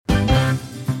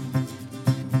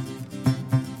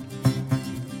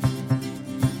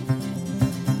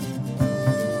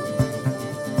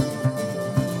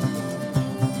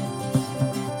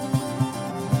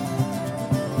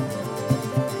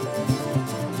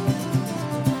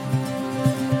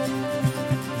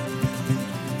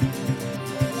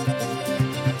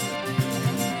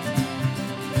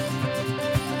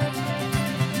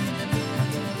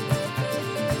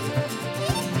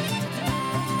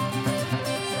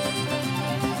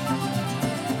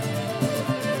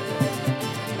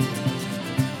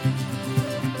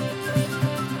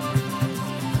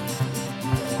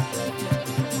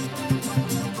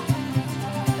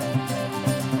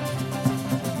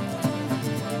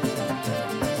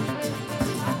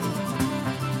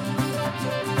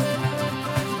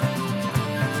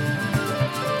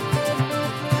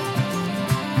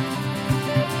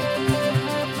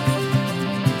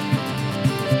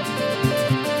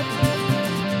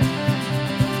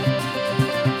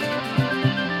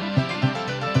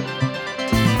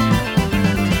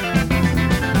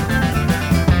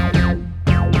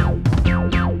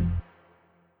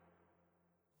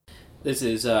This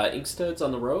is Inkstuds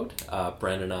on the Road.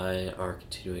 Brandon and I are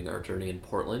continuing our journey in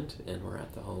Portland, and we're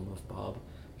at the home of Bob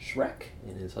Schreck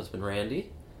and his husband Randy.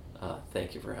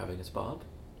 Thank you for having us, Bob.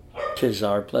 'Tis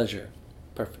our pleasure.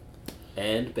 Perfect.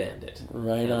 And Bandit.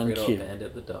 Right on cue.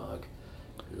 Bandit the dog,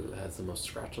 who has the most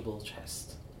scratchable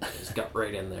chest. He's got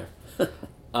right in there.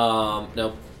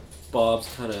 Now, Bob's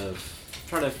kind of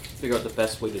trying to figure out the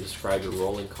best way to describe your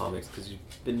role in comics, because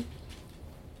you've been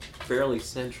fairly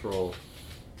central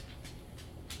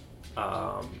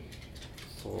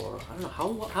for, I don't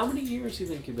know, how many years do you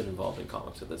think you've been involved in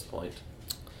comics at this point?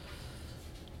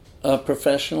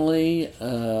 Professionally,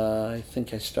 I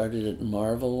think I started at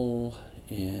Marvel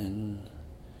in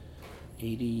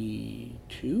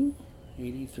 82,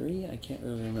 83, I can't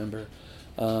really remember.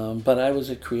 But I was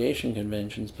at creation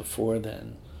conventions before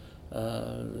then,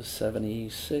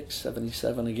 76,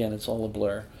 77, again, it's all a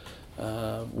blur,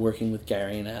 working with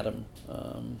Gary and Adam.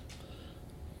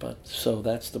 But so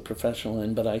that's the professional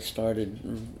end, but I started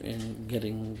in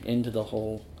getting into the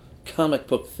whole comic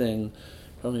book thing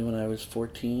probably when I was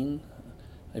 14.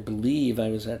 I believe I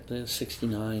was at the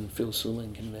 69 Phil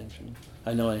Suling convention.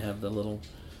 I know I have the little,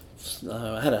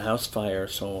 I had a house fire,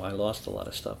 so I lost a lot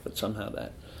of stuff, but somehow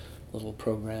that little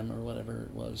program or whatever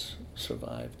it was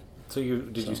survived. So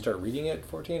did you start reading at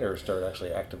 14 or start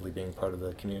actually actively being part of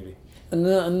the community?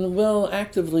 Well,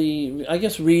 actively, I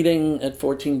guess reading at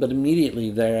 14, but immediately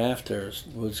thereafter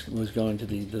was going to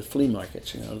the flea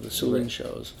markets, the Suling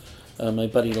shows. My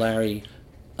buddy Larry,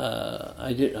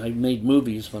 I made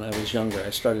movies when I was younger. I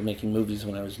started making movies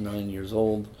when I was 9 years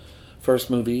old. First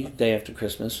movie, Day After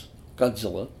Christmas,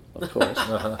 Godzilla, of course.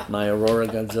 My Aurora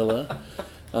Godzilla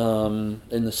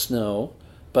in the snow.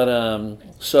 But,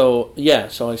 so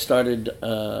I started,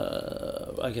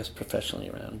 I guess, professionally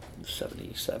around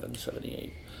 77,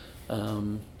 78.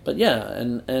 But yeah,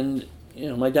 and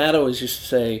my dad always used to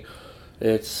say,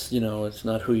 it's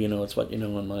not who you know, it's what you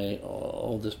know. And my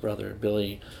oldest brother,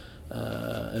 Billy,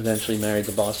 eventually married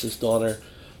the boss's daughter.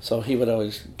 So he would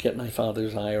always get my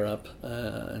father's ire up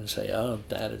and say, "Oh,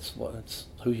 Dad, it's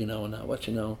who you know and not what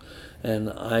you know." And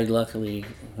I luckily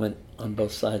went on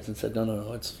both sides and said,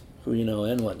 "No, it's who you know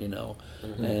and what you know."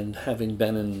 Mm-hmm. And having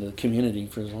been in the community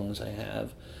for as long as I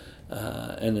have,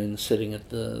 and then sitting at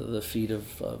the feet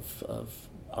of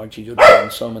Archie Goodwin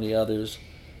and so many others,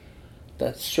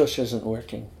 that shush isn't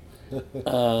working.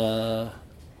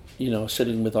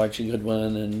 Sitting with Archie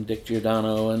Goodwin and Dick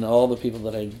Giordano and all the people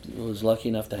that I was lucky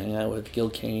enough to hang out with, Gil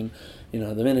Kane, the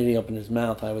minute he opened his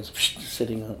mouth, I was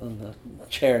sitting on the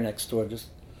chair next door just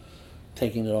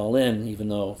taking it all in, even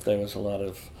though there was a lot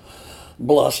of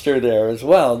bluster there as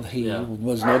well. He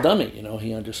was no dummy,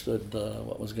 he understood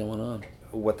what was going on.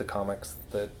 What the comics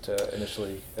that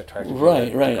initially attracted you?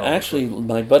 Right. Actually,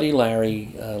 my buddy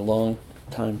Larry,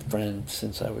 long-time friend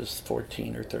since I was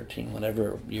 14 or 13,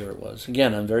 whatever year it was.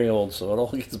 Again, I'm very old, so it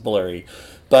all gets blurry.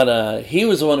 But he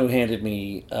was the one who handed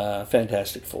me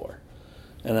Fantastic Four.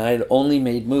 And I had only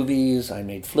made movies. I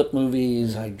made flip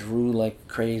movies. I drew like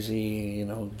crazy,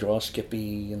 draw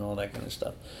Skippy and all that kind of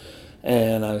stuff.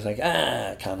 And I was like,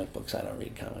 comic books, I don't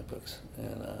read comic books.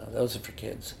 And those are for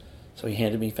kids. So he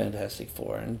handed me Fantastic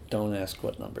Four, and don't ask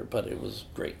what number, but it was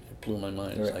great. It blew my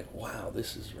mind. It was like, wow,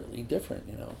 this is really different,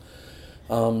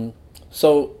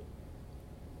 So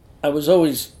I was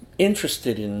always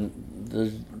interested in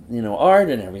the, art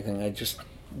and everything. I just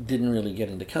didn't really get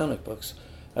into comic books.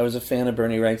 I was a fan of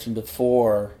Bernie Wrightson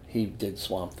before he did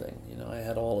Swamp Thing. I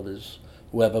had all of his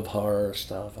Web of Horror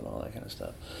stuff and all that kind of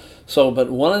stuff. So, but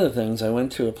one of the things, I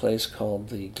went to a place called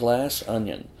the Glass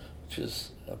Onion, which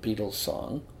is a Beatles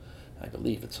song. I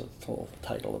believe it's a full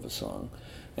title of a song.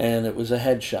 And it was a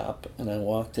head shop, and I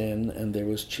walked in, and there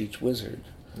was Cheech Wizard.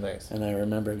 Nice. And I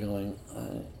remember going,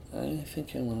 I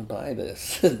think I want to buy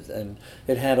this. And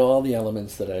it had all the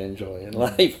elements that I enjoy in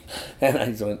life. And I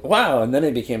went, wow. And then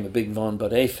I became a big Vaughn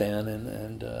Baudet fan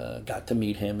and got to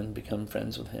meet him and become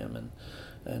friends with him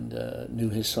and knew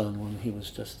his son when he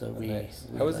was just a wee. Nice.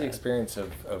 How was the experience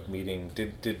of meeting?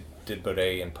 Did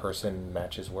Baudet in person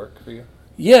match his work for you?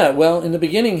 Yeah, well, in the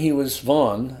beginning he was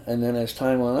Vaughn, and then as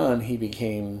time went on, he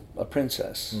became a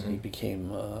princess. Mm-hmm. He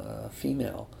became a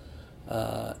female.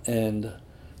 And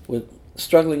with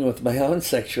struggling with my own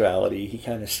sexuality, he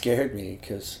kind of scared me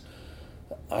because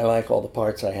I like all the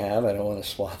parts I have. I don't want to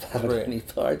swap out any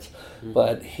parts. Mm-hmm.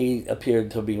 But he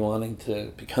appeared to be wanting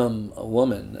to become a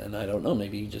woman, and I don't know,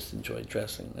 maybe he just enjoyed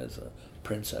dressing as a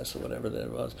princess or whatever that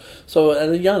was. So at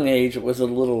a young age, it was a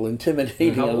little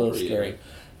intimidating, a little scary.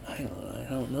 I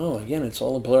don't know. Again, it's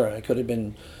all a blur. I could have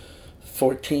been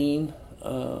 14,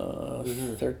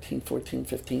 13, 14,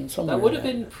 15, somewhere. That would have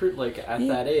in been like at Yeah.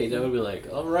 that age. That would be like,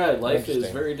 all right, life is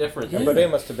Interesting. very different. And Baudet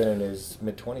must have been in his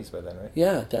mid-20s by then, right?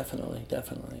 Yeah, definitely.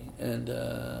 And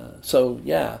so,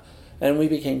 yeah. And we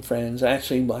became friends.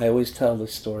 Actually, I always tell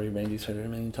this story, Randy's heard it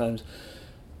many times.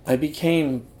 I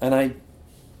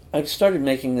started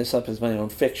making this up as my own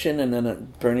fiction, and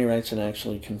then Bernie Wrightson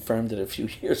actually confirmed it a few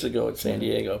years ago at San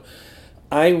Diego.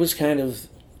 I was kind of,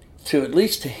 at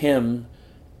least to him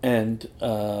and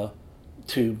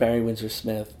to Barry Windsor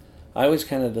Smith, I was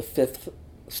kind of the fifth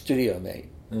studio mate.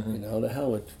 Mm-hmm. You know, the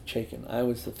hell with Chaikin. I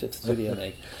was the fifth studio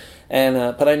mate. And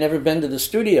but I'd never been to the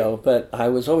studio, but I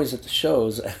was always at the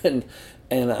shows, and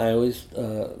I always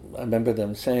I remember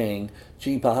them saying,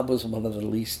 "Gee, Bob was one of the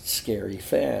least scary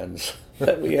fans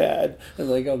that we had." I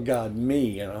was like, "Oh God,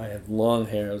 me!" And I had long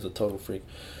hair. I was a total freak.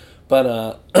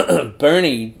 But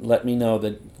Bernie let me know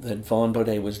that Vaughn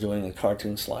Baudet was doing a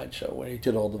cartoon slideshow where he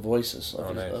did all the voices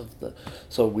of, nice. of the.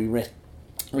 So we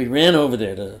ran over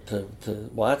there to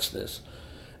watch this.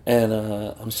 And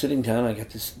I'm sitting down, I got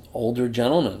this older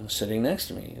gentleman sitting next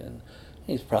to me, and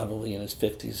he's probably in his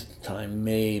 50s at the time,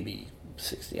 maybe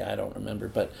 60, I don't remember,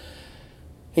 but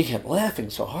he kept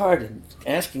laughing so hard and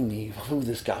asking me who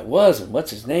this guy was and what's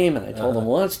his name, and I told him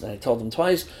once, and I told him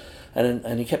twice,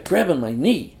 and he kept grabbing my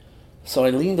knee. So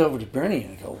I leaned over to Bernie,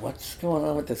 and I go, "What's going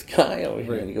on with this guy over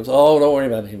here?" And he goes, "Oh, don't worry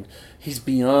about him. He's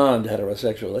beyond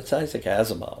heterosexual. That's Isaac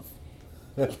Asimov."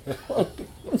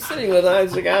 I'm sitting with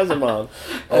Isaac Asimov.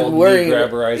 Old worrying. knee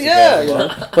grabber Isaac Yeah, Asimov. you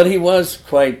know. But he was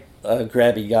quite a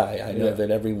grabby guy. I know Yeah.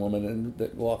 that every woman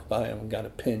that walked by him got a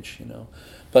pinch, you know.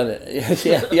 But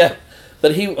yeah.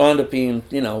 But he wound up being,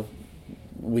 you know,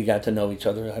 we got to know each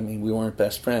other. I mean, we weren't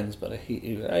best friends, but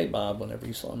he "Hey, Bob," whenever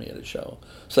he saw me at a show.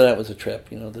 So that was a trip,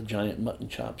 you know, the giant mutton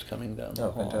chops coming down the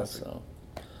hall. Fantastic. So.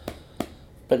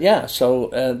 But yeah, so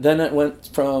then it went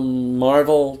from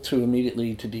Marvel to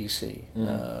immediately to DC.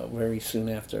 Very soon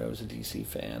after, I was a DC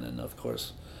fan, and of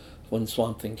course, when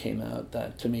Swamp Thing came out,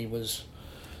 that to me was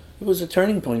a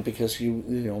turning point because you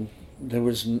know there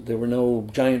were no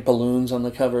giant balloons on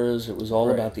the covers. It was all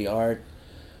Right. about the art.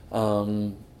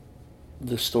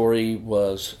 The story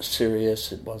was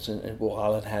serious. It wasn't,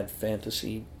 while it had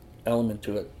fantasy element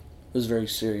to it, it was very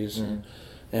serious.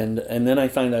 And then I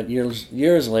found out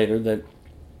years later that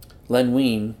Len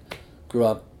Wein grew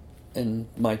up in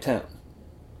my town,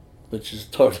 which is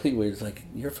totally weird. It's like,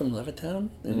 "You're from Levittown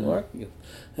in Newark?"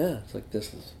 Yeah, it's like,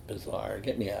 this is bizarre.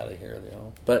 Get me out of here, you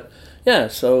know. But yeah,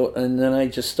 so, and then I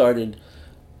just started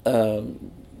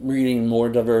reading more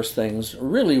diverse things.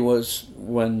 Really was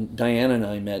when Diane and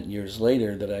I met years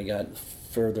later that I got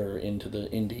further into the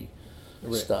indie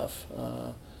stuff.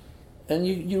 And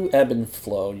you ebb and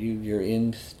flow. You're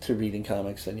into reading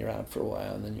comics, then you're out for a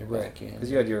while, and then you're back in.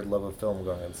 Because you had your love of film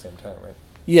going at the same time, right?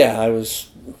 Yeah,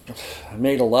 I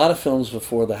made a lot of films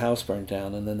before the house burnt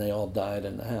down, and then they all died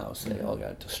in the house. They all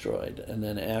got destroyed. And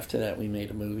then after that, we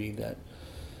made a movie that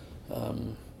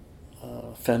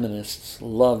feminists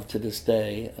love to this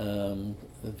day,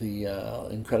 the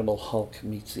Incredible Hulk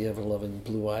meets the ever-loving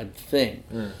Blue-Eyed Thing.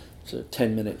 It's a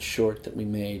 10-minute short that we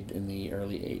made in the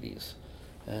early 80s.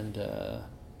 And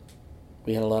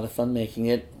we had a lot of fun making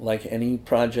it. Like any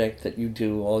project that you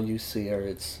do, all you see are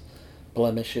its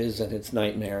blemishes and it's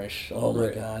nightmarish. Oh my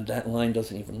God, that line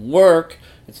doesn't even work.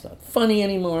 It's not funny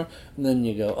anymore. And then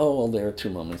you go, oh, well, there are 2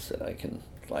 moments that I can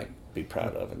be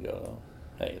proud of and go, oh,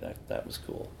 hey, that was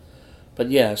cool. But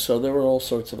yeah, so there were all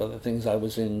sorts of other things. I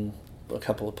was in a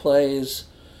couple of plays.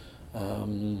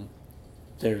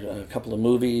 There's a couple of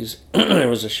movies. There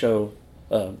was a show,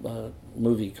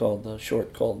 movie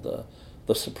short called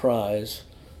The Surprise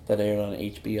that aired on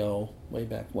HBO way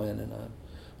back when, and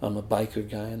I'm a biker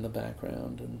guy in the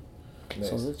background, and Nice.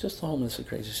 so there's just a whole mess of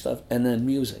crazy stuff. And then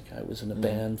music. I was in a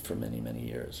band for many, many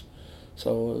years,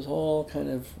 so it was all kind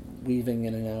of weaving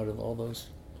in and out of all those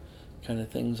kind of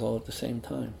things all at the same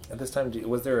time. At this time,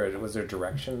 was there a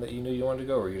direction that you knew you wanted to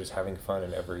go, or were you just having fun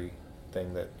in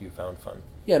everything that you found fun?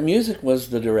 Yeah, music was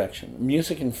the direction.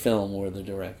 Music and film were the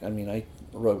direct. I mean, I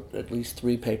wrote at least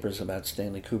 3 papers about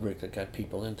Stanley Kubrick that got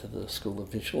people into the School of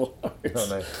Visual Arts. Oh,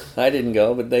 nice. I didn't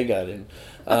go, but they got in.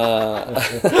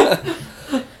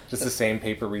 Just the same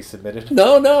paper resubmitted?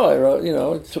 No, I wrote,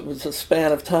 it was a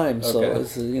span of time, so Okay. it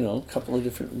was, a couple of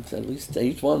different, at least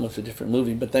each one was a different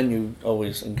movie, but then you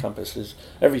always encompass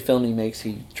every film he makes,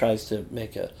 he tries to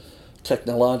make a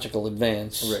technological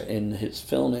advance Right. in his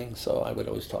filming, so I would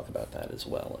always talk about that as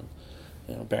well,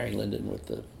 and Barry Lyndon with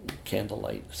the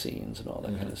candlelight scenes and all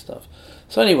that kind of stuff.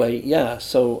 So anyway, yeah,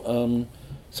 so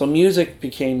music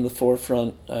became the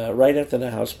forefront right after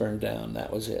the house burned down.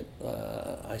 That was it.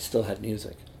 I still had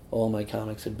music. all my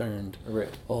comics had burned, Right.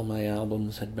 all my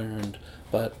albums had burned,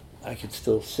 but I could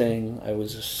still sing. I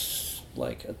was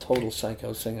like a total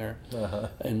psycho singer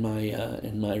in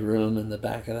my room in the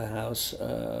back of the house.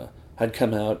 I'd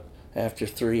come out after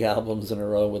 3 albums in a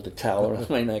row with a towel around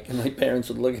my neck, and my parents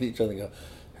would look at each other and go,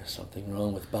 "There's something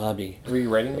wrong with Bobby." Were you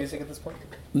writing music at this point?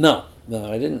 No,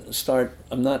 I didn't start.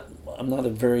 I'm not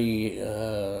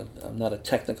a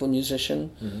technical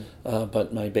musician,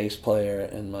 but my bass player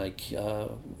and my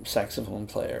saxophone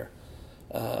player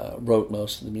wrote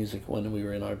most of the music when we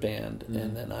were in our band,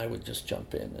 and then I would just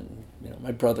jump in. And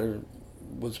my brother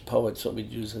was a poet, so we'd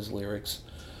use his lyrics,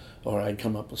 or I'd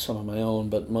come up with some of my own.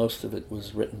 But most of it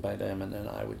was written by them, and then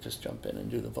I would just jump in and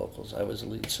do the vocals. I was the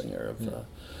lead singer of.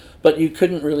 But you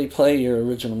couldn't really play your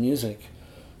original music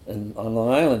on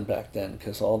Long Island back then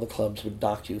because all the clubs would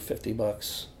dock you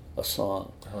 $50 a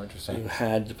song. Oh, interesting. You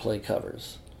had to play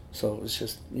covers, so it was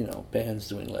just bands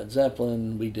doing Led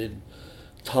Zeppelin. We did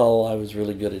Tull. I was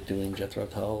really good at doing Jethro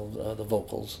Tull, the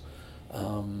vocals,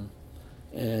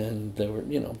 and there were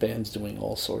bands doing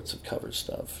all sorts of cover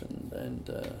stuff, and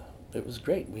it was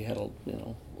great. We had a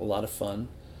lot of fun.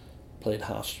 Played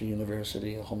Hofstra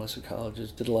University, Homosexual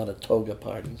colleges, did a lot of toga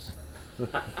parties.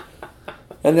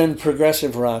 And then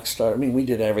progressive rock started. I mean, we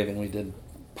did everything. We did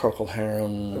Procol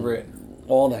Harum, Right.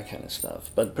 all that kind of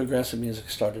stuff. But progressive music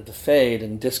started to fade,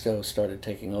 and disco started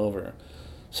taking over.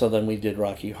 So then we did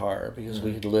Rocky Horror, because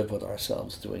we could live with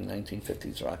ourselves doing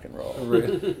 1950s rock and roll.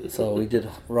 Right. So we did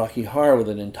Rocky Horror with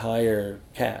an entire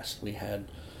cast. We had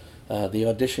the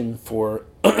audition for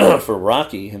for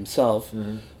Rocky himself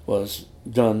was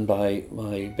done by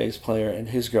my bass player and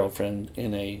his girlfriend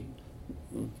in a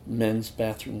men's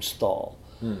bathroom stall,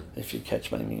 if you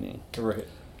catch my meaning. Right.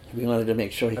 We wanted to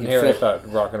make sure he And could here I fill...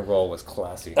 thought rock and roll was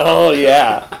classy. Oh,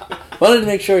 yeah. Wanted to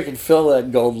make sure he could fill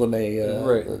that gold lame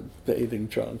Right. bathing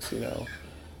trunks,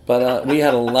 But we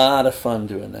had a lot of fun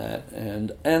doing that.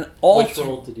 And all Which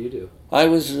role did you do? I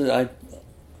was...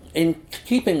 in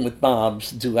keeping with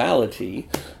Bob's duality,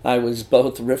 I was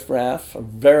both riffraff, a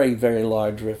very, very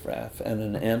large riffraff,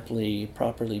 and an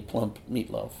properly plump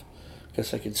Meatloaf,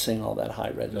 because I could sing all that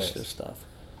high register Nice. stuff.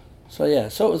 So yeah,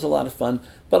 so it was a lot of fun.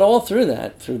 But all through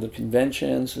that, through the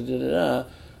conventions, you're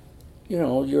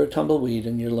a tumbleweed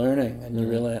and you're learning, and you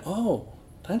realize, oh,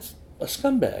 that's a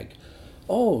scumbag.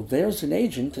 Oh, there's an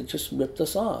agent that just ripped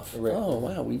us off. Right. Oh,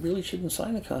 wow, we really shouldn't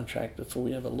sign a contract before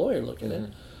we have a lawyer look at it.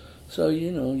 So,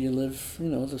 you live,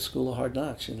 the school of hard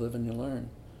knocks. You live and you learn.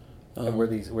 And were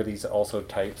these also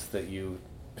types that you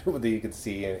could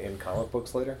see in comic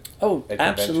books later? Oh, At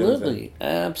conventions absolutely.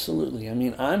 Absolutely. I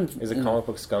mean, Is a comic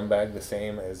book scumbag the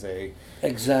same as a...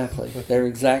 Exactly. They're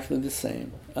exactly the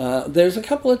same. There's a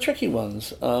couple of tricky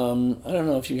ones. I don't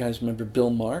know if you guys remember Bill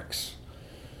Marks.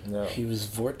 No. He was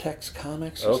Vortex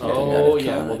Comics or Okay. something. Oh, out of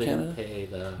yeah. Canada. Well, they didn't pay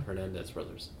the Hernandez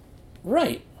brothers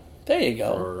Right. There you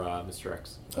go. for Mr.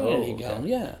 X. There you go. okay.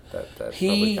 Yeah. That probably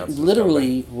He counts as a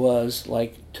literally was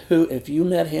like if you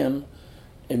met him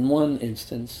in one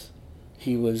instance,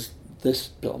 he was this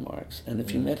Bill Marks. And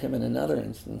if you met him in another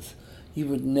instance, you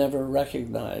would never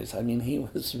recognize. I mean, he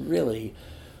was really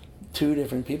 2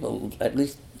 different people, at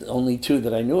least only 2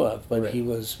 that I knew of, but Right. he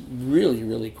was really,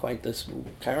 really quite this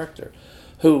character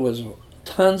who was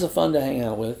tons of fun to hang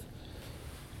out with,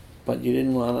 but you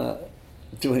didn't want to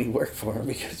do any work for him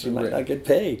because you might Right. not get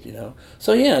paid,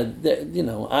 So yeah,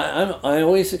 I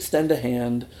always extend a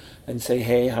hand and say,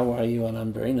 hey, how are you? And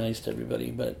I'm very nice to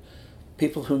everybody, but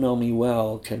people who know me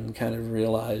well can kind of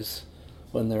realize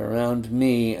when they're around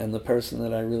me and the person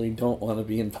that I really don't want to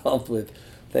be involved with,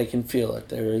 they can feel it.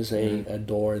 There is a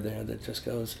door there that just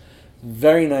goes,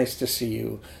 very nice to see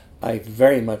you. I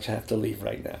very much have to leave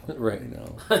right now. Right.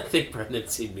 I think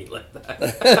Brendan's seen me like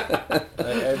that.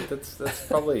 That's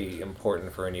probably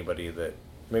important for anybody that...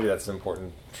 Maybe that's an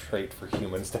important trait for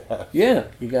humans to have. Yeah,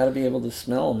 you got to be able to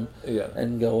smell them Yeah.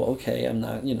 and go, okay, I'm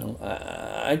not,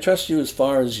 I trust you as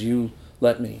far as you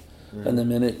let me. And the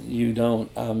minute you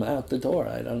don't, I'm out the door.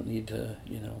 I don't need to,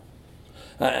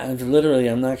 I'm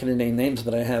not going to name names,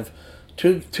 but I have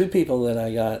two people that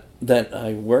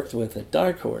I worked with at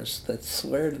Dark Horse that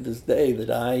swear to this day that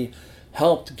I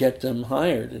helped get them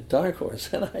hired at Dark Horse.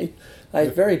 And I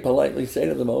very politely say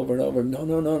to them over and over,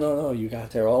 no, you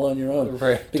got there all on your own.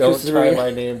 Right. Because Don't tie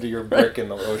my name to your brick in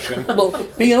the ocean. Well,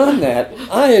 beyond that,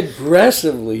 I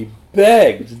aggressively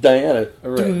begged Diana,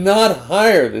 do not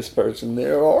hire this person.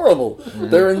 They're horrible.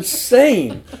 They're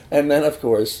insane. And then, of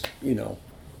course,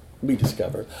 we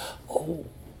discover,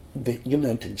 you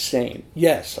meant insane.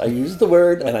 Yes, I used the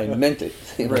word and I meant it.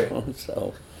 Right.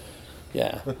 So,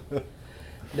 yeah.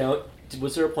 Now,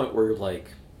 was there a point where,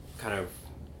 kind of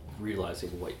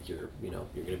realizing what you're going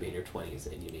to be in your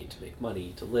 20s and you need to make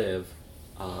money to live.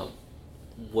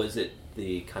 Was it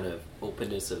the kind of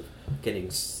openness of getting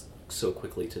so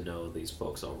quickly to know these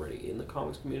folks already in the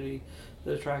comics community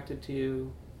that attracted to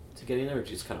you to getting there, or did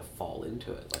you just kind of fall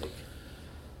into it? Like,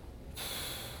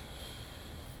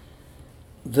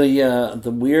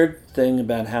 the weird thing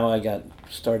about how I got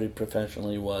started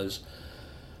professionally was,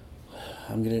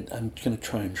 I'm gonna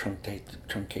try and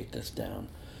truncate this down.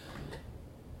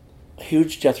 A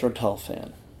huge Jethro Tull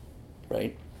fan,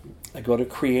 right? I go to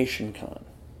Creation Con,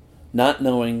 not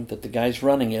knowing that the guys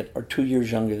running it are 2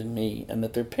 years younger than me and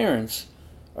that their parents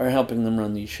are helping them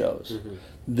run these shows. Mm-hmm.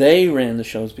 They ran the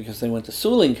shows because they went to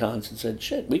Suling Cons and said,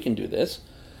 shit, we can do this.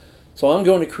 So I'm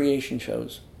going to Creation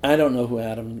shows. I don't know who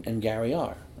Adam and Gary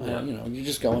are. Yeah. You're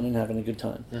just going and having a good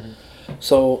time. Mm-hmm.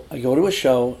 So I go to a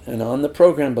show, and on the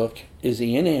program book is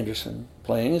Ian Anderson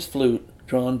playing his flute,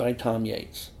 drawn by Tom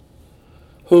Yates,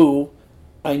 who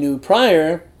I knew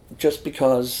prior just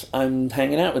because I'm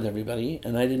hanging out with everybody,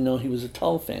 and I didn't know he was a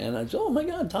Tull fan. I said, oh my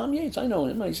God, Tom Yates, I know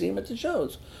him. I see him at the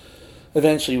shows.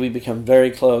 Eventually, we become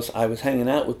very close. I was hanging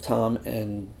out with Tom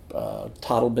and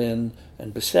Tottlebin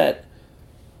and Bissett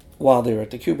while they were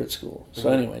at the Kubert School. So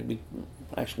anyway, we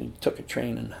actually took a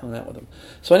train and hung out with them.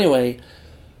 So anyway,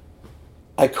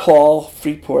 I call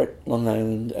Freeport, Long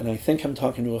Island, and I think I'm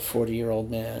talking to a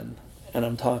 40-year-old man, and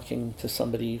I'm talking to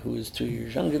somebody who is 2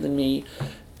 years younger than me,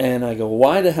 and I go,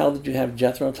 why the hell did you have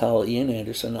Jethro Tull, Ian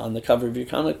Anderson on the cover of your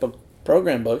comic book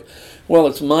program book? Well,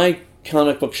 it's my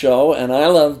comic book show, and I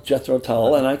love Jethro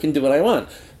Tull, and I can do what I want.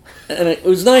 And it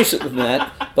was nice with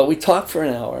that, but we talked for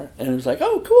an hour, and it was like,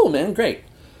 oh, cool, man, great.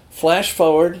 Flash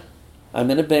forward,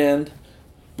 I'm in a band.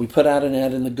 We put out an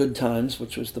ad in the Good Times,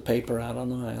 which was the paper out on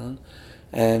the island,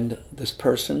 and this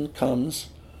person comes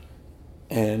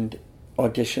and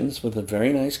auditions with a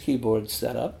very nice keyboard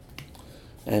setup,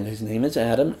 and his name is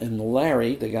Adam, and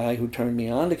Larry, the guy who turned me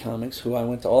on to comics, who I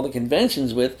went to all the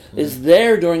conventions with, is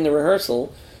there during the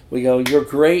rehearsal. We go, you're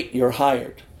great, you're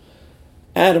hired.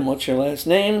 Adam, what's your last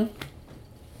name?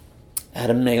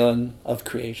 Adam Malin of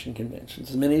Creation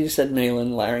Conventions. The minute he said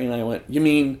Malin, Larry and I went, you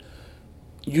mean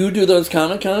you do those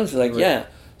Comic Cons? He's like, yeah.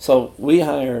 So we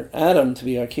hire Adam to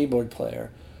be our keyboard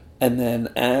player. And then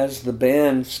as the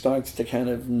band starts to kind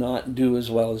of not do as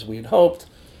well as we had hoped,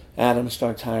 Adam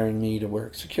starts hiring me to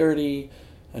work security.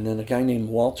 And then a guy named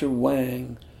Walter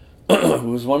Wang,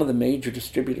 who was one of the major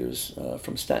distributors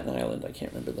from Staten Island, I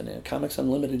can't remember the name, Comics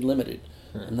Unlimited Limited.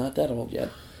 I'm not that old yet.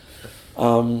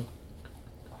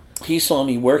 He saw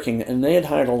me working, and they had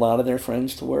hired a lot of their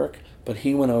friends to work, but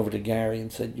he went over to Gary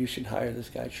and said, you should hire this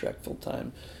guy Shrek full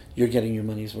time. You're getting your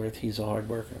money's worth. He's a hard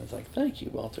worker. I was like, thank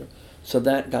you, Walter. So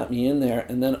that got me in there,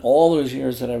 and then all those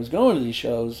years that I was going to these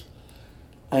shows,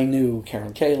 I knew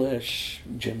Karen Kalish,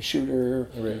 Jim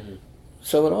Shooter. Mm-hmm.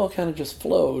 So it all kind of just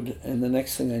flowed, and the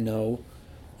next thing I know,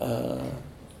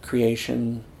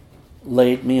 Creation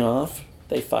laid me off.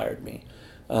 They fired me.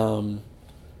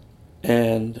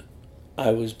 And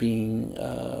I was being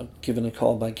given a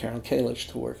call by Karen Kalish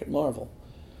to work at Marvel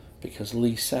because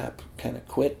Lee Sapp kind of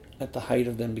quit at the height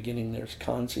of them beginning their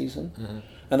con season. Mm-hmm.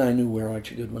 And I knew where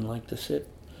Archie Goodwin liked to sit.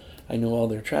 I knew all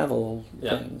their travel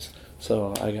things.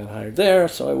 So I got hired there.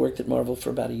 So I worked at Marvel for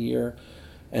about a year.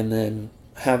 And then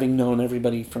having known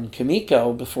everybody from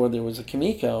Kimiko before there was a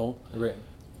Kimiko,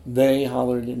 they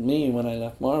hollered at me when I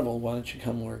left Marvel, why don't you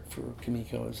come work for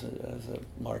Kimiko as a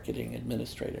marketing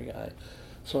administrator guy?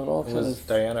 So it all kind was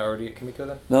Diana already at Kimiko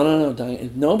then? No.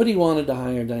 Nobody wanted to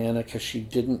hire Diana because she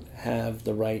didn't have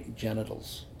the right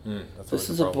genitals. This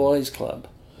is a boys' club.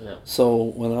 Yeah. So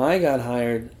when I got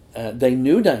hired, they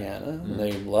knew Diana.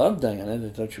 They loved Diana. They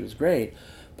thought she was great.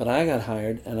 But I got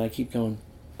hired, and I keep going,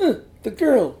 the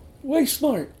girl, way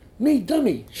smart. Me,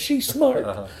 dummy. She's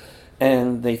smart.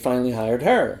 And they finally hired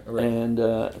her. Right.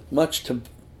 And much to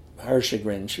her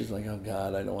chagrin, she's like, oh,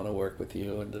 God, I don't want to work with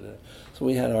you. And so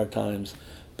we had our times.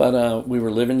 But we were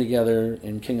living together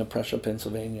in King of Prussia,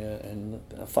 Pennsylvania, and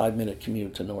a 5-minute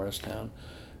commute to Norristown,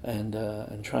 and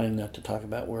trying not to talk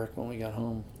about work when we got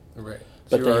home. Right.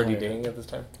 So you were already dating at this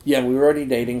time? Yeah, we were already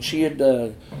dating. She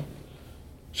had...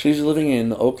 She was living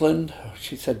in Oakland.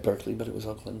 She said Berkeley, but it was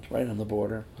Oakland, right on the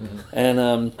border. Mm-hmm.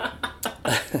 And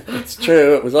it's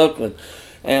true, it was Oakland.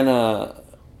 And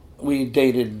we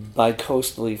dated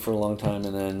bi-coastally for a long time,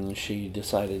 and then she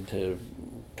decided to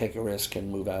take a risk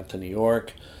and move out to New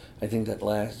York. I think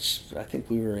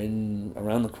we were in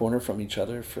around the corner from each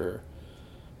other for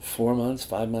 4 months,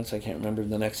 5 months, I can't remember.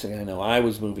 The next thing I know, I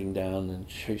was moving down,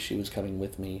 and she was coming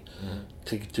with me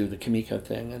to do the Kimiko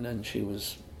thing, and then she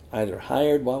was either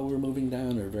hired while we were moving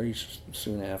down or very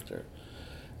soon after.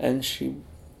 And she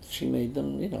she made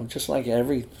them, just like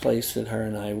every place that her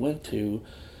and I went to.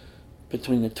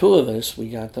 Between the two of us, we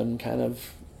got them kind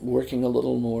of working a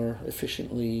little more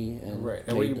efficiently. And right.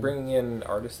 And were you bringing in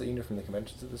artists that you knew from the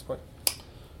conventions at this point?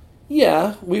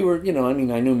 Yeah, we were.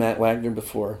 I knew Matt Wagner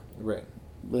before. Right.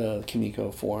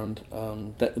 Kimiko formed.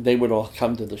 They would all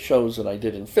come to the shows that I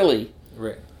did in Philly.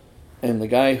 Right. And the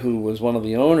guy who was one of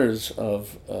the owners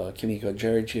of Kimiko,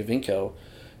 Jerry Giovinco,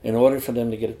 in order for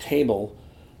them to get a table,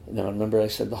 now remember I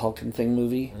said the Hulk and Thing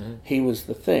movie? Mm-hmm. He was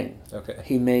the Thing. Okay.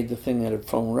 He made the thing out of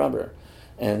foam rubber.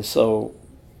 And so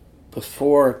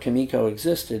before Kimiko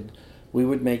existed, we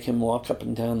would make him walk up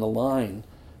and down the line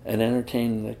and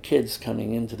entertain the kids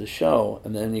coming into the show.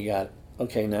 And then you got,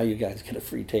 okay, now you guys get a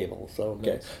free table. So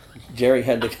Nice. Jerry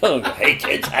had to go, hey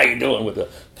kids, how you doing, with a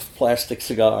plastic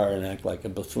cigar and act like a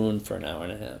buffoon for an hour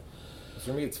and a half.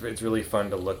 For me, it's really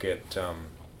fun to look at,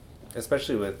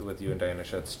 especially with you and Diana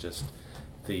Schutz, just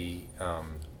the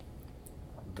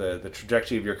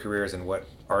trajectory of your careers and what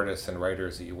artists and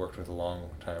writers that you worked with a long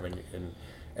time,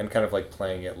 and kind of like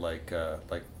playing it like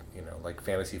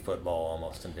fantasy football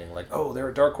almost, and being like, oh, they're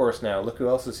at Dark Horse now, look who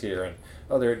else is here, and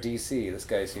oh, they're at DC, this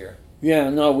guy's here.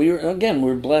 Yeah, no,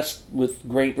 we're blessed with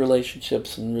great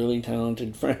relationships and really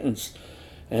talented friends.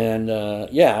 And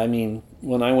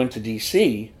when I went to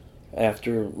DC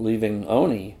after leaving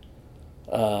Oni,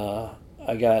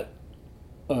 I got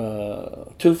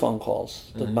 2 phone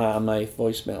calls on my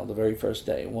voicemail the very first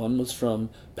day. One was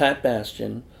from Pat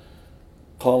Bastian,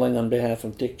 calling on behalf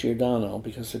of Dick Giordano,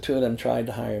 because the two of them tried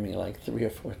to hire me like 3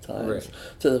 or 4 times, right.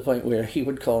 to the point where he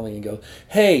would call me and go,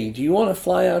 hey, do you want to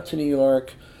fly out to New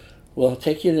York? We'll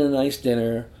take you to a nice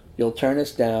dinner, you'll turn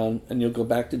us down, and you'll go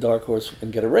back to Dark Horse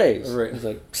and get a raise. Right. He's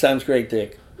like, sounds great,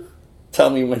 Dick. Tell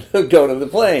me when to go to the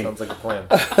plane. Sounds like a plan.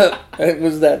 It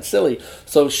was that silly.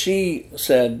 So she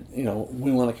said,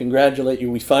 we want to congratulate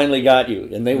you. We finally got you.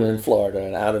 And they were in Florida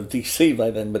and out of D.C. by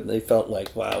then, but they felt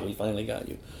like, wow, we finally got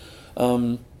you.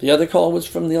 The other call was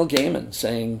from Neil Gaiman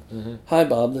saying, hi,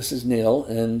 Bob, this is Neil,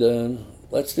 and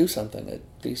let's do something at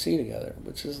D.C. together,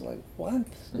 which is like, what?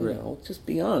 Right. Just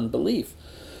beyond belief.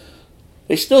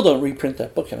 They still don't reprint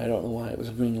that book, and I don't know why. It was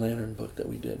a Green Lantern book that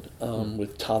we did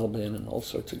with Toddlebin and all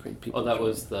sorts of great people. Oh, that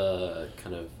was the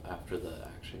kind of after the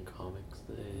Action Comics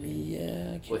thing?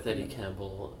 Yeah. With Eddie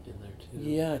Campbell in there, too?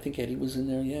 Yeah, I think Eddie was in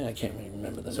there. Yeah, I can't really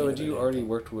remember the name. So had of you it. already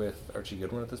worked with Archie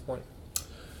Goodwin at this point?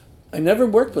 I never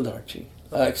worked with Archie,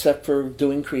 except for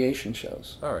doing creation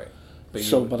shows. All right. But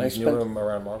So, you, but you I knew spent- him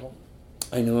around Marvel?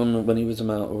 I knew him when he was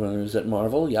at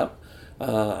Marvel. Yep.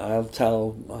 I'll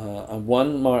tell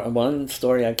one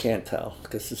story I can't tell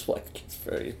because his wife gets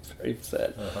very, very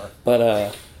upset. Uh-huh.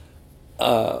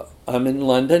 But I'm in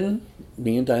London,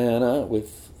 me and Diana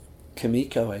with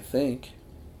Kimiko, I think,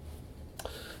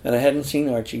 and I hadn't seen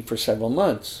Archie for several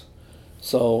months.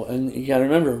 So, and you got to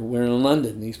remember, we're in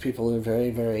London. These people are very,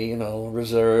 very,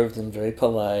 reserved and very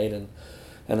polite,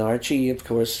 and Archie, of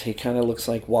course, he kind of looks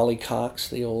like Wally Cox,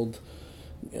 the old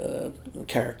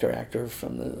character actor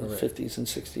from the Right. 50s and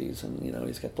 60s, and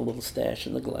he's got the little stash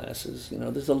and the glasses.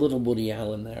 There's a little Woody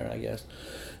Allen there, I guess.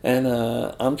 And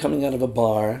I'm coming out of a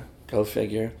bar, go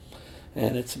figure,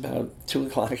 and it's about 2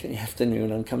 o'clock in the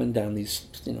afternoon. I'm coming down these,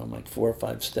 like 4 or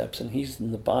 5 steps, and he's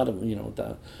in the bottom,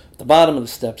 the bottom of the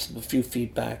steps, a few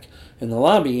feet back in the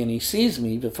lobby, and he sees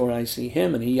me before I see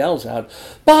him, and he yells out,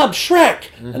 "Bob Schreck!"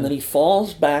 And then he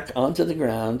falls back onto the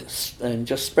ground and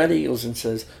just spread eagles and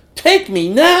says, "Take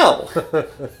me now!"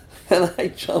 And I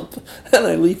jump and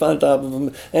I leap on top of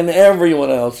him, and everyone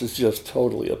else is just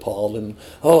totally appalled. And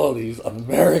these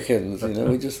Americans,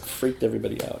 we just freaked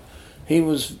everybody out. He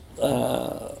was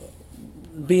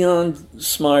beyond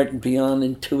smart, beyond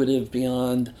intuitive,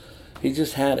 he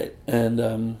just had it.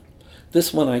 And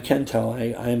this one I can tell,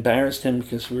 I embarrassed him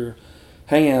because we were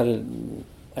hanging out in,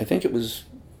 I think it was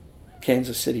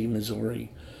Kansas City,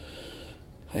 Missouri.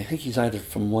 I think he's either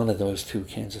from one of those 2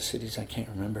 Kansas Cities, I can't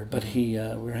remember. But we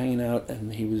were hanging out,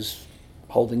 and he was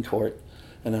holding court,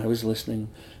 and I was listening,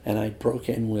 and I broke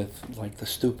in with, like, the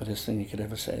stupidest thing you could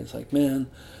ever say. It's like, man,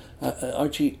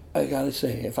 Archie, I gotta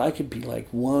say, if I could be,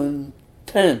 like,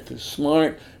 1/10 as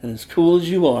smart and as cool as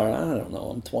you are, I don't know,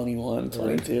 I'm 21,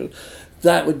 22,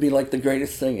 that would be, like, the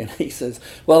greatest thing. And he says,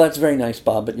 well, that's very nice,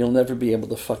 Bob, but you'll never be able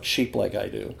to fuck sheep like I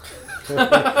do.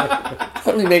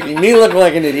 Totally making me look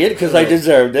like an idiot because I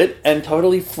deserved it, and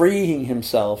totally freeing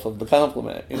himself of the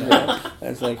compliment. I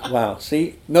was like, wow.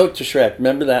 See, note to Shrek.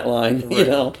 Remember that line? Right.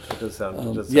 It does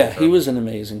sound. He was an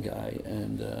amazing guy,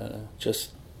 and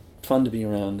just fun to be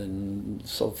around, and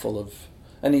so full of.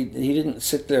 And he didn't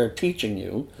sit there teaching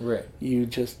you. Right. You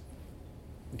just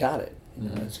got it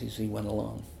as he went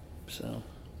along. So.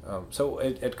 So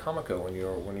at Comico, when you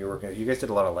were working, you guys did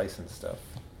a lot of licensed stuff.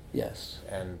 Yes.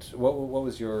 And what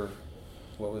was your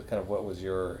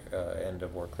end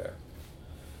of work there?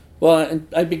 Well,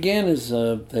 I began as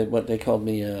what they called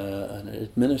me an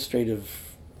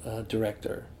administrative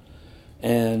director,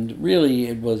 and really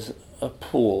it was a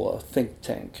pool, a think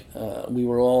tank. We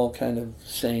were all kind of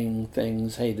saying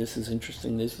things. Hey, this is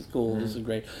interesting. This is cool. This is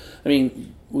great. I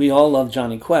mean, we all loved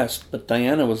Johnny Quest, but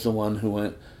Diana was the one who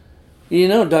went, you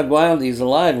know, Doug Wildey's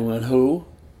alive. And we went, who?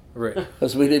 Right.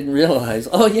 Because we didn't realize.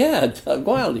 Oh yeah, Doug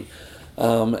Wildey.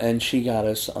 And she got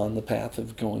us on the path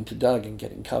of going to Doug and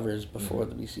getting covers before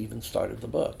we even started the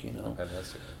book, you know.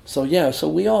 Fantastic. So yeah, so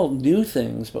we all knew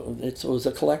things, but it was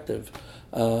a collective.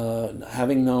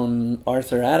 Having known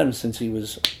Arthur Adams since he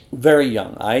was very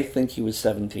young, I think he was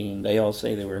 17. They all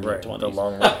say they were in their 20s. The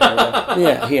long red hair.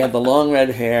 Yeah, he had the long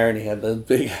red hair and he had the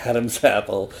big Adam's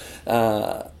apple.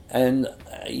 And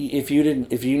if you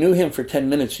knew him for 10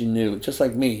 minutes, you knew. Just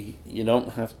like me,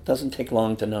 doesn't take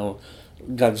long to know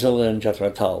Godzilla and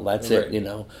Jethro Tull. That's it, you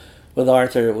know. With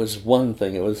Arthur, it was one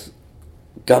thing. It was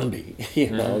Gumby.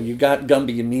 You know, you got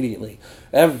Gumby immediately.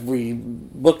 Every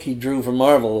book he drew for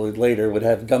Marvel later would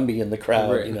have Gumby in the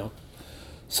crowd, you know.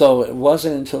 So it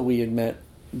wasn't until we had met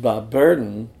Bob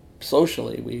Burden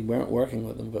socially, we weren't working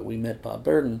with him, but we met Bob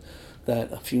Burden,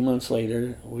 that a few months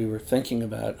later we were thinking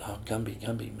about,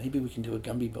 Gumby, maybe we can do a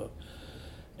Gumby book.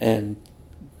 And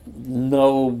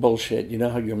no bullshit, you know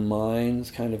how your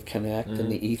minds kind of connect in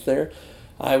the ether?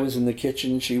 I was in the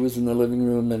kitchen, she was in the living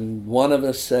room, and one of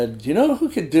us said, do you know who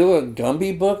could do a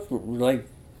Gumby book like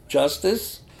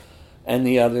justice? And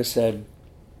the other said,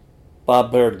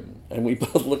 Bob Burden. And we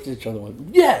both looked at each other and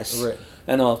went, yes! Right.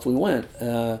 And off we went.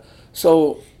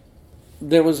 So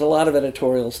there was a lot of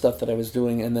editorial stuff that I was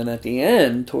doing, and then at the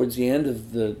end, towards the end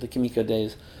of the Comico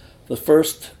days, the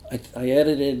first, I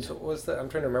edited... So was that, I'm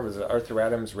trying to remember, was it Arthur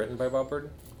Adams written by Bob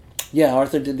Burden? Yeah,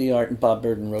 Arthur did the art and Bob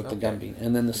Burden wrote the Gumby.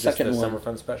 And then the second the one... Summer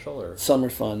Fun special? Or? Summer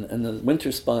Fun. And the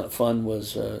Winter Fun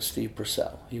was Steve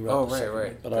Purcell. He wrote the second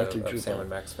one, but Arthur drew Sam and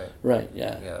Max fame. Right,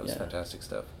 yeah. Yeah, that was fantastic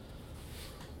stuff.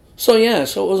 So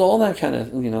so it was all that kind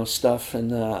of, stuff.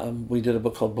 And we did a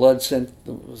book called Blood Scent.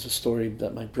 It was a story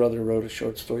that my brother wrote, a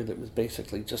short story that was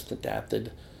basically just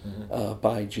adapted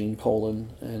by Gene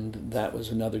Colan. And that was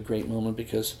another great moment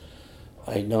because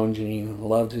I'd known Gene,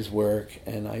 loved his work,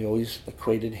 and I always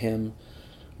equated him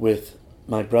with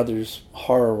my brother's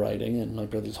horror writing and my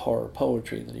brother's horror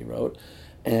poetry that he wrote.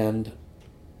 And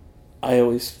I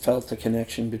always felt the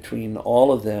connection between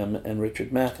all of them and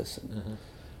Richard Matheson.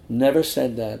 Never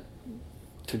said that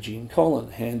to Gene Colan.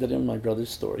 Handed him my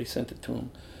brother's story, sent it to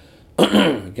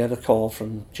him. Get a call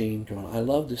from Gene going, I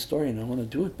love this story and I want to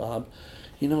do it, Bob.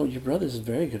 You know, your brother's a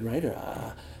very good writer.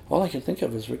 All I can think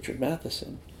of is Richard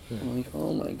Matheson. I'm like,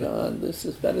 oh my God, this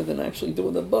is better than actually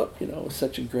doing the book. You know, it was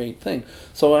such a great thing.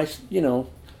 So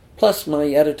plus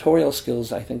my editorial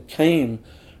skills, I think, came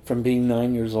from being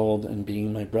 9 years old and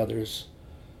being my brother's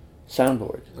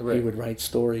soundboard. Right. He would write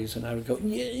stories and I would go,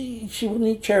 yay, she wouldn't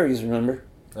eat cherries, remember?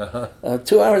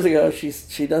 2 hours ago, she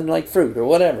doesn't like fruit or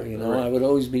whatever, you know. Right. I would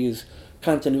always be his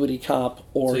continuity cop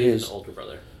or his... an older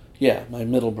brother. Yeah, my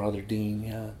middle brother, Dean,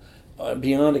 yeah.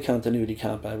 Beyond a continuity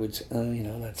cop, I would say,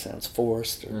 that sounds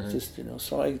forced, or just,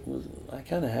 so I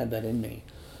kind of had that in me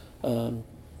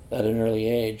at an early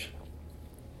age.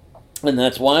 And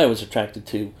that's why I was attracted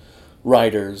to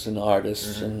writers and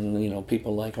artists and,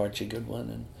 people like Archie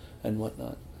Goodwin and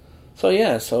whatnot. So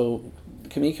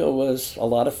Comico was a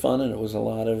lot of fun, and it was a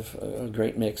lot of a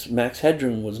great mix. Max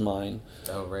Headroom was mine.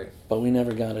 Oh, right. But we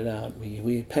never got it out.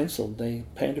 We penciled.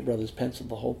 Panda Brothers penciled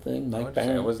the whole thing. Mike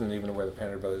Barron. I wasn't even aware the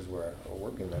Panda Brothers were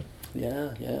working then.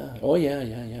 Yeah. Oh,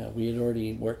 yeah. We had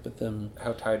already worked with them.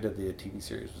 How tied to the TV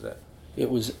series was that? It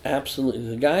was absolutely...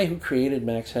 The guy who created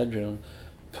Max Headroom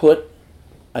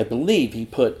I believe he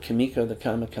put Comico, the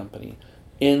comic company,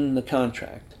 in the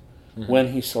contract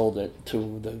when he sold it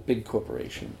to the big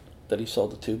corporation that he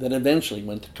sold it to, that eventually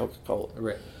went to Coca-Cola.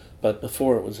 Right. But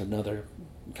before it was another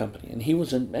company. And he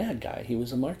was a mad guy. He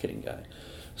was a marketing guy.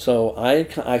 So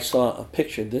I saw a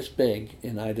picture this big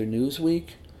in either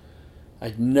Newsweek.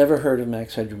 I'd never heard of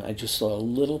Max Headroom. I just saw a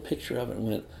little picture of it and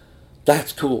went,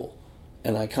 that's cool.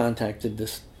 And I contacted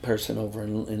this person over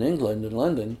in England, in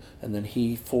London, and then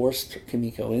he forced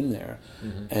Comico in there.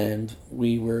 And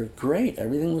we were great.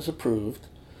 Everything was approved.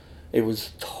 It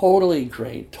was totally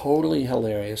great, totally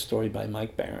hilarious story by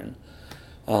Mike Barron,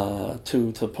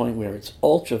 to the point where it's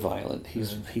ultra violent.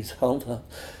 He's held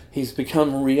up. He's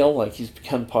become real, like he's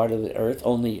become part of the earth.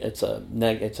 Only it's a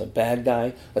bad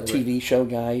guy, a TV show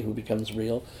guy who becomes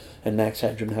real, and Max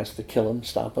Headroom has to kill him,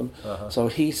 stop him. So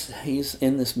he's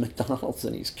in this McDonald's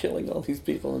and he's killing all these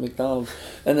people in McDonald's,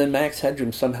 and then Max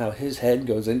Headroom somehow his head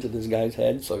goes into this guy's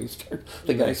head, so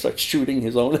the guy starts shooting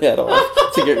his own head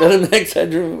off to get rid of Max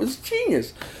Headroom. It was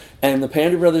genius. And the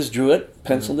Panda Brothers drew it,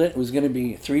 penciled it. It was going to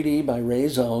be 3D by Ray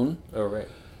Zone. Oh, right.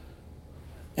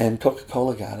 And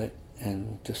Coca-Cola got it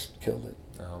and just killed it.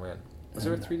 Oh, man. Was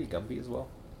there a 3D Gumby as well?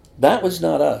 That was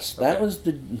not us. Okay. That was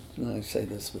I say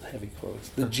this with heavy quotes,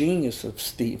 the genius of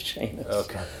Steve Janus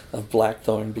of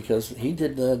Blackthorn, because he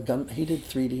did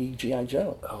 3D G.I.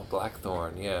 Joe. Oh,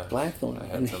 Blackthorn, yeah. Blackthorn, I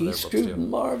had and some of he their books, screwed too.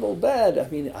 Marvel bad. I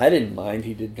mean, I didn't mind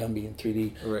he did Gumby in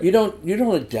 3D. Right. You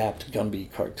don't adapt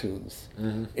Gumby cartoons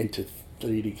Mm-hmm. into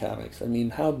 3D comics. I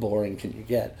mean, how boring can you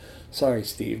get? Sorry,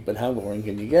 Steve, but how boring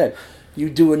can you get? You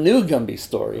do a new Gumby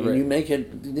story and you make it,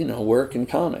 work in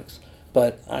comics.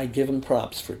 But I give him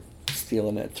props for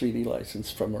stealing that 3D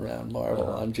license from around Marvel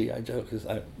on G.I. Joe, because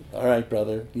all right,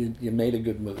 brother, you made a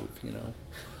good move,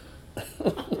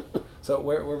 So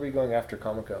where were we going after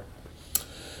Comico?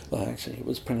 Well, actually, it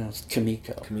was pronounced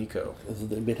Kimiko. Kimiko.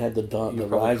 It had the You the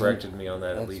probably rising. corrected me on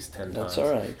that at least 10 times. That's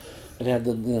all right. It had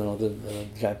the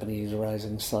Japanese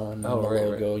rising sun on the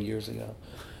logo years ago.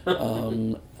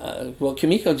 Well,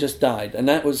 Kimiko just died, and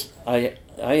that was I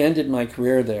ended my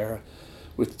career there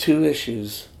with 2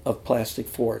 issues of Plastic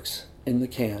Forks in the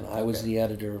can. I was the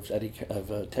editor of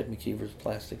Ted McKeever's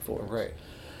Plastic Forks. Right.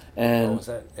 And what was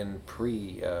that in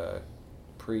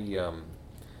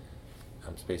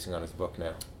I'm spacing on his book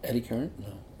now. Eddie Current? No.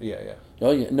 Yeah.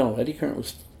 Oh yeah, no. Eddie Current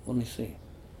was. Let me see.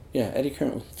 Yeah, Eddie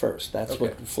Current was first. That's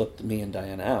what flipped me and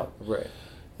Diana out. Right.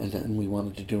 And then we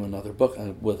wanted to do another book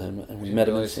with him, and we You met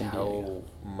him in realize San Diego.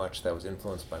 how much that was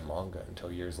influenced by manga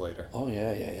until years later. Oh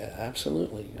yeah,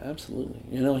 absolutely.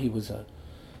 He was a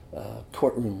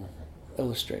courtroom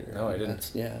illustrator. No, I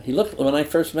didn't. He looked, when I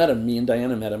first met him, me and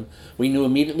Diana met him, we knew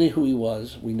immediately who he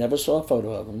was. We never saw a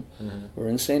photo of him. Mm-hmm. We were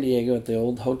in San Diego at the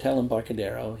old hotel in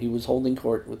Barcadero. He was holding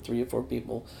court with 3 or 4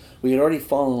 people. We had already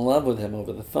fallen in love with him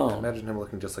over the I phone. imagine him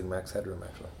looking just like Max Headroom,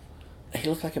 actually. He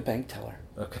looked like a bank teller.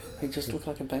 Okay. He just looked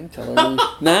like a bank teller. And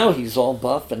now he's all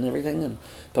buff and everything.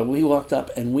 But we walked up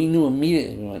and we knew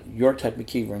immediately. We went, "You're Ted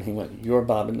McKeever," and he went, "You're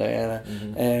Bob and Diana,"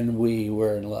 and we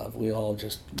were in love. We all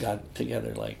just got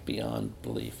together like beyond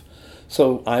belief.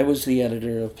 So I was the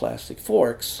editor of Plastic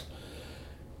Forks,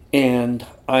 and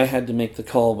I had to make the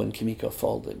call when Kimiko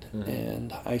folded.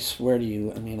 And I swear to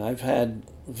you, I mean, I've had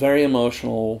very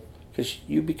emotional, because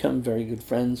you become very good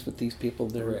friends with these people.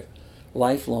 They're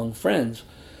lifelong friends.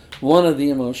 One of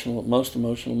the most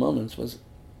emotional moments was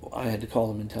I had to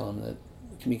call him and tell him that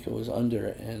Kimiko was under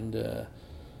and the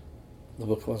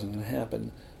book wasn't going to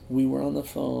happen. We were on the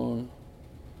phone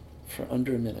for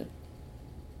under a minute,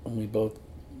 and we both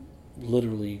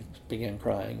literally began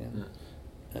crying.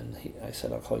 And I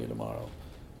said, "I'll call you tomorrow."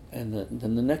 And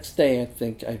then the next day, I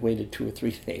think I waited 2 or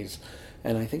 3 days,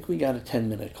 and I think we got a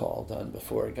 10-minute call done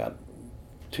before it got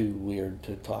too weird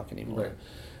to talk anymore. Right.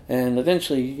 And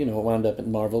eventually, wound up at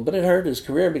Marvel, but it hurt his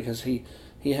career because he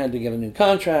had to get a new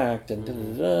contract and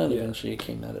and eventually it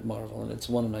came out at Marvel, and it's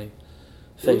one of my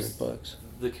favorite books.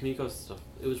 The Kimiko stuff,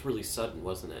 it was really sudden,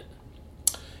 wasn't it?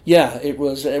 Yeah, it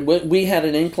was. We had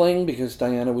an inkling because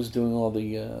Diana was doing all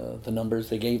the numbers.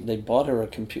 They bought her a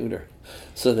computer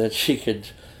so that she could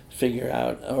figure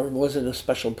out, or was it a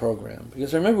special program?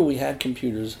 Because I remember we had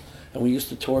computers. And we used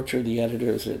to torture the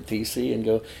editors at DC and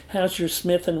go, "How's your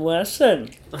Smith & Wesson?"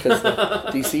 Because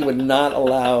DC would not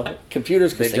allow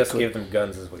computers. They just gave them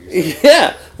guns, is what you're saying.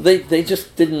 Yeah, they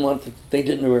just didn't want to,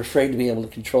 they were afraid to be able to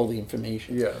control the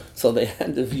information. Yeah. So they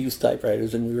had to use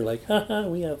typewriters, and we were like,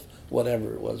 we have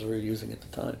whatever it was we were using at the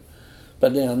time.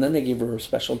 But and then they gave her a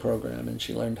special program, and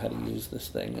she learned how to use this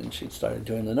thing, and she started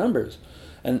doing the numbers.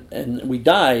 And we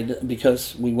died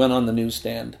because we went on the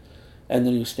newsstand, and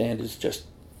the newsstand is just,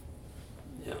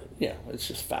 yeah, it's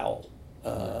just foul.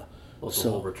 Well, it's the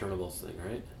whole returnables thing,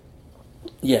 right?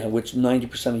 Yeah, which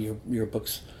 90% of your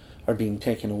books are being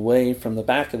taken away from the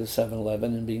back of the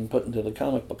 7-Eleven and being put into the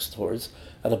comic book stores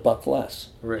at $1 less.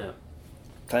 Right. Yeah.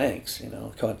 Thanks,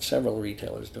 caught several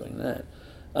retailers doing that.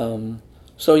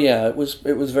 So yeah, it was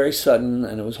very sudden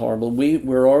and it was horrible. We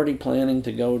were already planning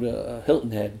to go to Hilton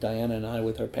Head, Diana and I,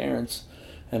 with her parents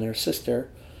and her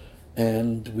sister,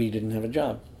 and we didn't have a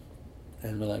job.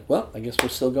 And we're like, well, I guess we're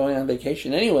still going on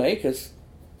vacation anyway, because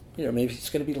maybe it's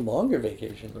going to be a longer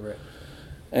vacation. Right.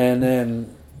 And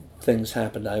then things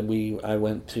happened. I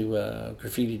went to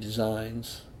Graffiti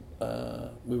Designs.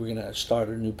 We were going to start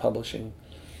a new publishing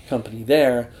company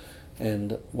there,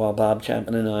 and while Bob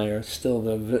Chapman and I are still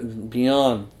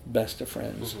beyond best of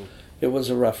friends, it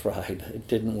was a rough ride. It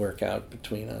didn't work out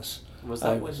between us. Was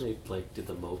that when they did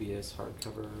the Mobius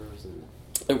hardcovers? And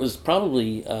it was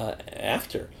probably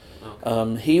after.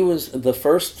 okay. He was the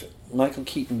first Michael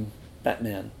Keaton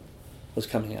Batman was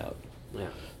coming out. Yeah.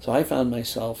 So I found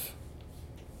myself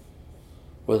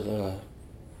with a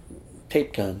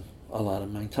tape gun a lot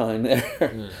of my time there.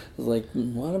 Mm. I was like,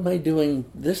 what am I doing?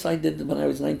 This I did when I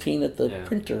was 19 at the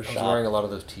printer I was shop. wearing a lot of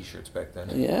those T-shirts back then.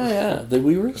 Yeah.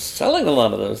 We were selling a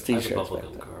lot of those I had T-shirts. the back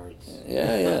bubblegum then. cards.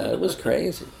 Yeah, it was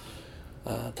crazy.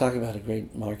 Talk about a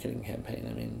great marketing campaign.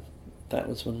 I mean, that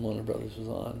was when Warner Brothers was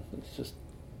on. It's just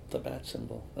the bat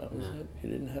symbol. That was it. You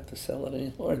didn't have to sell it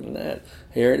any more than that.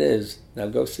 Here it is. Now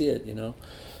go see it, you know.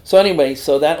 So anyway,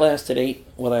 so that lasted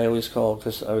what I always call,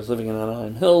 because I was living in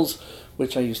Anaheim Hills,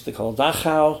 which I used to call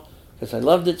Dachau, because I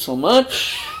loved it so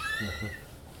much.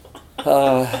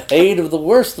 8 of the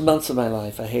worst months of my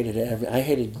life. I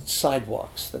hated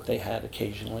sidewalks that they had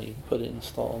occasionally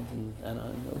installed in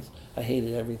Anaheim Hills. I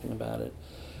hated everything about it.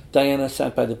 Diana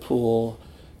sat by the pool,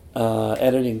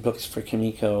 editing books for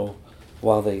Kimiko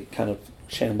while they kind of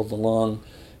shambled along,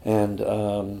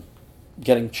 and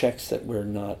getting checks that were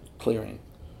not clearing.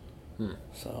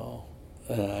 So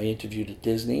I interviewed at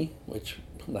Disney, which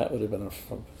that would have been a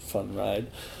fun ride.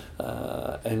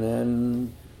 And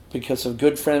then, because of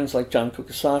good friends like John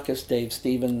Koukisakis, Dave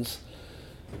Stevens,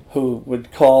 who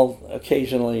would call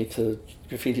occasionally to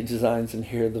Graffiti Designs and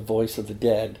hear the voice of the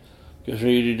dead,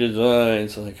 Graffiti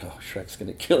Designs, like, oh, Shrek's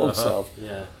going to kill himself.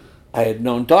 Yeah. I had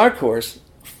known Dark Horse,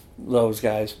 those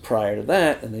guys, prior to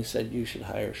that, and they said, you should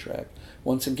hire Shrek.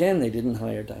 Once again, they didn't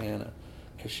hire Diana,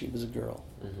 because she was a girl.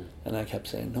 Mm-hmm. And I kept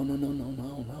saying, no,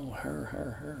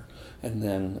 her. And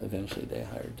then eventually they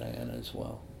hired Diana as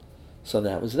well. So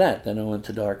that was that. Then I went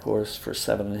to Dark Horse for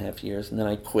 7.5 years, and then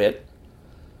I quit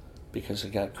because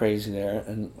it got crazy there.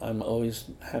 And I'm always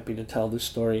happy to tell this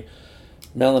story.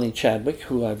 Melanie Chadwick,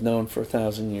 who I've known for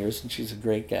 1,000 years, and she's a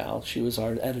great gal. She was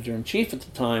our editor-in-chief at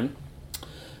the time.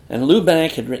 And Lou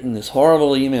Bank had written this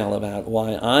horrible email about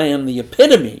why I am the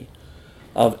epitome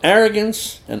of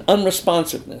arrogance and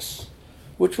unresponsiveness,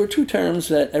 which were 2 terms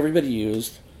that everybody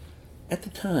used at the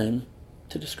time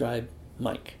to describe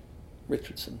Mike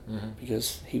Richardson,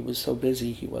 because he was so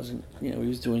busy, he wasn't, he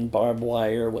was doing Barbed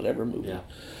Wire or whatever movie. Yeah.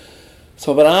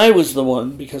 So, but I was the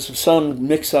one, because of some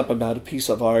mix-up about a piece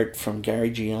of art from Gary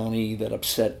Gianni that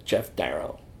upset Jeff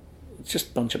Darrow. It's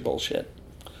just a bunch of bullshit.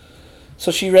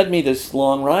 So she read me this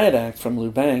long riot act from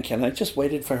Lou Bank, and I just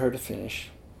waited for her to finish.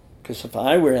 Because if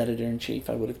I were editor-in-chief,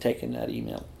 I would have taken that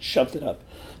email, shoved it up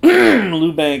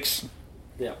Lou Bank's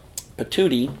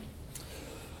patootie.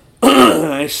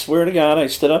 I swear to God, I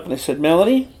stood up and I said,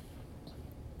 Melody,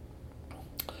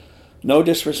 no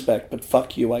disrespect, but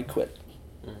fuck you, I quit.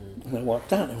 Mm-hmm. And I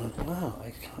walked out and I went, wow.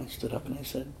 I stood up and I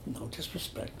said, no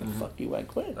disrespect, but fuck you, I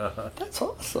quit. That's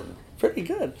awesome. Pretty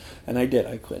good. And I did,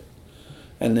 I quit.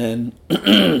 And then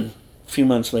a few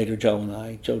months later, Joe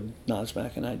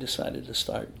Nosback and I decided to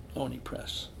start Oni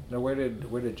Press. Now, where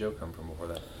did Joe come from before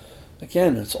that?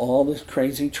 Again, it's all this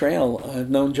crazy trail.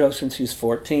 I've known Joe since he's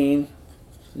 14.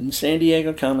 In San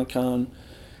Diego Comic-Con,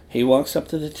 he walks up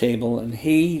to the table and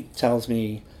he tells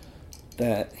me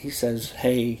that, he says,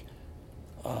 hey,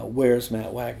 where's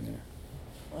Matt Wagner?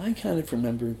 I kind of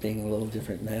remember it being a little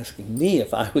different and asking me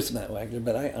if I was Matt Wagner,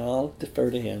 but I'll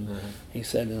defer to him. Mm-hmm. He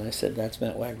said, and I said, that's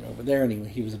Matt Wagner over there. Anyway,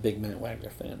 he was a big Matt Wagner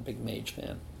fan, big Mage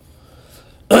fan.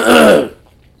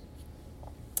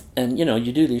 And,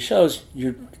 you do these shows,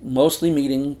 you're mostly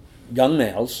meeting young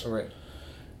males. Right.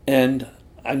 And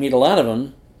I meet a lot of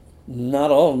them.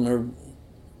 Not all of them are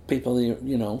people,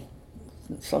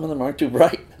 some of them aren't too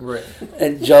bright. Right.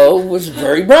 And Joe was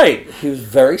very bright. He was a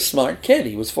very smart kid.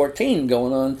 He was 14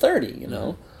 going on 30,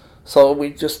 Mm-hmm. So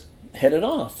we just hit it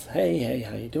off. Hey,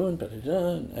 how you doing?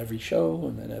 Every show,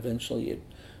 and then eventually it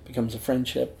becomes a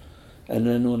friendship. And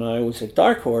then when I was at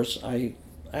Dark Horse, I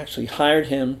actually hired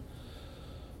him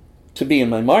to be in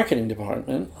my marketing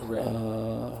department. Right.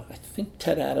 I think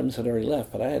Ted Adams had already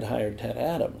left, but I had hired Ted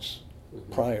Adams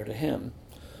prior to him.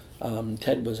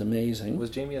 Ted was amazing. Was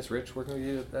Jamie S. Rich working with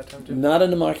you at that time too? Not in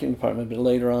the marketing department, but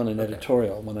later on in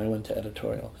editorial, when I went to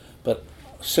editorial. But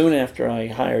soon after I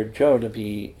hired Joe to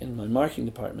be in my marketing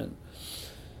department,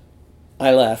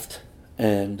 I left,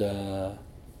 and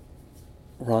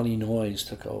Ronnie Noyes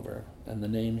took over, and the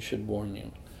name should warn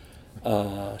you.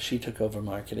 She took over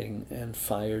marketing and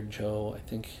fired Joe, I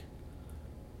think,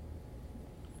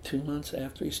 2 months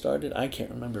after he started. I can't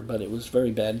remember, but it was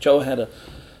very bad. Joe had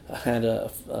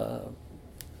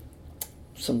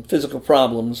some physical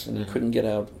problems, and he couldn't get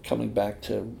out coming back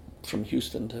from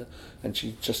Houston and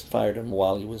she just fired him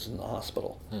while he was in the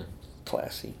hospital.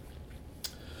 Classy.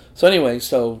 So anyway,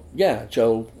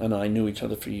 Joe and I knew each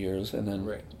other for years, and then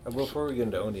Right. Before we get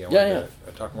into Oni, I want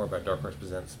to talk more about Dark Horse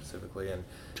Presents specifically, and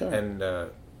Sure. and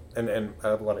I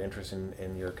have a lot of interest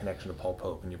in your connection to Paul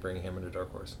Pope, and you bringing him into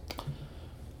Dark Horse.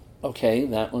 Okay,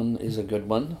 that one is a good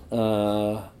one.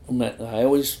 I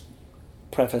always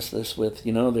preface this with,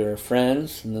 there are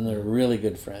friends, and then there are really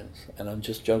good friends. And I'm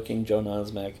just joking, Joe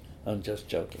Nosmak, I'm just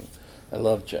joking. I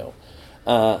love Joe.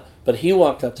 But he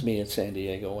walked up to me at San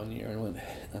Diego one year and went,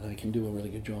 and I can do a really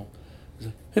good Joe. He's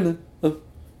like, hey man,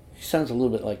 he sounds a little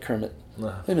bit like Kermit.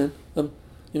 Uh-huh. Hey man,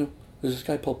 there's this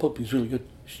guy Paul Pope, he's really good.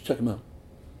 You should check him out.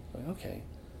 I'm like, okay.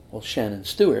 Well, Shannon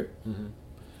Stewart,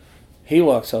 he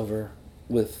walks over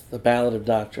with the Ballad of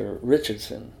Dr.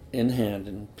 Richardson in hand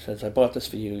and says, I bought this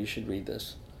for you, you should read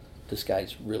this. This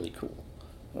guy's really cool.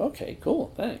 Okay,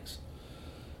 cool, thanks.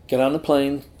 Get on the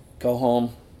plane, go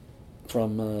home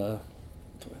from, where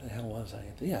the hell was I?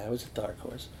 Yeah, I was at Dark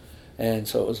Horse. And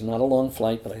so it was not a long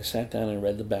flight, but I sat down and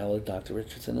read the Ballad of Dr.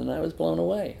 Richardson, and I was blown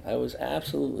away. I was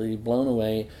absolutely blown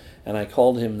away, and I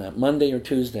called him that Monday or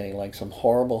Tuesday like some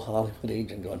horrible Hollywood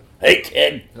agent going, hey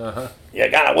kid,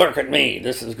 you gotta work with me,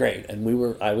 this is great. And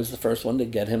I was the first one to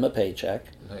get him a paycheck.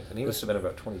 Nice. And he must have been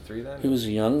about 23 then? He was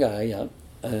a young guy, yeah.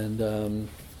 And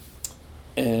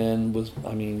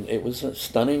it was a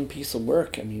stunning piece of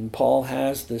work. I mean, Paul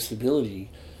has this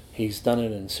ability. He's done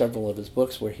it in several of his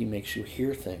books where he makes you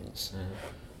hear things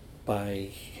by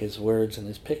his words and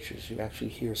his pictures. You actually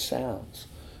hear sounds.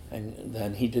 And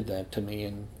then he did that to me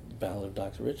in Ballad of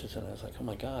Dr. Richardson. I was like, oh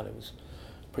my God,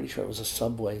 pretty sure it was a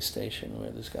subway station where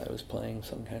this guy was playing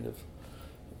some kind of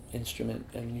instrument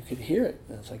and you could hear it.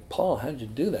 And it's like, Paul, how'd you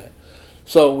do that?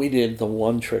 So we did the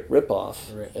one-trick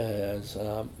ripoff as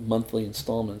monthly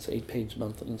installments, 8-page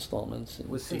monthly installments.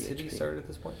 Was Sin City started at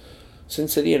this point? Sin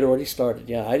City had already started,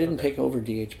 yeah. I didn't take over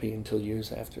DHP until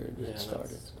years after it had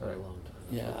started. That's quite a long time.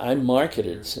 Yeah, I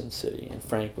marketed Sin City, and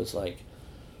Frank was like,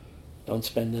 don't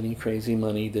spend any crazy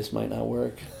money, this might not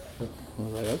work. I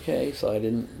was like, okay, so I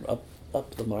didn't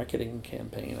up the marketing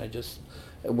campaign.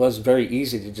 It was very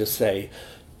easy to just say,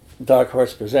 Dark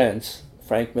Horse Presents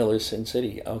Frank Miller's Sin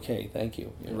City. Okay, thank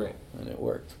you. Right. And it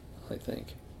worked, I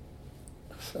think.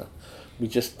 So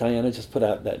Diana just put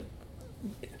out that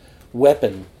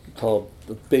weapon called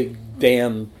the Big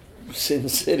Damn Sin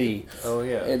City. Oh,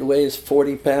 yeah. It weighs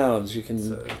 40 pounds. You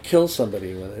can kill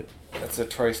somebody with it. That's a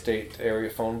tri-state area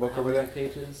phone book over there?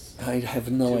 Pages? I have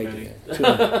no Too idea. Too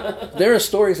many. There are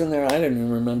stories in there I didn't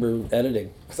even remember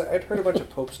editing. Because I'd heard a bunch of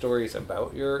Pope stories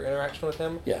about your interaction with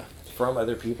him. Yeah. From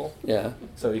other people. Yeah.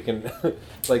 So you can,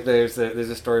 like, there's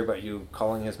a story about you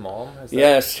calling his mom.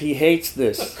 Yes, he hates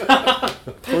this.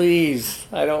 Please,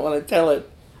 I don't want to tell it.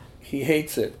 He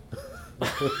hates it.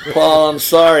 Paul, I'm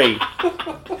sorry.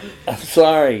 I'm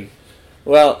sorry.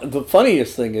 Well, the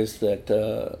funniest thing is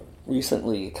that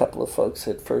recently a couple of folks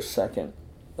at First Second,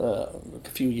 a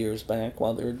few years back,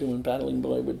 while they were doing Battling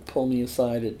Boy, would pull me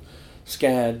aside at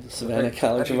SCAD, Savannah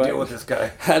College of Art. How do you deal with this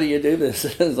guy? How do you do this?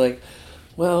 And I was like,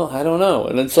 well, I don't know.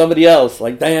 And then somebody else,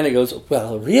 like Diana, goes,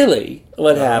 well, really?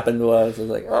 What happened was, I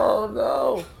was like, oh,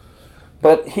 no.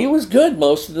 But he was good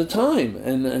most of the time.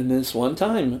 And this one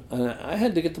time, I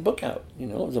had to get the book out. It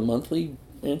was a monthly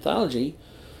anthology.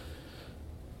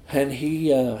 And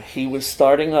he was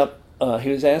starting up, he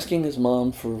was asking his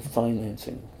mom for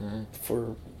financing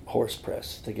for Horse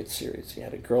Press to get serious. He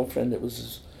had a girlfriend that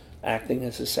was acting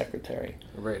as his secretary.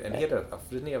 Right, and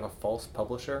didn't he have a false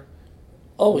publisher?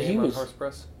 Oh, he was... Horse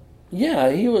Press?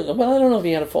 Yeah, he was... Well, I don't know if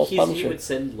he had a false publisher. He would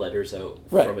send letters out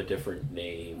from a different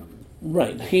name.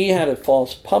 Right. He had a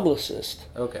false publicist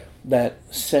that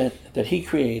he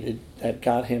created that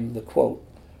got him the quote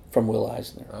from Will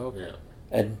Eisner. Okay. Yeah.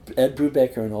 And Ed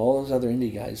Brubaker and all those other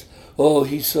indie guys, oh,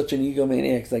 he's such an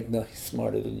egomaniac. It's like, no, he's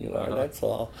smarter than you are. That's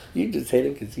all. You just hate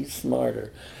him because he's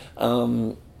smarter.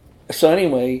 So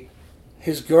anyway,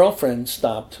 his girlfriend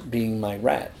stopped being my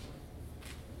rat.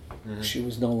 Mm-hmm. She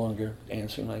was no longer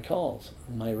answering my calls.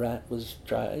 My rat was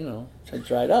had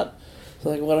dried up. So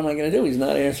like, what am I going to do? He's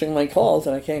not answering my calls,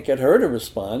 and I can't get her to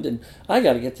respond, and I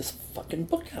got to get this fucking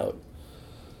book out.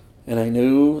 And I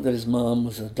knew that his mom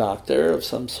was a doctor of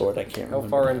some sort. I can't remember. How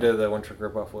far into the One Trick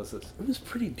Ripoff was this? It was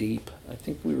pretty deep. I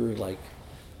think we were like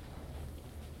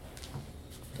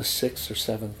the 6th or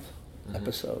 7th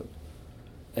episode.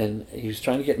 And he was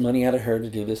trying to get money out of her to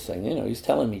do this thing. He's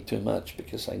telling me too much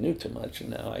because I knew too much, and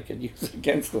now I could use it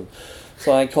against him.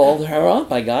 So I called her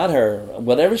up. I got her.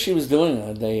 Whatever she was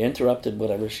doing, they interrupted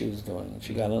whatever she was doing. And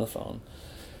she got on the phone.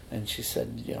 And she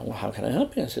said, well, how can I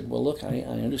help you? I said, well, look, I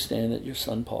understand that your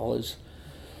son Paul is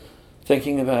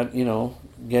thinking about,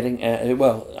 getting at,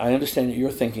 well, I understand that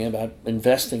you're thinking about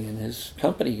investing in his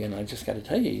company, and I just got to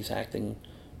tell you, he's acting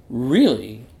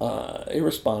really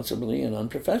irresponsibly and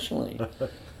unprofessionally.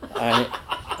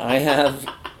 I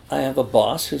have a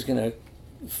boss who's gonna.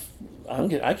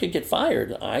 I could get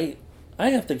fired. I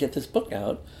have to get this book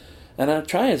out, and I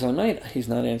try as I might. He's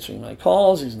not answering my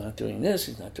calls. He's not doing this.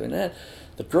 He's not doing that.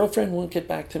 The girlfriend won't get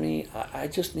back to me. I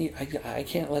just need. I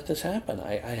can't let this happen.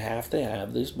 I have to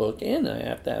have this book in. I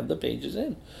have to have the pages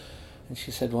in. And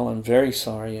she said, "Well, I'm very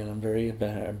sorry, and I'm very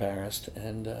embarrassed,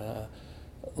 and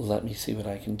let me see what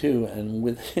I can do." And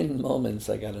within moments,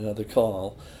 I got another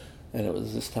call, and it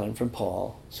was this time from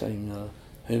Paul saying,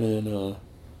 "Hey man,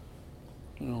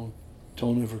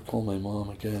 don't ever call my mom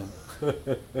again."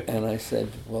 And I said,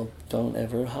 "Well, don't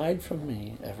ever hide from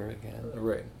me ever again.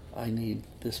 Right. I need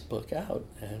this book out."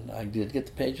 And I did get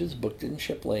the pages. The book didn't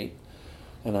ship late,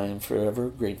 and I am forever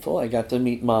grateful. I got to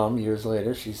meet Mom years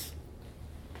later. She's,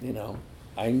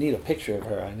 I need a picture of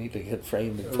her. I need to get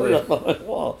framed and put it up on my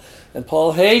wall. And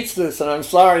Paul hates this, and I'm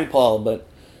sorry, Paul, but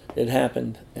it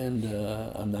happened, and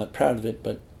I'm not proud of it,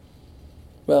 but,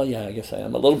 well, yeah, I guess I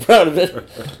am a little proud of it.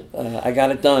 I got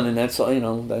it done, and that's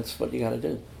that's what you got to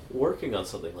do. Working on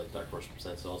something like Dark Horse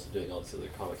Presents and also doing all these other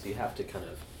comics, you have to kind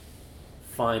of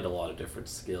find a lot of different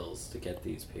skills to get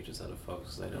these pages out of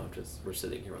folks. I know we're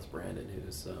sitting here with Brandon,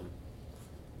 whose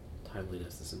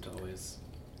timeliness isn't always.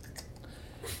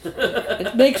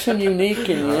 It makes him unique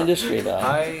in the industry, though.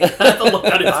 I'm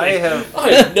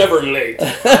never late.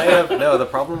 The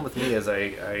problem with me is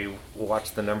I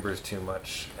watch the numbers too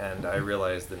much, and I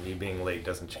realize that me being late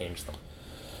doesn't change them.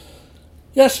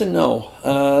 Yes and no.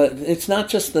 It's not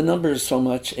just the numbers so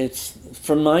much. It's,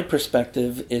 from my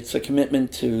perspective, it's a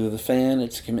commitment to the fan.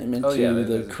 It's a commitment to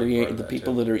the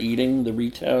people that are eating. The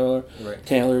retailer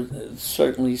Taylor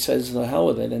certainly says the hell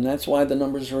with it, and that's why the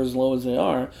numbers are as low as they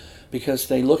are, because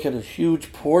they look at a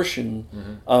huge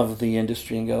portion of the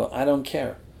industry and go, I don't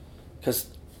care, because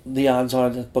the odds are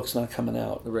that the book's not coming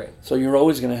out. Right. So you're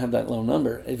always going to have that low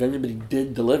number. If everybody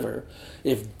did deliver,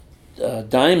 if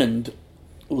Diamond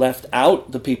left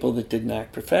out the people that didn't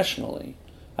act professionally,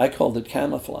 I called it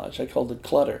camouflage. I called it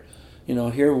clutter.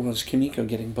 Here was Kimiko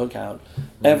getting book out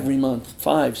every month,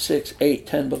 5, 6, 8,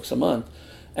 10 books a month.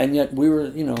 And yet we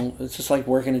were, it's just like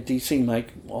working at DC.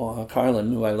 Mike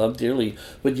Carlin, who I love dearly,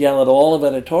 would yell at all of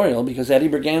editorial because Eddie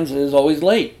Berganza is always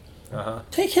late.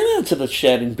 Take him out to the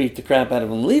shed and beat the crap out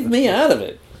of him. Leave me out of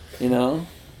it,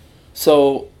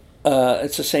 So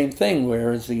it's the same thing,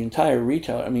 whereas the entire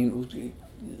retail,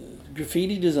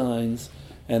 Graffiti Designs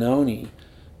and Oni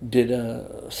did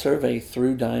a survey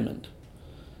through Diamond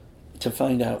to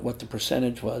find out what the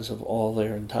percentage was of all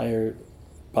their entire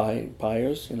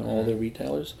buyers, all their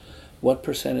retailers. What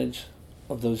percentage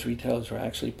of those retailers were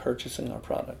actually purchasing our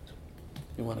product?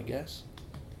 You want to guess?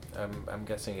 I'm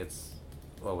guessing it's,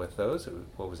 with those,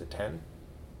 what was it, 10?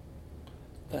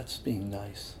 That's being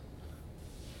nice.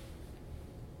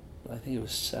 I think it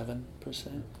was 7%.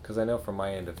 Because I know from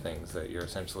my end of things that you're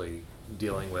essentially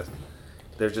dealing with,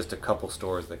 there's just a couple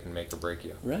stores that can make or break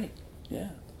you. Right, yeah.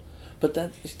 But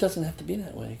it doesn't have to be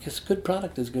that way, because good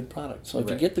product is good product. So if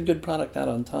you get the good product out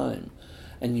on time,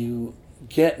 and you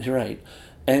get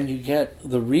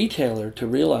the retailer to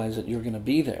realize that you're going to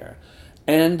be there,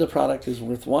 and the product is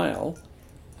worthwhile,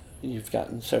 you've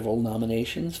gotten several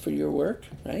nominations for your work,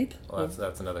 right? Well,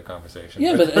 that's another conversation.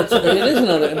 Yeah, but it is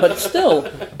another. But still,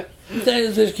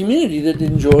 there's a community that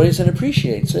enjoys and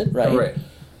appreciates it, right? Right.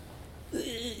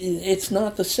 It's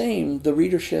not the same. The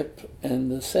readership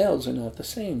and the sales are not the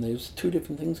same. There's two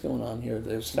different things going on here.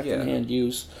 There's secondhand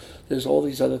use. There's all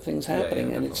these other things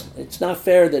happening, and it's not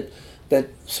fair that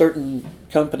certain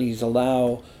companies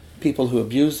allow people who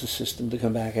abuse the system to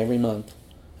come back every month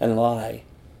and lie.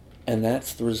 And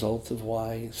that's the result of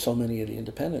why so many of the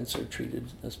independents are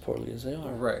treated as poorly as they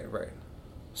are. Right.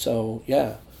 So,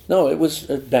 yeah. No, it was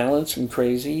balanced and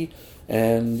crazy.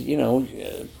 And,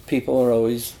 people are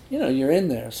always, you're in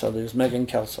there. So there's Megan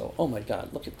Kelso. Oh, my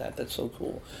God, look at that. That's so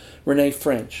cool. Renee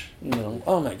French,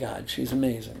 oh, my God, she's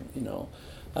amazing.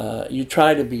 You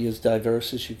try to be as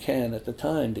diverse as you can at the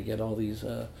time to get all these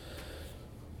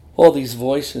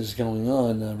voices going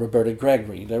on. Roberta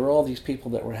Gregory. There were all these people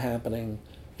that were happening,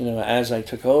 as I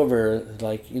took over,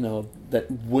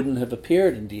 that wouldn't have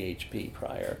appeared in DHP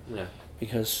prior. Yeah.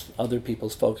 Because other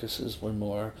people's focuses were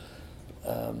more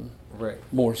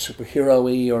more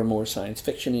superhero-y or more science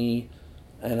fiction-y,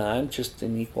 and I'm just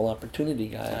an equal opportunity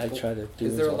guy. I try to do.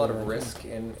 Is there a lot of risk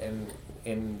in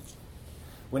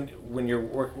when you're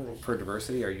working for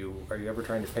diversity? Are you ever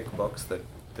trying to pick books that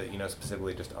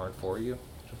specifically just aren't for you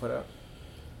to put out?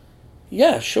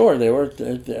 Yeah, sure.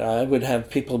 I would have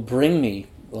people bring me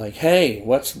like, "Hey,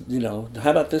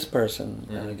 how about this person?"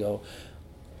 And I go,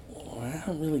 well, "I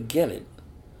don't really get it,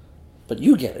 but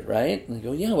you get it, right?" And they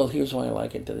go, "Yeah, well, here's why I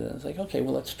like it." And it's like, "Okay,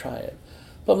 well, let's try it."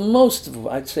 But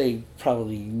I'd say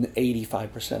probably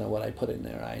 85% of what I put in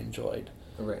there, I enjoyed.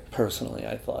 Right. Personally,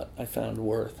 I thought I found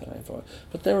worth,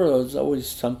 but there was always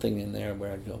something in there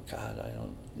where I'd go, God, I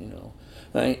don't.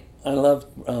 I love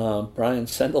Brian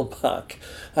Sendelbach.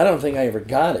 I don't think I ever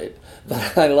got it,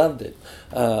 but I loved it.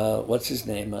 What's his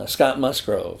name? Scott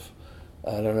Musgrove.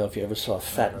 I don't know if you ever saw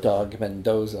Fat Dog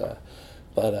Mendoza,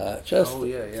 but just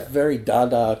very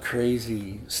Dada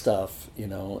crazy stuff,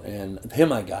 and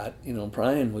him I got.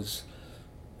 Brian was,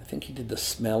 I think he did The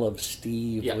Smell of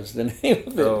Steve was the name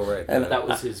of it. Oh, right. And that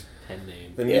was his pen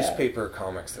name. The newspaper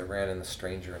comics that ran in The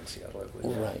Stranger in Seattle, I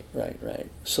believe. Right.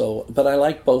 So, but I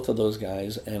like both of those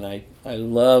guys, and I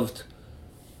loved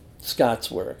Scott's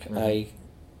work. Mm-hmm. I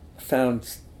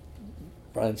found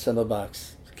Brian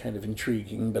Sendelbach's kind of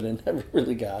intriguing, but I never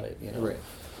really got it, Right.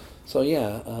 So,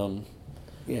 yeah.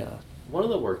 One of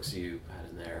the works you had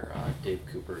in there, Dave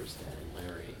Cooper's Dan and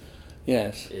Larry.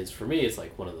 Yes. Is, for me, it's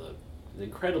like one of the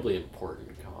incredibly important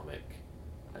comic,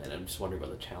 and I'm just wondering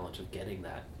about the challenge of getting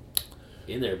that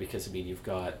in there, because you've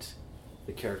got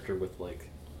the character with like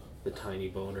the tiny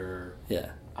boner, And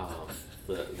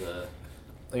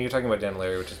you're talking about Dan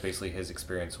Larry, which is basically his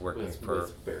experience working with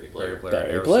Barry Blair.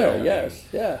 Barry Blair, yes,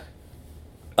 yeah.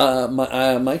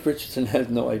 Mike Richardson has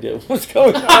no idea what's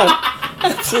going on.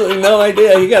 Absolutely no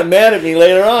idea. He got mad at me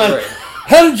later on. Right.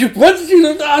 What did you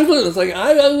do? I was like,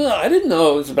 I don't know. I didn't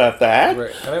know it was about that.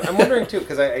 Right. And I'm wondering too,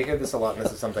 because I hear this a lot, and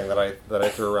this is something that I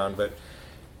throw around,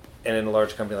 and in a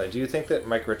large company like, do you think that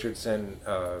Mike Richardson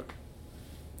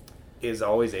is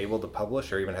always able to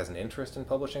publish, or even has an interest in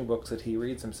publishing books that he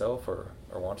reads himself or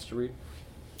wants to read?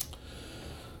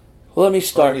 Well, let me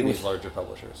start with these larger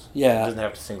publishers. Yeah, it doesn't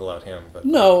have to single out him, but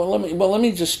no. Let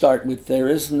me just start with, there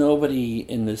is nobody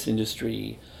in this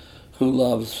industry who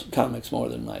loves comics more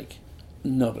than Mike.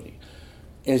 Nobody.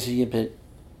 Is he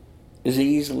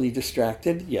easily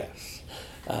distracted? Yes.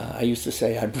 I used to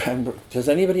say, does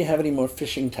anybody have any more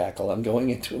fishing tackle? I'm going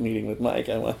into a meeting with Mike.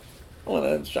 I want to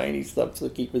have shiny stuff to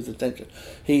keep his attention.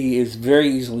 He is very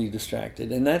easily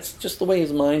distracted, and that's just the way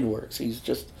his mind works.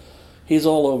 He's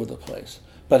all over the place.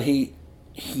 But he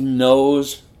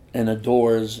knows and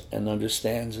adores and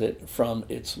understands it from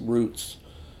its roots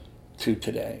to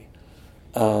today.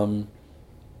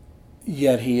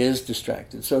 Yet he is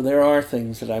distracted. So there are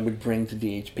things that I would bring to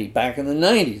DHP back in the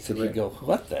 90s that he'd go,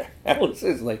 what the hell is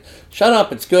this? Like, shut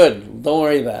up, it's good. Don't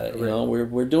worry about it.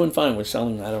 We're doing fine. We're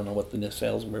selling, I don't know what the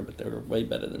sales were, but they were way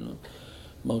better than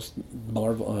most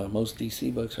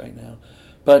DC books right now.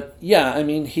 But yeah,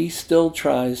 he still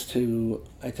tries to,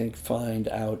 I think, find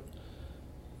out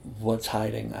what's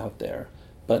hiding out there.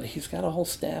 But he's got a whole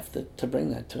staff to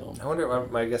bring that to him. I wonder,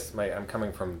 I'm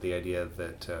coming from the idea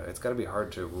that it's got to be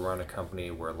hard to run a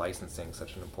company where licensing is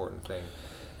such an important thing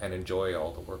and enjoy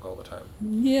all the work all the time.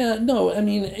 Yeah, no,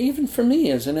 even for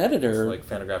me as an editor... It's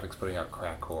like Fantagraphics putting out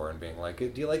Crack Core and being like,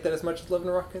 do you like that as much as Love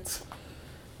and Rockets?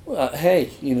 Well,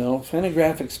 hey,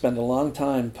 Fantagraphics spent a long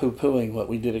time poo-pooing what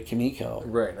we did at Kimiko.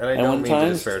 Right, and I don't mean to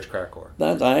disparage Crack Core.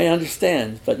 I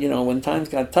understand, but, when times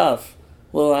got tough,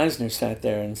 Will Eisner sat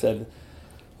there and said...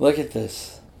 Look at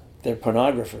this. They're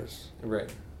pornographers. Right.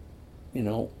 I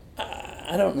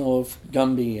don't know if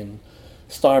Gumby and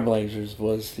Star Blazers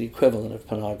was the equivalent of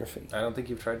pornography. I don't think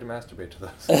you've tried to masturbate to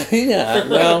those. Yeah,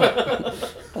 well,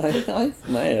 I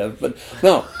might have, but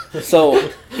no.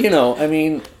 So,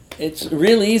 it's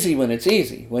real easy when it's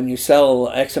easy. When you sell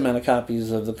X amount of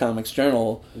copies of the Comics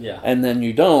Journal, and then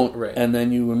you don't, and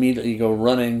then you immediately go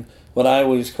running. What I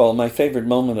always call my favorite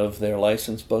moment of their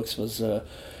licensed books was...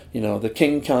 the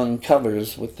King Kong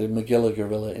covers with the Magilla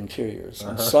Gorilla interiors.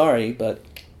 I'm sorry, but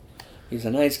he's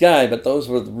a nice guy, but those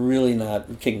were really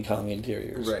not King Kong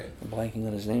interiors. Right. I'm blanking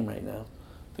on his name right now.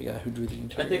 The guy who drew the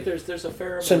interior. I think there's a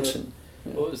fair amount Simpson.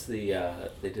 What was they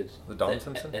did the Don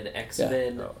Simpson? An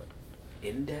X-Men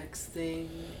index thing?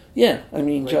 Yeah,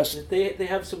 just... They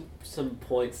have some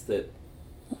points that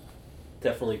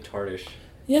definitely tarnish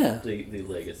the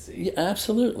legacy. Yeah,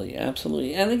 absolutely.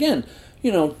 And again,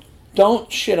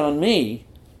 don't shit on me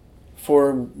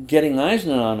for getting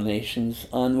Eisner nominations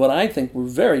on what I think were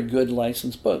very good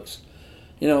licensed books.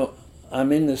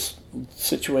 I'm in this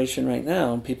situation right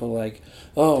now, and people are like,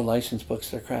 oh, licensed books,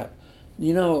 they're crap.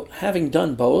 Having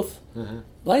done both,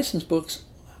 licensed books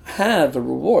have a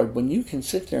reward when you can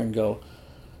sit there and go,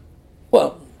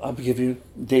 well, I'll give you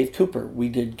Dave Cooper. We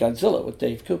did Godzilla with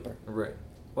Dave Cooper. Right.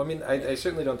 Well, I mean, I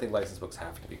certainly don't think licensed books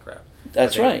have to be crap.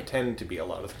 That's They right. tend to be a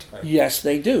lot of the time. Yes,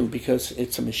 they do, because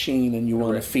it's a machine and you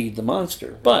want Right. to feed the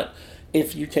monster. But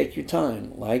if you take your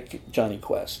time, like Johnny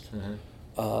Quest,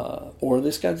 or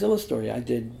this Godzilla story, I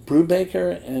did.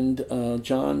 Brubaker and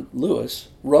John Lewis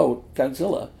wrote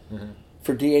Godzilla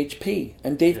for DHP,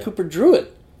 and Dave Cooper drew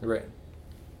it. Right.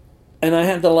 And I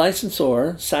had the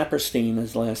licensor, Saperstein,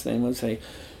 his last name was,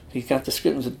 he got the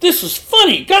script and said, "This is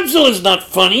funny. Godzilla's not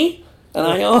funny." And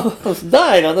I almost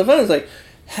died on the phone. I was like,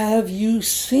 "Have you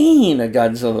seen a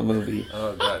Godzilla movie?"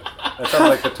 Oh, God. That sounds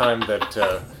like the time that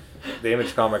the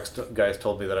Image Comics guys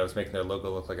told me that I was making their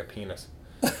logo look like a penis.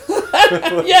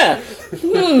 Yeah.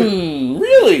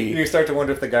 Really? You start to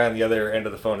wonder if the guy on the other end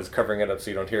of the phone is covering it up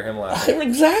so you don't hear him laughing.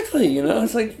 Exactly. You know,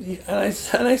 it's like,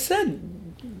 and I said,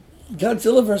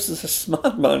 Godzilla versus a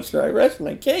smog monster. I rest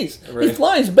my case. He Right.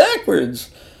 flies backwards.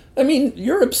 I mean,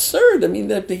 you're absurd. I mean,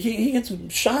 he gets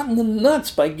shot in the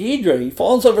nuts by Ghidra. He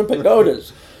falls over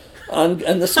pagodas. On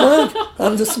the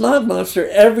smog monster,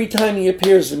 every time he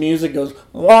appears, the music goes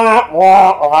wah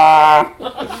wah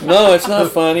wah. No, it's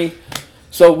not funny.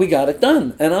 So we got it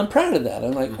done, and I'm proud of that.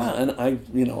 I'm like, wow. And I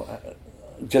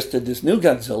just did this new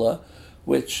Godzilla,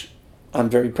 which I'm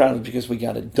very proud of because we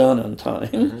got it done on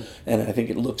time, and I think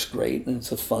it looks great, and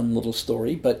it's a fun little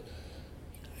story. But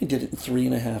I did it in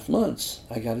 3.5 months.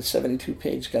 I got a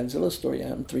 72-page Godzilla story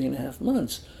out in 3.5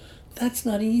 months. That's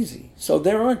not easy. So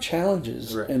there are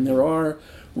challenges, Right. and there are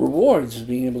rewards of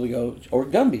being able to go. Or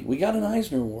Gumby. We got an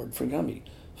Eisner Award for Gumby.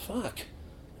 Fuck.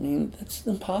 I mean, that's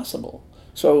impossible.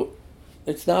 So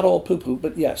it's not all poo-poo,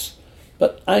 but yes.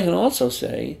 But I can also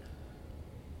say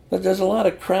that there's a lot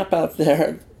of crap out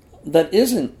there that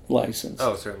isn't licensed.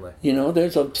 Oh, certainly. You know,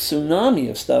 there's a tsunami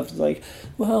of stuff. Like,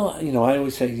 well, I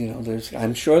always say,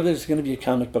 I'm sure there's going to be a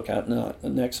comic book out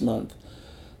next month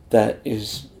that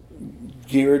is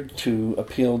geared to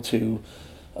appeal to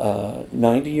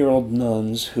 90-year-old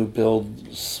nuns who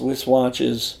build Swiss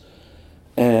watches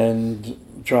and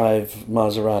drive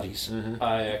Maseratis.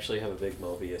 I actually have a big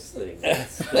Mobius thing.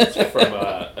 That's from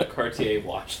a Cartier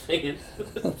watch thing.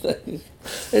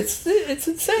 It's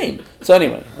insane. So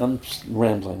anyway, I'm just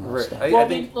rambling on Right. stuff. Well, I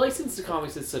think- mean, licensed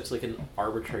comics is such like an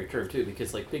arbitrary term too,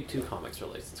 because like Big Two comics are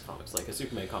licensed comics, like a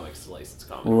Superman comic is a licensed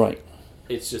comic. Right.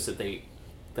 It's just that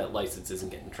that license isn't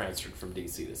getting transferred from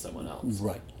DC to someone else.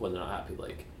 Right. When they're not happy,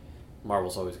 like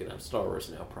Marvel's always going to have Star Wars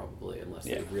now, probably, unless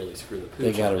Yeah. they really screw the pooch.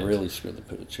 They got to on it. really screw the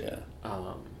pooch, yeah.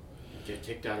 Get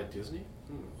kicked out of Disney?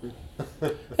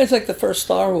 It's like the first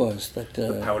Star Wars that...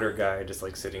 Powder guy just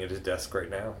like sitting at his desk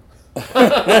right now.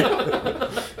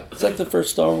 It's like the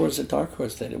first Star Wars that Dark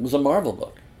Horse did. It was a Marvel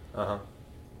book. Uh-huh.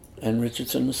 And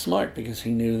Richardson was smart because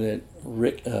he knew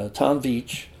that Tom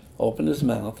Veitch opened his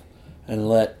mouth and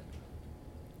let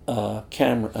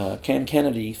Cam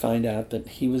Kennedy find out that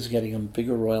he was getting a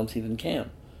bigger royalty than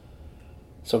Cam.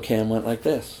 So Cam went like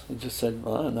this. He just said,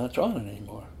 "Well, I'm not drawing it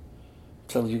anymore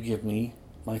until you give me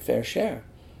my fair share."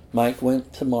 Mike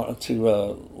went to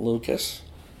Lucas,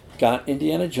 got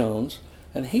Indiana Jones,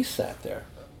 and he sat there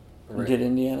and Right. did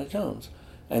Indiana Jones.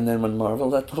 And then when Marvel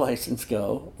let the license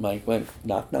go, Mike went,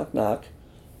 knock, knock, knock.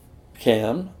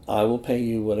 Cam, I will pay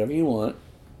you whatever you want.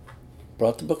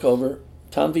 Brought the book over.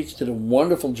 Tom Veitch did a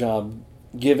wonderful job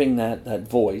giving that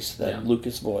voice, that Yeah.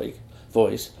 Lucas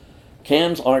voice.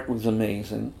 Cam's art was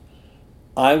amazing.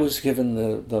 I was given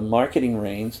the marketing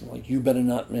reins, like, you better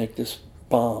not make this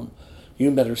bomb. You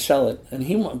better sell it.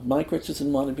 And Mike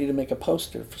Richardson wanted me to make a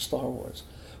poster for Star Wars.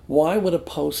 Why would a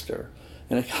poster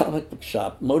in a comic book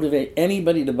shop motivate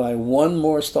anybody to buy one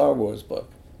more Star Wars book?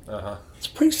 Uh-huh. It's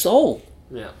pre-sold.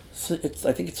 Yeah.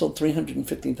 I think it sold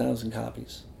 350,000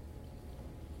 copies.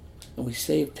 And we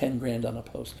saved $10,000 on a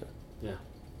poster. Yeah.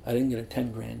 I didn't get a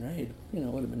 $10,000 right. It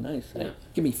would have been nice. Yeah.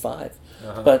 Give me 5.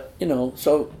 Uh-huh. But,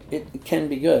 so it can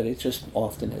be good. It just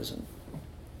often isn't.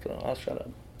 So I'll shut up.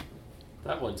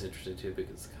 That one's interesting too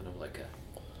because it's kind of like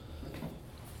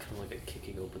a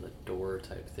kicking open the door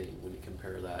type thing when you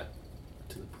compare that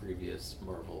to the previous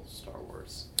Marvel Star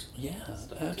Wars. Yeah,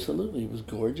 Stuff, too. absolutely. It was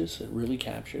gorgeous. It really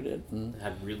captured it. And It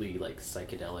had really like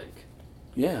psychedelic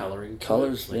yeah, coloring. to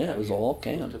colors. it, like yeah, how it was you all looked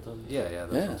Cam. at them. Yeah,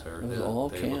 those Yeah, ones are. it was all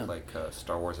they Cam. look like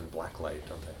Star Wars in blacklight,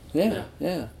 don't they? Yeah, Yeah.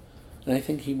 yeah. And I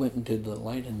think he went and did the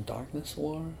Light and Darkness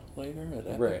War later at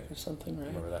Epic Right. or something, right?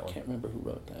 Remember that one. Can't remember who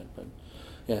wrote that, but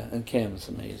yeah. And Cam is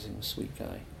amazing, a sweet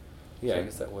guy. Yeah, I So-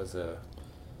 guess that was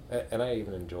and I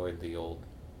even enjoyed the old.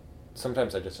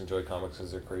 Sometimes I just enjoy comics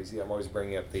because they're crazy. I'm always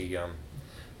bringing up the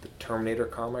Terminator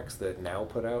comics that Now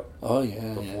put out Oh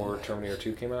yeah. before Terminator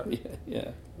 2 came out, Yeah,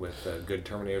 yeah. with good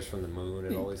Terminators from the moon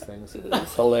and all these things.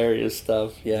 It's hilarious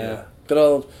stuff. Yeah. Yeah. Good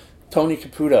old Tony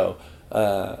Caputo.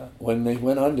 when they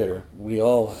went under, we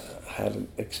all had an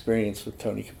experience with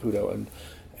Tony Caputo, and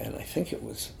I think it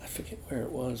was, I forget where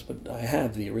it was, but I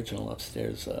have the original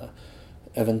upstairs.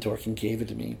 Evan Dorkin gave it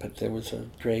to me, but there was a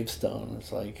gravestone.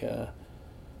 It's like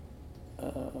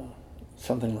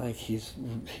something like he's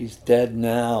dead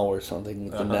now or something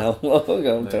with the now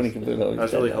logo. Nice. Tony Caputo. I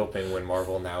was dead really now. hoping when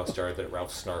Marvel Now started that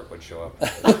Ralph Snart would show up.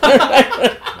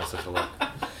 That's such a look.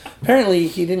 Apparently,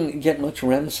 he didn't get much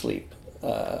REM sleep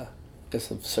because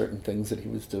of certain things that he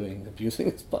was doing, abusing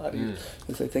his body.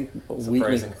 Because I think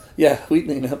Surprising.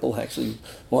 Wheatley and Apple actually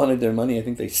wanted their money. I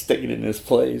think they stayed in his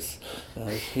place.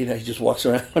 He just walks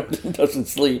around and doesn't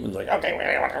sleep and is like,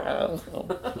 okay,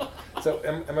 So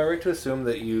am I right to assume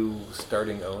that you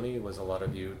starting Oni was a lot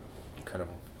of you kind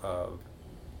of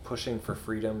pushing for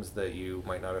freedoms that you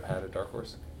might not have had at Dark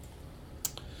Horse?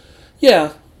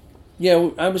 Yeah,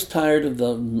 I was tired of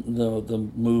the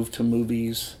move to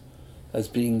movies as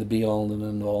being the be-all and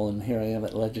end-all, and here I am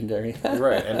at Legendary.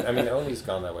 Right, and I mean, Oni's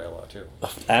gone that way a lot, too.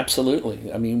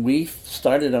 Absolutely. I mean, we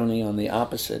started Oni on the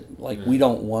opposite. Like, we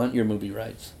don't want your movie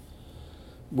rights.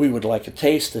 We would like a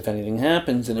taste if anything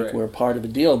happens and if Right. we're part of a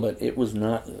deal, but it was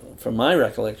not, from my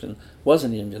recollection,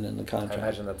 wasn't even in the I contract.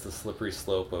 imagine that's the slippery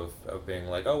slope of being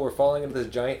like, oh, we're falling into this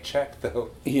giant check,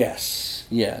 though. Yes.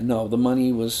 Yeah. No, the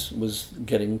money was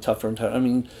getting tougher and tougher. I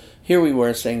mean, here we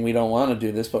were saying we don't want to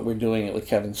do this, but we're doing it with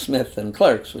Kevin Smith and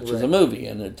Clerks, which is a Right. movie,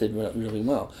 and it did really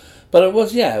well. But it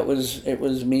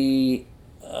was me,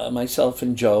 myself,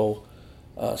 and Joe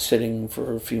sitting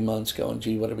for a few months going,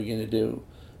 gee, what are we going to do?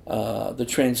 The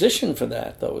transition for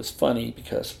that, though, is funny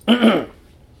because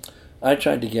I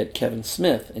tried to get Kevin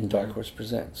Smith in Dark Horse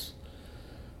Presents.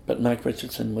 But Mike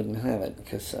Richardson wouldn't have it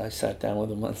because I sat down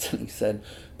with him once and he said,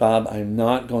 Bob, I'm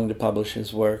not going to publish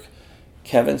his work.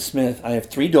 Kevin Smith, I have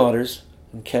 3 daughters,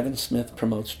 and Kevin Smith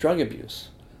promotes drug abuse.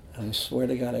 And I swear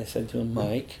to God, I said to him,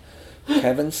 Mike,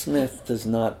 Kevin Smith does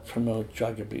not promote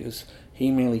drug abuse. He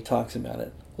merely talks about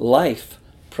it. Life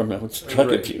promotes drug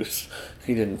Right. abuse.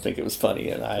 He didn't think it was funny,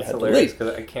 and I That's had to hilarious leave.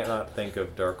 because I cannot think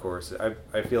of Dark Horse.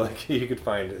 I feel like you could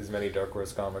find as many Dark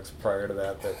Horse comics prior to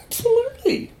that.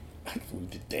 Absolutely. We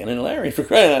did Dan and Larry for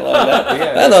crying out loud. That,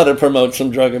 Yeah. that ought to promote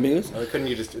some drug abuse. Why couldn't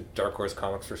you just do Dark Horse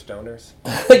comics for stoners?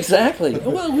 Exactly.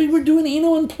 Well, we were doing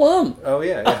Eno and Plum. Oh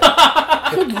yeah.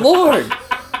 Good Lord.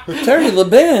 Terry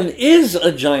LeBan is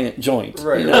a giant joint.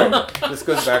 Right, You know? right. This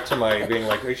goes back to my being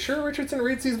like, are you sure Richardson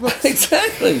reads these books?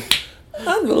 Exactly.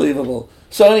 Unbelievable.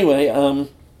 So anyway,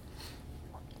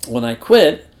 when I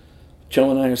quit, Joe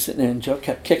and I are sitting there, and Joe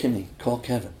kept kicking me. Call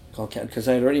Kevin, because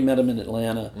I had already met him in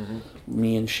Atlanta.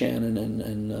 Me and Shannon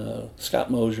and Scott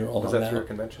Mosier all Was hung that through a out.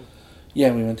 convention?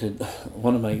 Yeah, we went to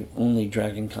one of my only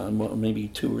Dragon Con, well, maybe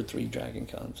 2 or 3 Dragon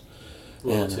Cons. A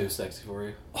little And, too sexy for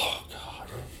you. Oh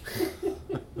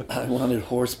God! I wanted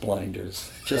horse blinders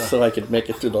just so I could make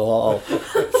it through the hall.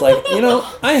 It's like,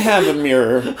 I have a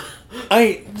mirror.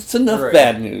 It's enough Right.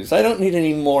 bad news. I don't need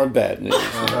any more bad news.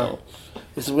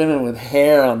 There's women with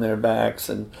hair on their backs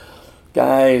and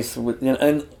guys with,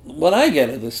 and what I get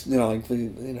at this,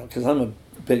 because I'm a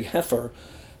big heifer,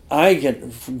 I get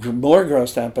more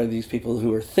grossed out by these people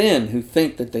who are thin, who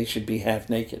think that they should be half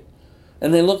naked,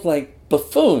 and they look like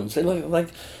buffoons. They look like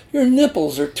your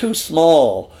nipples are too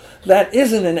small. That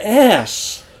isn't an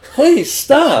ass. Please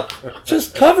stop.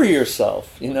 Just cover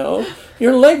yourself.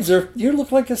 Your legs you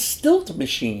look like a stilt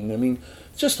machine. I mean,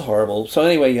 it's just horrible. So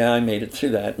anyway, yeah, I made it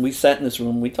through that. We sat in this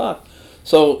room, we talked.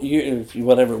 So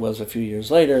whatever it was, a few years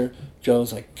later,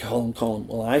 Joe's like, call him.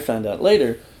 Well, I found out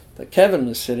later that Kevin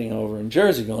was sitting over in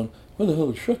Jersey going, where the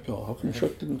hell did Shrek go? How come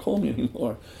Shrek didn't call me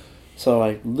anymore? So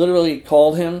I literally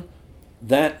called him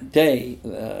that day.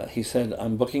 He said,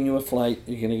 I'm booking you a flight.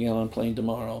 You're going to get on a plane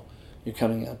tomorrow. You're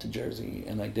coming out to Jersey.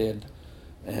 And I did.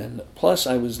 And plus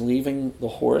I was leaving the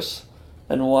horse.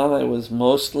 And while I was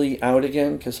mostly out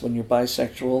again, because when you're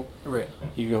bisexual, Right.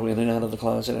 you go in and out of the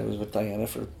closet. I was with Diana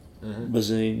for a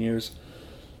bazillion years.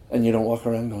 And you don't walk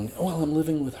around going, well, I'm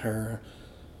living with her,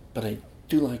 but I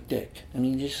do like dick. I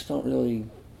mean, you just don't really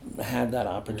have that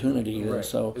opportunity. Right.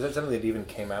 So Is that something that even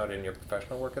came out in your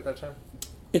professional work at that time?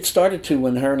 it started to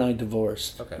when her and I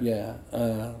divorced. Okay. Yeah.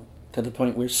 To the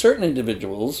point where certain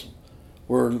individuals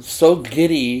were so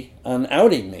giddy on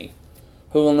outing me,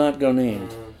 who will not go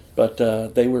named, but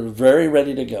they were very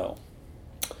ready to go.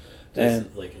 Is And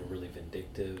it like a really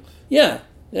vindictive? yeah,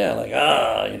 like,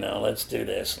 let's do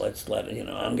this. Let's let it,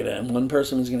 and one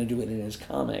person was going to do it in his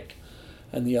comic,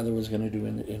 and the other was going to do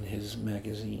it in his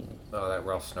magazine. Oh, that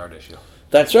Ralph Snart issue.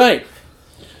 That's right.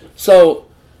 So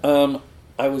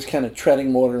I was kind of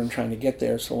treading water and trying to get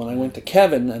there. So when I went to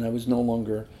Kevin and I was no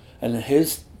longer, and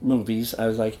his movies, I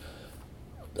was like,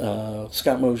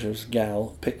 Scott Mosier's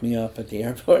gal picked me up at the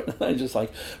airport, and I just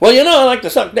like, well, I like to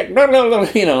suck dick, blah, blah, blah,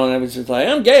 and I was just like,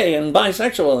 I'm gay and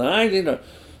bisexual, and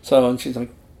So, and she's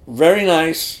like, very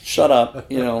nice, shut up,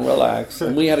 relax.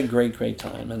 And we had a great, great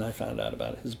time, and I found out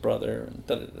about his brother, and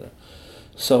da-da-da.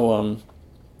 So,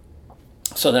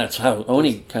 so that's how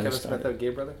Oni kind of Kevin started. Smith had a gay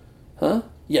brother? Huh?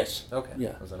 Yes. Okay.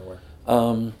 Yeah. I was unaware.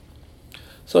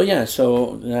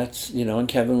 So that's, and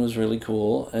Kevin was really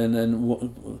cool. And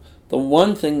then the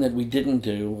one thing that we didn't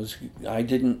do was I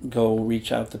didn't go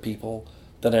reach out to people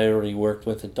that I already worked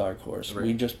with at Dark Horse. Right.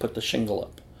 We just put the shingle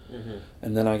up. Mm-hmm.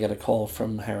 And then I got a call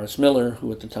from Harris Miller,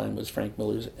 who at the time was Frank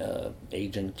Miller's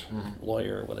agent,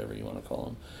 lawyer, whatever you want to call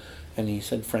him. And he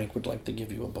said, Frank would like to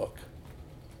give you a book.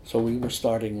 So we were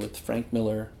starting with Frank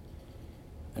Miller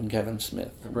and Kevin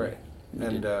Smith. Right. We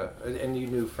And did- and you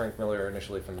knew Frank Miller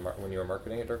initially from when you were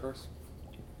marketing at Dark Horse?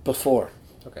 Before.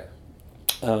 Okay.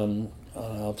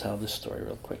 I'll tell this story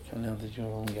real quick. I know that you've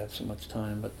only got so much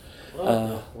time, but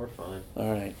No, we're fine.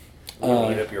 all right.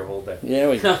 You eat up your whole day. Yeah,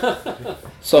 we go. Hope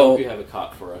So, you have a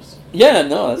cot for us. yeah,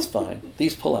 no, that's fine.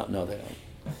 These pull out. No, they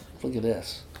don't. Look at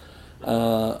this.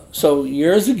 So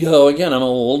years ago, again, I'm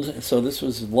old, so this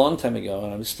was a long time ago,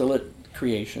 and I was still at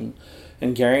Creation,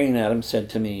 and Gary and Adam said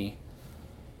to me,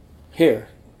 here's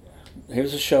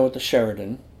a show at the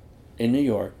Sheridan in New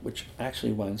York, which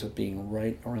actually winds up being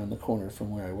right around the corner from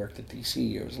where I worked at DC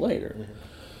years later. Mm-hmm.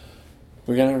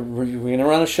 We're gonna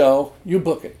run a show. You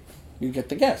book it. You get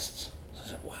the guests. I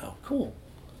said, wow, cool.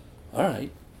 All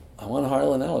right. I want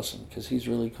Harlan Ellison because he's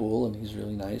really cool and he's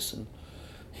really nice and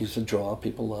he's a draw.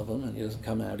 People love him and he doesn't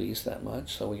come out east that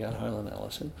much. So we got Harlan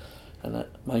Ellison. And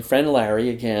my friend Larry,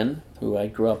 again, who I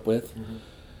grew up with,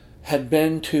 had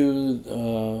been to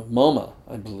MoMA,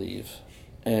 I believe,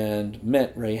 and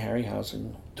met Ray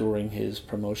Harryhausen during his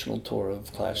promotional tour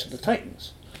of Clash of the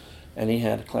Titans. And he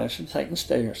had a Clash of the Titans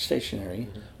stationery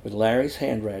with Larry's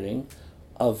handwriting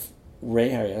of Ray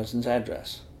Harryhausen's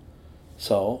address.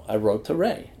 So I wrote to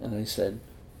Ray and I said,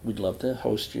 we'd love to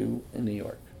host you in New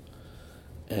York.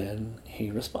 And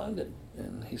he responded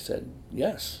and he said,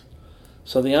 yes.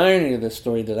 So the irony of this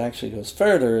story that actually goes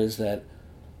further is that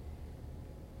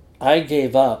I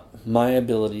gave up my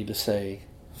ability to say,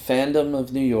 fandom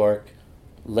of New York,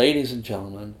 ladies and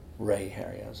gentlemen, Ray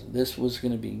Harryhausen. This was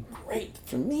going to be great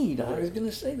for me. I was going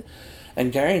to say that.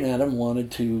 And Gary and Adam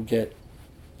wanted to get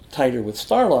tighter with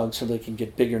Starlog so they could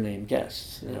get bigger name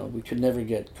guests. We could never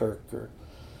get Kirk or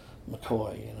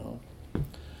McCoy,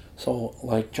 So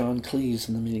like John Cleese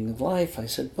in The Meaning of Life, I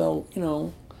said, well,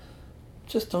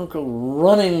 just don't go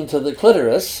running to the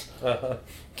clitoris.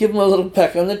 Give him a little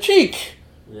peck on the cheek.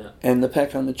 Yeah. And the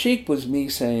peck on the cheek was me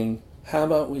saying, how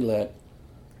about we let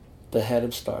the head of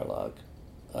Starlog,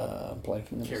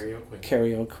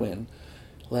 Kerry O'Quinn,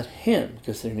 let him,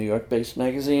 because they're a New York-based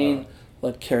magazine,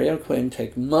 let Kerry O'Quinn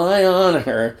take my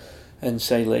honor and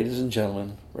say, ladies and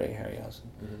gentlemen, Ray Harryhausen.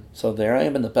 Mm-hmm. So there I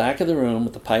am in the back of the room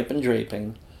with the pipe and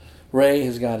draping. Ray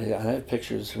has got, I have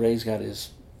pictures, Ray's got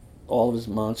all of his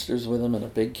monsters with him in a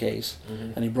big case,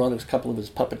 and he brought us a couple of his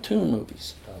Puppetoon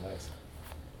movies. Oh, nice.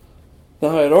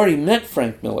 Now, I had already met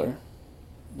Frank Miller,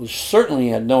 which certainly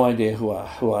had no idea who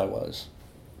I was.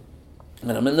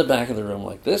 And I'm in the back of the room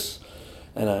like this,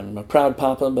 and I'm a proud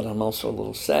papa, but I'm also a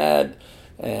little sad.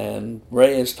 And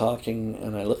Ray is talking,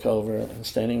 and I look over, and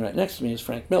standing right next to me is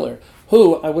Frank Miller,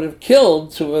 who I would have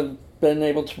killed to have been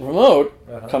able to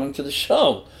promote coming to the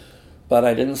show. But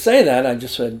I didn't say that. I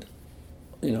just said,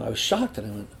 I was shocked,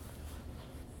 and I went,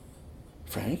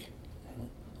 Frank?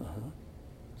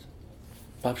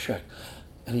 Bob Schreck.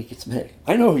 And he gets me.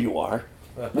 I know who you are.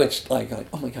 Which, like,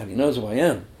 oh my God, he knows who I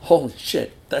am. Holy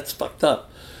shit, that's fucked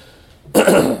up.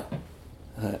 Then,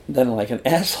 like an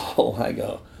asshole, I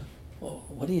go, well,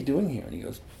 what are you doing here? And he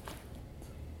goes,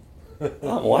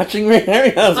 I'm watching Ray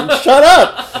Harryhausen. Shut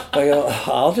up! I go,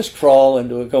 I'll just crawl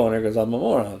into a corner because I'm a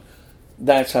moron.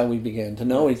 That's how we began to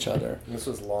know each other. This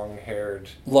was long-haired.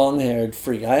 Long-haired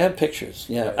freak. I have pictures.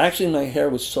 Yeah, Right. Actually, my hair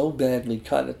was so badly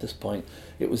cut at this point,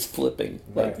 it was flipping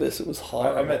like Right. this. It was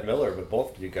hard. I met Miller, but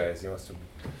both of you guys,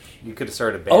 you could have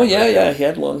started a band. Oh yeah, right yeah. there. He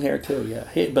had long hair too.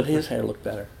 Yeah, but his hair looked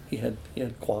better. He had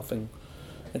coiffing.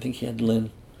 I think he had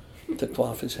Lynn to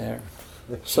coif his hair.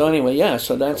 So anyway, yeah.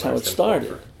 So that's how it Colorist and started,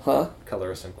 coiffer. huh?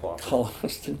 Colorist and coiffer.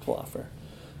 Colorist and coiffer.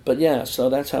 But yeah, so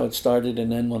that's how it started.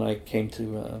 And then when I came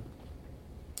to,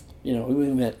 we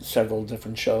met several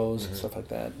different shows and stuff like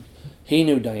that. He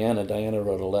knew Diana. Diana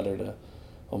wrote a letter to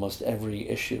almost every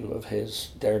issue of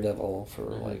his Daredevil for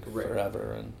Right.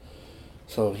 forever, and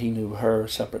so he knew her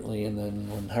separately. And then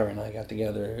when her and I got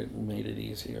together, it made it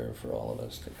easier for all of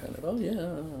us to kind of,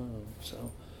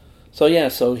 so So yeah,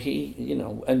 so he,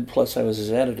 and plus I was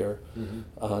his editor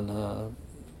Mm-hmm. on,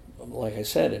 like I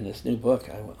said, in this new book.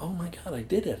 I went, oh my God, I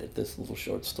did edit this little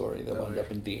short story that wound up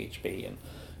in DHB and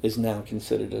is now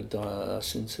considered a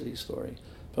Sin City story.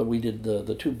 But we did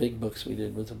the two big books we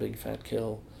did was The Big Fat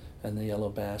Kill and The Yellow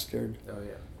Bastard. Oh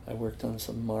yeah. I worked on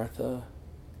some Martha,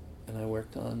 and I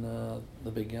worked on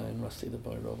The Big Guy and Rusty the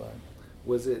Boy Robot.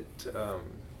 Was it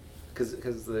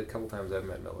because the couple times I've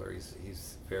met Miller,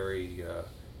 he's very he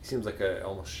seems like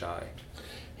almost shy.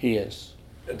 He is.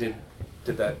 Did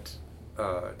that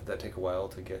take a while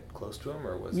to get close to him,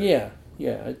 or was it? Yeah.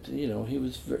 He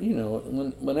was.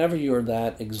 Whenever you're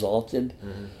that exalted,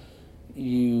 Mm-hmm.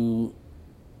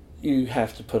 you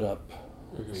have to put up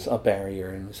a barrier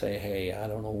and say, "Hey, I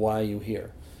don't know why you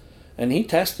here." And he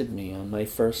tested me on my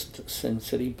first Sin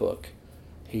City book.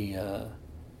 He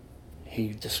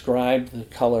described the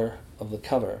color of the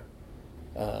cover.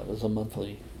 It was a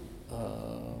monthly.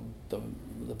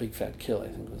 The Big Fat Kill, I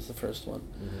think, was the first one.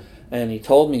 Mm-hmm. And he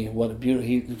told me what a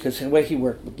beautiful... Because the way he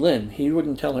worked with Lynn, he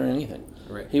wouldn't tell her anything.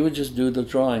 Right. He would just do the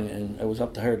drawing, and it was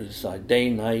up to her to decide day,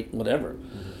 night, whatever.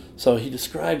 Mm-hmm. So he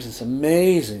describes this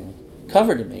amazing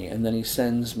cover to me, and then he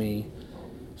sends me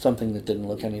something that didn't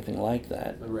look anything like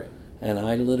that. Right. And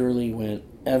I literally went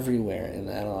everywhere in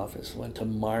that office. Went to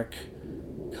Mark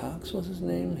Cox was his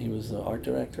name. He was the art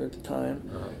director at the time.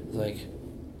 Like,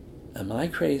 am I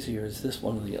crazy, or is this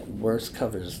one of the worst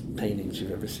covers paintings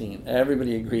you've ever seen?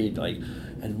 Everybody agreed,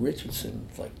 and Richardson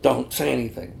was like, don't say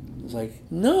anything. I was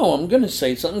like, no, I'm going to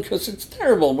say something because it's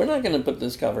terrible. We're not going to put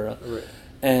this cover on. Right.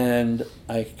 And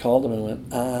I called him and went,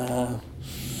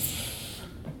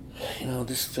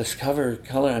 this cover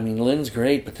color, I mean, Lynn's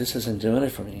great, but this isn't doing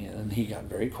it for me. And he got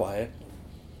very quiet.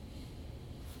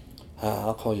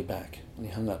 I'll call you back. And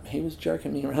he hung up. He was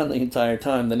jerking me around the entire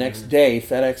time. The next day,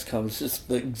 FedEx comes, just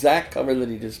the exact cover that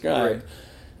he described. Right.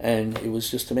 And it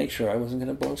was just to make sure I wasn't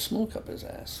going to blow smoke up his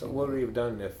ass. So what would he have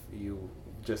done if you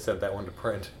just sent that one to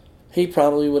print? He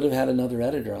probably would have had another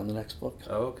editor on the next book.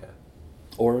 Oh, okay.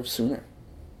 Or sooner.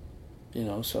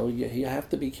 So you have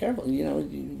to be careful.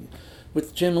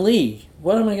 With Jim Lee,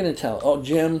 what am I going to tell? Oh,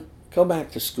 Jim, go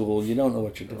back to school. You don't know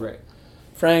what you're doing. Right.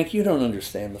 Frank, you don't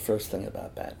understand the first thing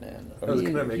about Batman. I was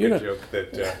going to make a joke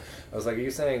that I was like, are you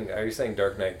saying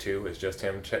Dark Knight 2 is just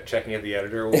him checking at the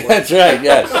editor? That's right,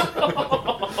 yes.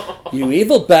 You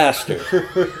evil bastard.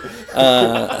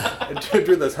 I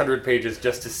drew those 100 pages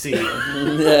just to see.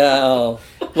 No.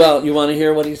 Well, you want to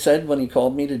hear what he said when he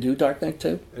called me to do Dark Knight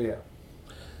 2? Yeah.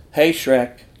 Hey,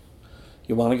 Shrek,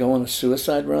 you want to go on a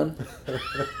suicide run?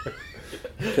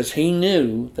 Because he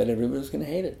knew that everybody was going to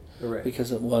hate it. Right.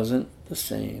 Because it wasn't the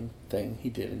same thing he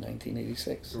did in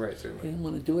 1986. Right, certainly. He didn't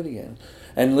want to do it again.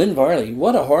 And Lynn Varley,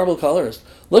 what a horrible colorist.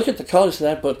 Look at the colors of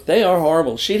that book. They are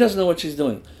horrible. She doesn't know what she's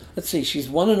doing. Let's see, she's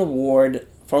won an award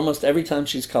for almost every time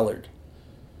she's colored.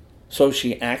 So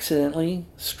she accidentally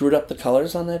screwed up the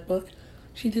colors on that book.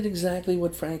 She did exactly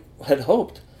what Frank had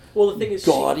hoped. Well, the thing is,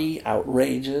 gaudy,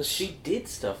 outrageous. She did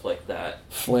stuff like that.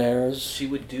 Flares. She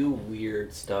would do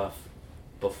weird stuff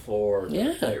before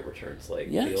Dark Knight Returns, like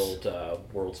the old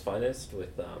World's Finest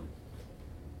with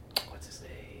what's his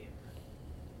name?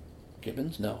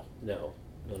 Gibbons? No, not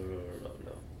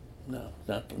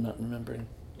remembering.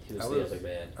 He was the other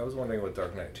man. I was wondering with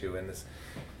Dark Knight 2, and this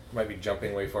might be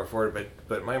jumping way far forward,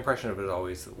 but my impression of it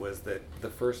always was that the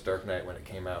first Dark Knight, when it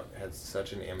came out, had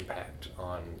such an impact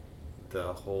on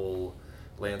the whole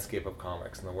landscape of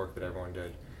comics and the work that everyone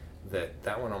did,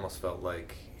 that one almost felt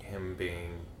like him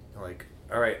being like,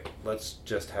 all right, let's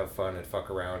just have fun and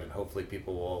fuck around, and hopefully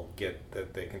people will get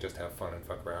that they can just have fun and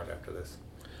fuck around after this.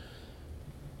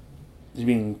 You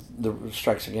mean the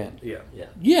Strikes Again? Yeah.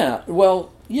 Yeah,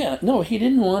 well, yeah, no, he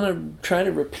didn't want to try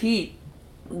to repeat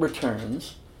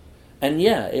Returns. And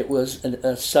yeah, it was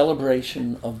a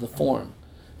celebration of the form.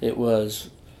 It was,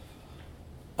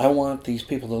 I want these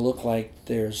people to look like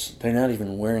they're not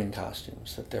even wearing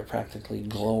costumes, that they're practically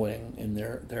glowing in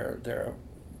their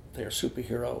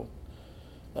superhero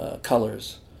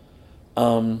colors.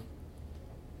 And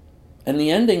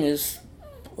the ending is,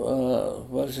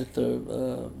 what is it,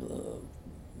 the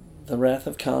Wrath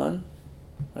of Khan,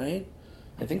 right?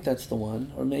 I think that's the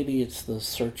one. Or maybe it's the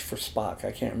Search for Spock.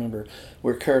 I can't remember.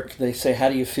 Where Kirk, they say, how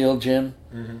do you feel, Jim?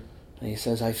 Mm-hmm. And he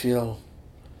says, I feel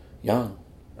young.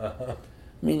 Uh-huh.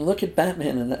 I mean, look at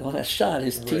Batman in that last shot.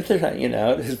 His teeth are hanging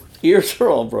out. His ears are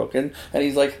all broken. And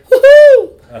he's like,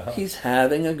 woohoo! Uh-huh. He's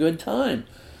having a good time.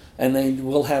 And they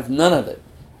will have none of it.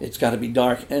 It's got to be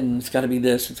dark, and it's got to be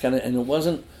this. And it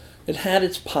wasn't, it had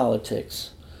its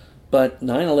politics. But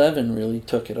 9/11 really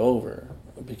took it over.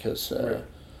 Because, I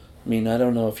mean, I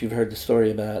don't know if you've heard the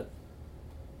story about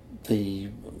the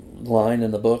line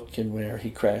in the book and where he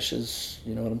crashes?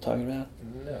 You know what I'm talking about?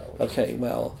 No. Okay,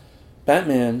 well,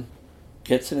 Batman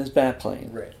gets in his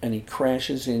Batplane, Right. and he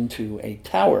crashes into a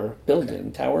towering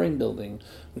building,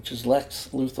 which is Lex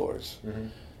Luthor's. Mm-hmm.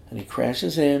 And he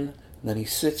crashes in, and then he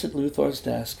sits at Luthor's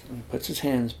desk, and he puts his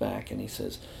hands back, and he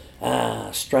says,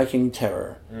 striking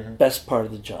terror, Mm-hmm. best part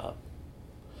of the job.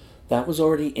 That was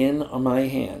already in on my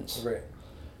hands, Right.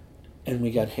 and we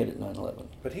got hit at 9/11.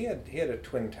 But he had a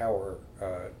twin towers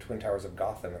of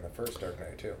Gotham in the first Dark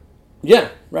Knight too. Yeah,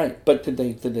 right. But did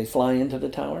they fly into the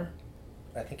tower?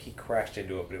 I think he crashed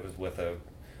into it, but it was with a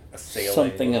sailing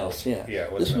Something little- else, yeah. Yeah.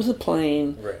 It This was a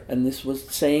plane, Right. and this was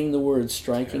saying the word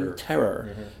striking terror.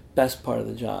 Mhm. Best part of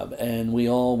the job. And we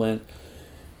all went,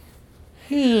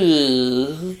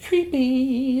 "Ew,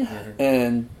 creepy,"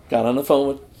 and got on the phone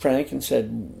with Frank and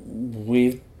said,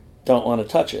 "We don't want to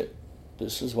touch it.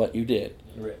 This is what you did.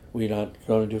 Right. We're not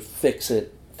going to fix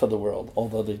it for the world."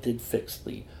 Although they did fix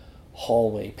the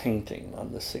hallway painting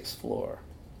on the 6th floor,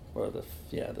 or the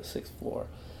 6th floor,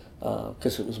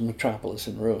 because it was Metropolis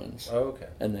in ruins, Oh, okay.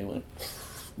 and they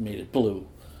made it blue.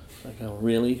 Like, oh,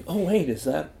 really? Oh, wait, is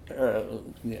that?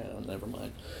 Yeah, never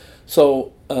mind.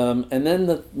 So, and then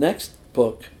the next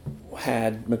book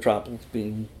had Metropolis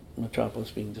being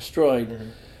destroyed, Mm-hmm.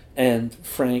 and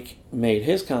Frank made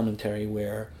his commentary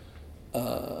where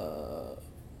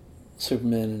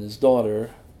Superman and his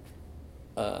daughter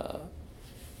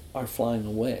are flying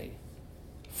away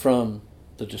from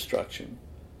the destruction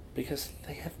because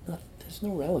there's no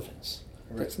relevance.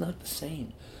 Right. It's not the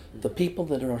same. The people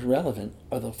that are relevant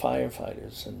are the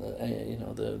firefighters and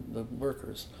the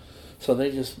workers. So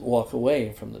they just walk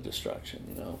away from the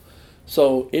destruction,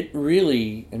 So it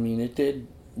really, it did,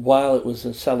 while it was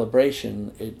a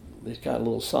celebration, it got a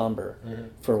little somber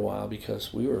for a while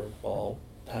because we were all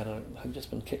had just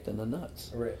been kicked in the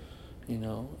nuts, Right.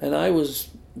 And I was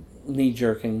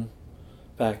knee-jerking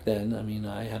back then.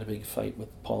 I had a big fight with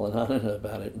Paul and Anna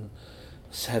about it and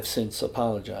have since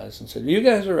apologized and said, you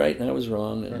guys are right and I was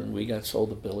wrong, and we got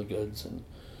sold a bill of goods, and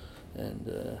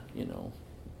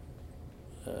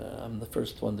I'm the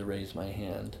first one to raise my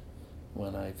hand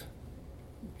when I've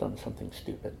done something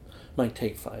stupid. Might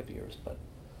take 5 years, but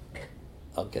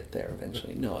I'll get there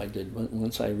eventually. No, I did.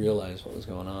 Once I realized what was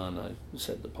going on, I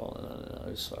said to Paul and Anna, I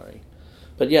was sorry.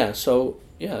 But so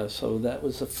that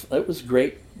was that was a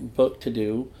great book to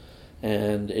do,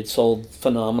 and it sold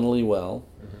phenomenally well.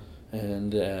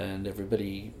 And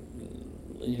everybody,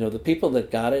 the people that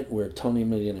got it were Tony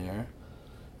Millionaire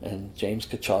and James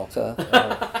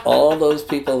Kachalka, all those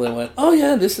people that went, oh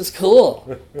yeah, this is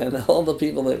cool, and all the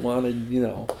people that wanted,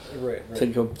 Right.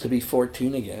 to be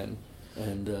 14 again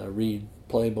and read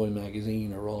Playboy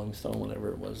magazine or Rolling Stone, whatever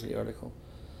it was, the article.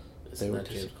 Isn't were that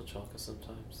just- James Kachalka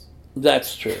sometimes?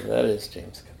 That's true. That is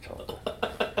James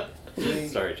Kachalka.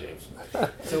 Sorry, James.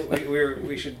 So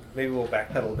we should maybe we'll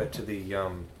backpedal a bit to the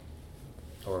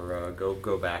or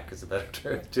go back is a better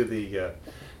term to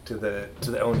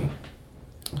the Oni.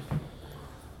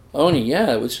 Oni,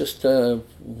 yeah, it was just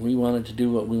we wanted to do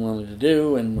what we wanted to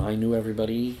do, and I knew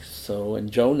everybody. So,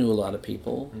 and Joe knew a lot of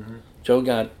people. Mm-hmm. Joe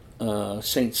got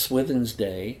St. Swithin's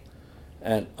Day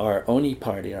at our Oni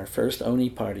party, our first Oni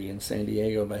party in San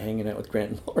Diego, by hanging out with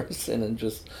Grant Morrison and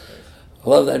just. I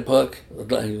love that book. He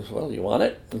goes, well, you want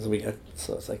it?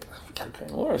 So it's like, we got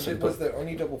Grant Morrison. Was the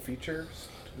Oni double feature?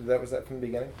 Was that from the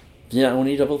beginning? Yeah,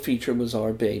 Oni Double Feature was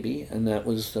our baby, and that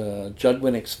was Judd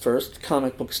Winnick's first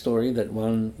comic book story that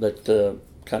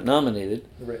got nominated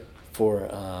Right. for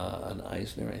an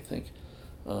Eisner, I think.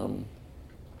 And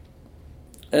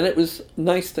it was a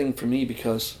nice thing for me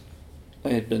because I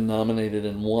had been nominated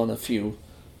and won a few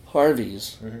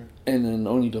Harveys, and then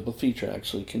Oni Double Feature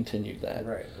actually continued that,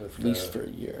 Right. at least for a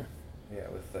year. Yeah,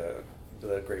 with the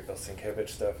great Bill Sienkiewicz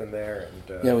stuff in there,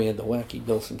 and Yeah, we had the wacky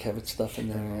Bill Sienkiewicz stuff in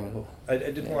there. I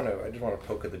did want to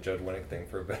poke at the Judd Winnick thing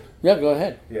for a bit. Yeah, go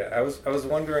ahead. Yeah, I was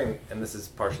wondering, and this is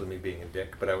partially me being a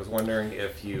dick, but I was wondering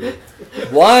if you.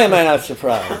 Why am I not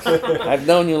surprised? I've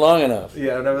known you long enough.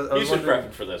 Yeah, and I was You should wondering.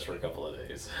 prep for this for a couple of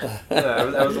days.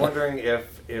 I was wondering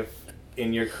if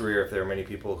in your career, if there were many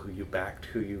people who you backed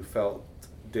who you felt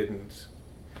didn't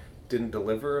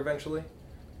deliver eventually.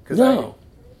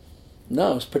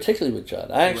 No, it's particularly with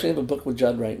Judd. I actually have a book with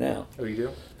Judd right now Oh, you do?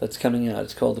 that's coming out.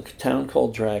 It's called A Town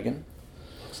Called Dragon.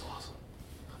 Looks awesome.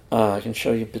 I can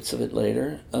show you bits of it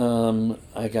later.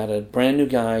 I got a brand new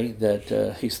guy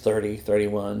that he's 30,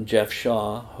 31, Jeff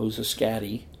Shaw, who's a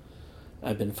scatty.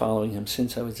 I've been following him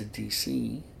since I was at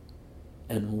DC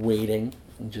and waiting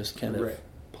and just kind of Right.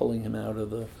 pulling him out of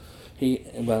the...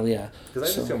 Because I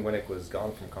So- assumed Winnick was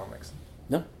gone from comics.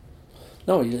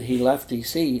 No, he left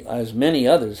DC, as many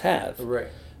others have. Right.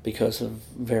 because of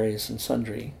various and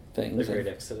sundry things. The Great And-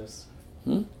 Exodus.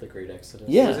 Hmm? The Great Exodus.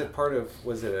 Yeah. Was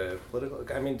it a political?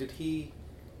 I mean, did he?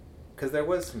 Because there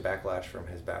was some backlash from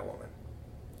his Batwoman.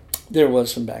 There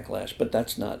was some backlash, but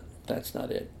that's not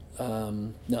it.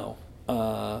 No.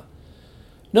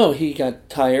 No, he got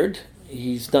tired.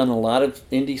 He's done a lot of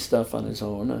indie stuff on his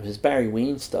own. His Barry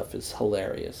Ween stuff is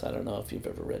hilarious. I don't know if you've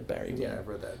ever read Barry Ween. Yeah, I've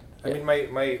read that. Yeah. I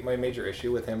mean, my major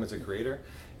issue with him as a creator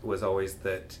was always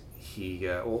that he,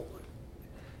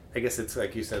 I guess it's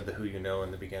like you said, the Who You Know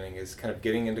in the beginning is kind of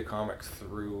getting into comics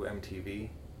through MTV,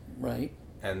 Right.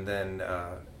 and then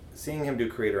seeing him do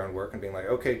creator-owned work and being like,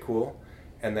 okay, cool,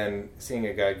 and then seeing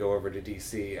a guy go over to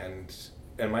DC,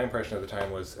 and my impression at the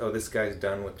time was, oh, this guy's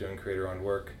done with doing creator-owned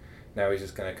work. Now he's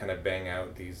just going to kind of bang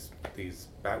out these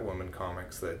Batwoman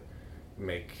comics that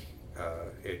make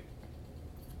it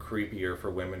creepier for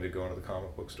women to go into the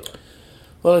comic book store.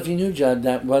 Well, if you knew Judd,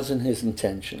 that wasn't his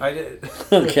intention. I did.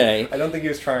 Okay. I don't think he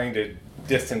was trying to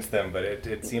distance them, but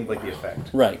it seemed like the effect.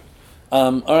 Right.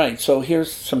 All right, so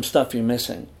here's some stuff you're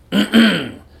missing.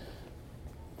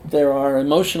 There are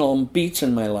emotional beats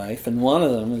in my life, and one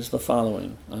of them is the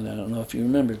following. And I don't know if you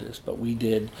remember this, but we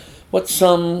did what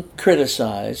some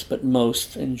criticized, but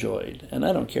most enjoyed. And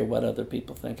I don't care what other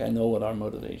people think. I know what our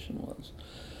motivation was.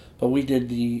 But we did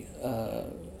the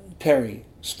Terry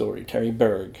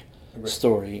Berg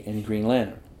story in Green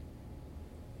Lantern,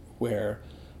 where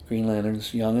Green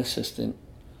Lantern's young assistant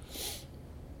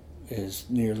is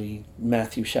nearly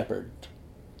Matthew Shepard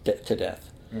to death.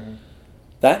 Mm-hmm.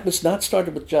 That was not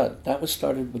started with Judd. That was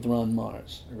started with Ron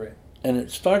Mars. Right. And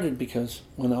it started because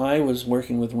when I was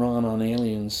working with Ron on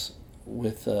Aliens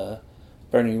with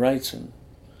Bernie Wrightson,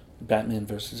 Batman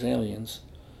vs. Aliens,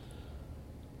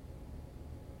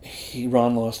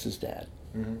 Ron lost his dad.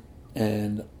 Mm-hmm.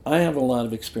 And I have a lot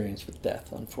of experience with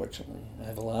death, unfortunately. I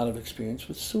have a lot of experience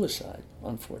with suicide,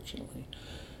 unfortunately.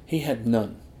 He had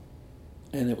none.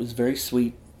 And it was very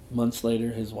sweet. Months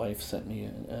later, his wife sent me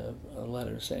a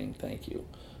letter saying thank you,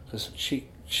 because she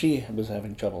was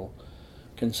having trouble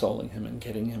consoling him and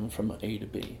getting him from A to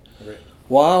B. Right.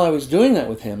 While I was doing that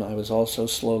with him, I was also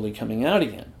slowly coming out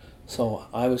again. So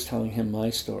I was telling him my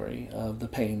story of the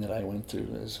pain that I went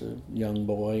through as a young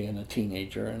boy and a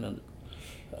teenager and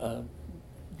a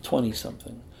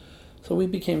 20-something. So we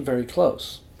became very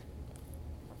close.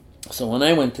 So when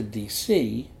I went to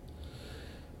D.C.,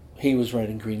 he was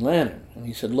writing Green Lantern, and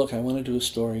he said, look, I want to do a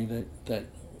story that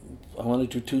I want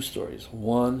to do two stories.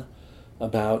 One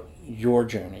about your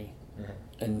journey,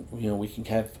 and we can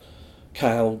have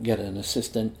Kyle get an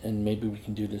assistant, and maybe we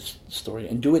can do this story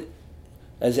and do it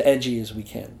as edgy as we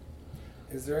can.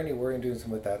 Is there any worry in doing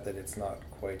something like that it's not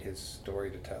quite his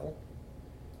story to tell?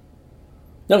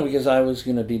 No, because I was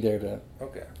going to be there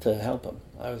Okay. to help him.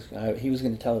 He was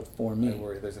going to tell it for me. I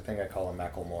worry. There's a thing I call a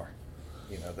Macklemore.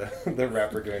 The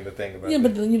rapper doing the thing about. Yeah,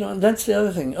 but that's the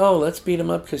other thing. Oh, let's beat him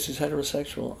up because he's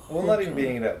heterosexual. Well, not even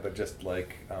beating it up, but just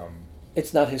like.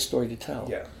 It's not his story to tell.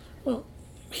 Yeah. Well,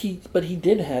 he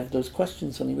did have those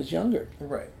questions when he was younger.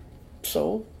 Right.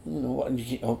 So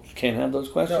you can't have those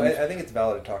questions. No, I think it's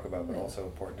valid to talk about, but also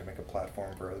important to make a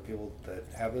platform for other people that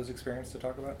have those experiences to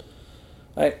talk about.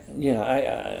 I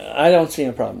don't see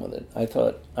a problem with it. I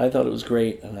thought it was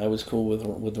great, and I was cool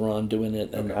with Ron doing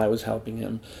it, and Okay. I was helping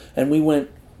him. And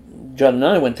Judd and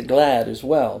I went to GLAAD as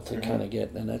well to kind of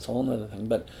get, and that's a whole other thing.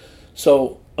 But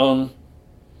so, and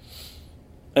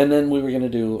then we were going to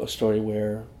do a story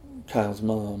where Kyle's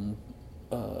mom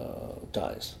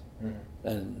dies,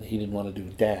 and he didn't want to do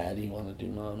dad; he wanted to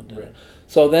do mom and dad. Right.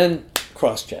 So then,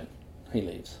 cross-gen, he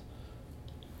leaves.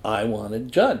 I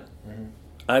wanted Judd. Mm-hmm.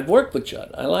 I've worked with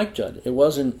Judd. I like Judd. It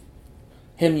wasn't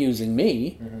him using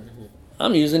me. Mm-hmm.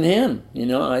 I'm using him.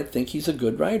 I think he's a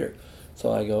good writer.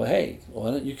 So I go, hey,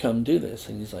 why don't you come do this?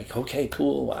 And he's like, okay,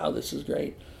 cool. Wow, this is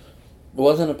great. It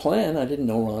wasn't a plan. I didn't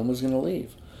know Ron was going to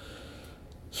leave.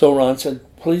 So Ron said,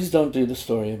 please don't do the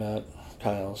story about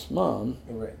Kyle's mom.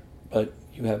 Right. But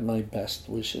you have my best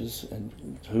wishes.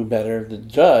 And who better than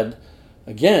Judd?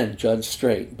 Again, Judd's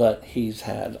straight, but he's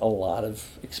had a lot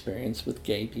of experience with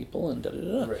gay people and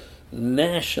Right.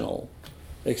 national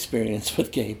experience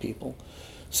with gay people.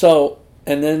 So,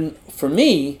 and then for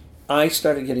me, I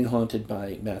started getting haunted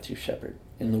by Matthew Shepard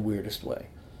in the weirdest way.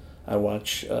 I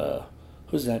watch,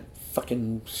 who's that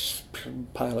fucking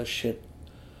pile of shit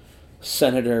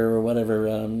senator or whatever,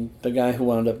 the guy who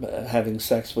wound up having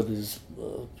sex with his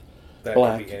That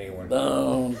black. could be anyone.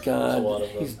 Oh There's a God, lot of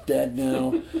them. he's dead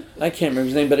now. I can't remember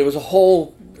his name, but it was a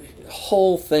whole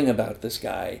thing about this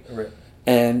guy. Right.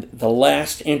 And the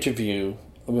last interview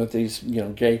with these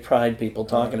gay pride people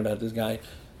talking about this guy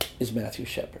is Matthew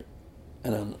Shepard,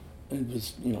 and It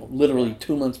was, literally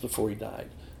 2 months before he died.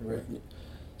 Right.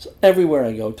 So everywhere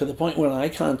I go, to the point when I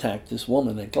contact this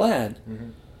woman at GLAAD, Mm-hmm.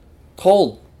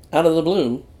 cold, out of the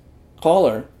blue, call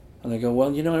her, and I go, well,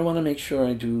 I want to make sure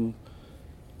I do,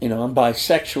 I'm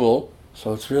bisexual,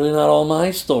 so it's really not all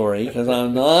my story, because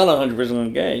I'm not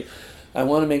 100% gay. I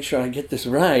want to make sure I get this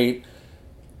right.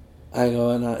 I go,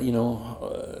 and I'm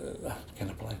going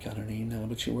to blank on her name now,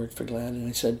 but she worked for GLAAD, and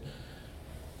I said,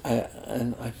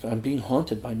 I'm being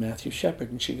haunted by Matthew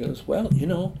Shepard, and she goes, well,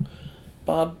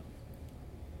 Bob,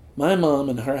 my mom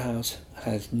in her house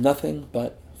has nothing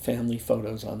but family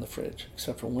photos on the fridge,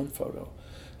 except for one photo,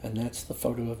 and that's the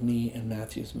photo of me and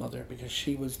Matthew's mother, because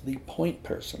she was the point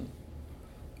person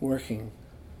working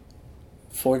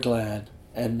for GLAAD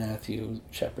and Matthew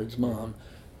Shepard's mom.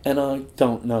 And I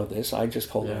don't know this, I just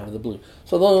called it out of the blue.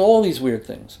 So there are all these weird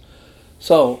things.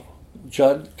 So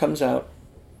Judd comes out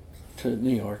to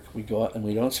New York, we go out, and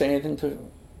we don't say anything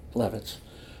to Levitz.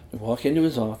 We walk into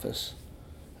his office,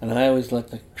 and I always let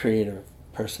the creative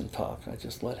person talk. I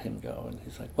just let him go, and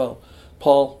he's like, well,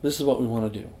 Paul, this is what we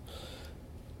want to do.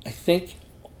 I think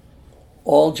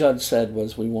all Judd said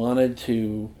was we wanted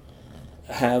to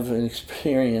have an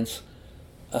experience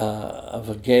of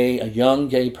a young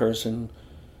gay person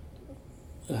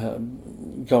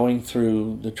going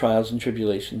through the trials and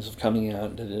tribulations of coming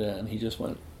out, and he just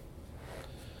went,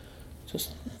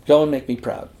 just go and make me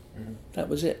proud. Mm-hmm. That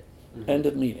was it. Mm-hmm. End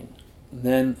of meeting. And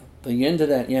then the end of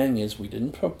that yang is we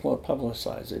didn't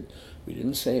publicize it. We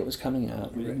didn't say it was coming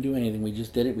out. We didn't do anything. We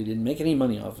just did it. We didn't make any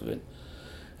money off of it.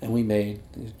 And we made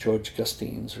George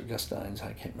Gustines,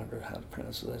 I can't remember how to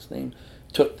pronounce his last name,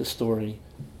 took the story,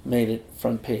 made it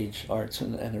front page, arts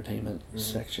and entertainment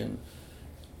section.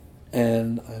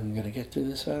 And I'm going to get through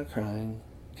this without crying,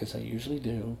 because I usually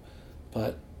do,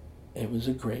 but it was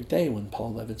a great day when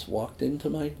Paul Levitz walked into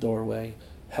my doorway,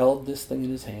 held this thing in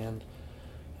his hand,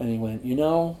 and he went,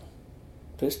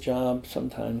 this job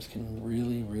sometimes can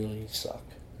really, really suck.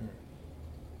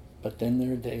 But then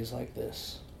there are days like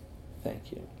this.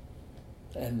 Thank you.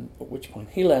 And at which point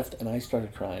he left, and I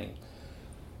started crying.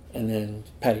 And then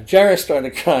Patty Jarrett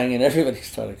started crying, and everybody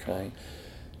started crying.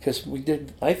 Because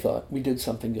I thought we did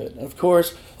something good. And of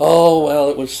course,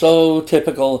 it was so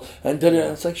typical. And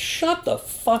it's like, shut the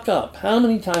fuck up. How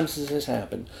many times has this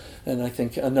happened? And I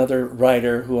think another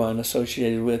writer who I'm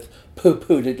associated with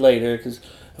poo-pooed it later, because,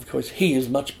 of course, he is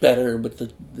much better. But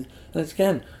and it's,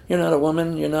 again, you're not a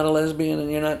woman, you're not a lesbian,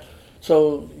 and you're not...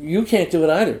 So you can't do it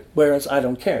either, whereas I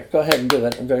don't care. Go ahead and do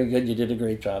it. I'm very good. You did a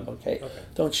great job. Okay.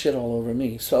 Don't shit all over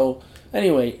me. So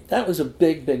anyway, that was a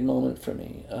big, big moment for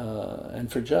me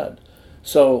and for Judd.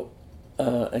 So,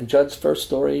 and Judd's first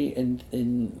story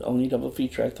in Oni Double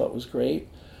Feature I thought was great.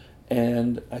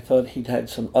 And I thought he'd had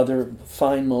some other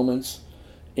fine moments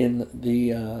in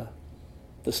the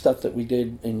stuff that we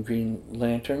did in Green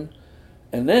Lantern.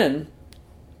 And then...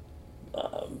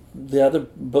 the other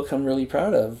book I'm really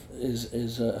proud of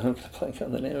is I'm going to blank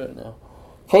on the name of it now.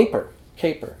 Caper,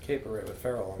 right, with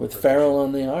Farrell. With Farrell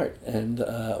on the art. And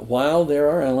while there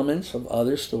are elements of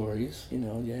other stories,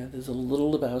 there's a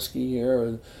little Lebowski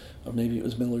here, or maybe it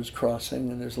was Miller's Crossing,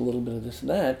 and there's a little bit of this and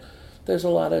that. There's a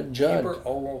lot of Judd. Caper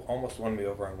almost won me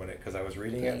over on Win It, because I was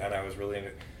reading it, and I was really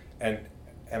into it.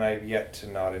 And I've yet to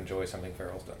not enjoy something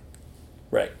Farrell's done.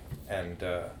 Right. And,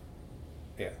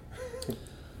 yeah.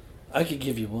 I could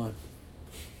give you one.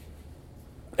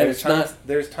 And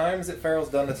there's times that Farrell's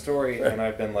done a story, and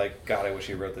I've been like, God, I wish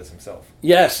he wrote this himself.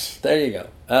 Yes, there you go.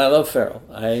 I love Farrell.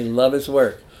 I love his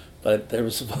work. But there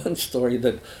was one story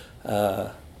that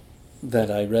I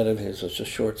read of his. It's a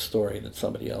short story that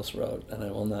somebody else wrote, and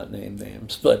I will not name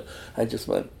names. But I just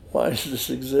went, why does this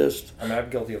exist? I'm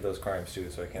guilty of those crimes, too,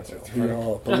 so I can't search for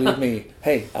No, believe me.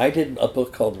 Hey, I did a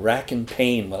book called Rack and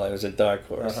Pain while I was at Dark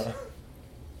Horse. Uh-huh.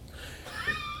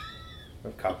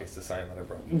 With copies to sign that I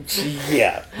brought.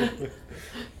 Yeah.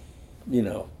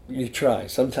 You try.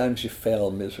 Sometimes you fail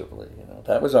miserably.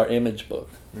 That was our Image book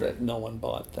that no one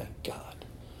bought, thank God.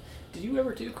 Did you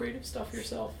ever do creative stuff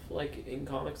yourself, like in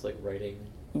comics, like writing?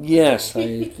 Yes,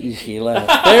 he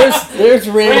laughed. There's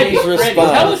Randy's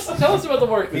response. Tell us about the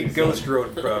work. He ghost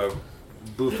wrote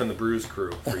Boof and the Bruise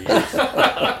Crew for years.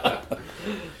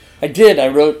 I did. I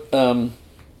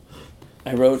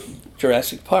wrote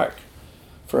Jurassic Park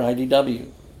for IDW.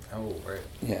 Oh, right.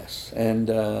 Yes,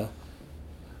 and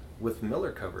with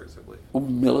Miller covers, I believe.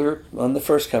 Miller on the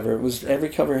first cover. It was every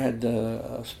cover had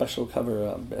a special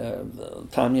cover.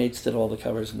 Tom Yates did all the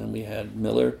covers, and then we had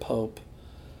Miller, Pope,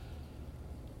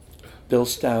 Bill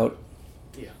Stout,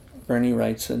 Bernie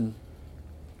Wrightson.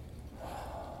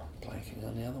 Blanking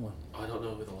on the other one. I don't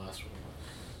know who the last one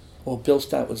was. Well, Bill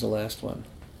Stout was the last one.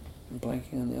 I'm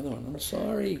blanking on the other one. I'm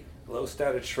sorry. Low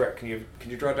status Shrek. Can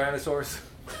you draw dinosaurs?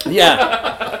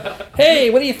 Yeah. Hey,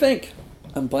 what do you think?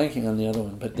 I'm blanking on the other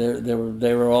one, but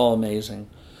they were all amazing.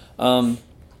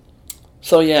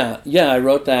 So yeah, I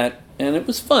wrote that, and it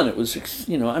was fun. It was,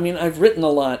 I've written a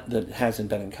lot that hasn't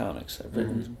been in comics. I've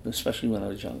written, especially when I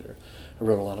was younger. I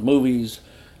wrote a lot of movies.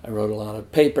 I wrote a lot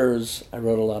of papers. I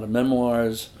wrote a lot of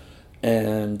memoirs,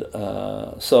 and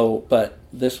but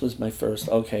this was my first.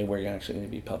 Okay, we're actually going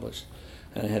to be published,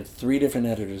 and I had 3 different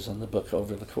editors on the book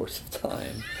over the course of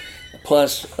time.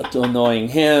 Plus, annoying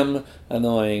him,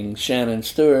 annoying Shannon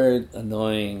Stewart,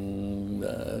 annoying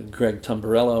Greg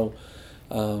Tumbarello.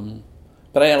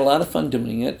 But I had a lot of fun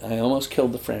doing it. I almost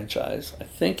killed the franchise. I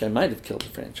think I might have killed the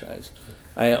franchise.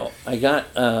 I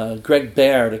got Greg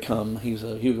Bear to come. He's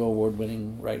a Hugo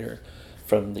Award-winning writer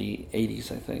from the 80s,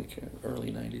 I think,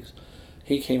 early 90s.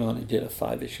 He came on and did a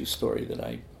 5-issue story that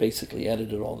I basically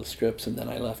edited all the scripts, and then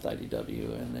I left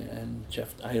IDW, and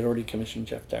I had already commissioned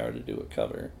Jeff Darrow to do a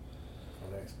cover.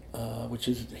 Which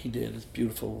he did. It's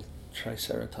beautiful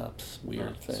Triceratops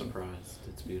weird thing. Surprised,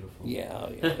 it's beautiful. Yeah.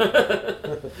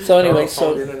 So anyway,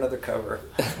 in another cover.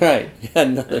 Right. Yeah,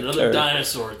 another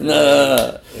dinosaur.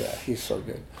 No. Yeah, he's so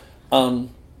good. But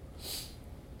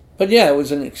yeah, it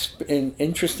was an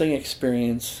interesting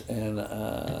experience,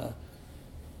 and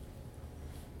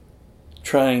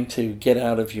trying to get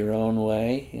out of your own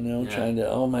way. Trying to.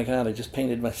 Oh my God! I just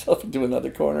painted myself into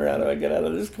another corner. How do I get out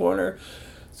of this corner?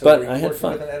 So but were you I had working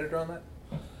fun. with an editor on that?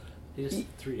 He has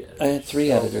 3 editors. I had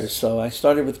 3 editors, so I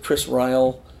started with Chris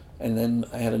Ryle, and then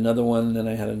I had another one, then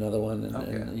I had another one,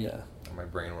 and yeah. My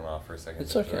brain went off for a second.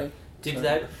 It's okay. Did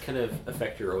that kind of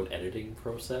affect your own editing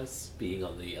process, being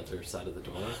on the other side of the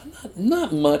door?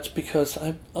 Not much, because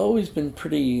I've always been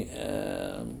pretty,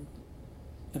 a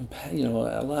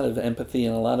lot of empathy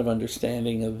and a lot of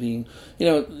understanding of being,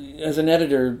 as an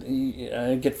editor,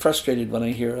 I get frustrated when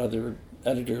I hear other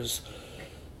editors.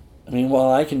 I mean, while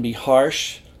I can be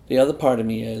harsh, the other part of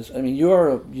me is,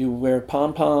 you wear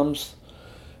pom-poms,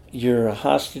 you're a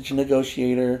hostage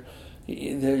negotiator,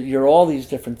 you're all these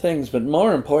different things, but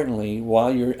more importantly,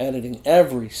 while you're editing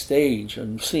every stage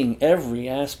and seeing every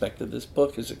aspect of this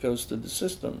book as it goes through the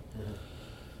system,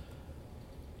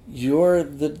 you're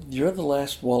the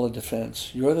last wall of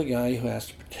defense. You're the guy who has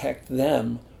to protect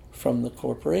them from the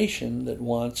corporation that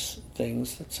wants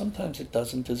things that sometimes it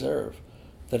doesn't deserve,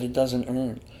 that it doesn't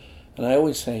earn. And I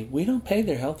always say, we don't pay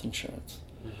their health insurance.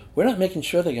 We're not making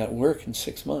sure they got work in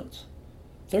 6 months.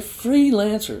 They're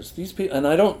freelancers. These people, and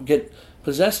I don't get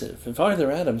possessive. If Arthur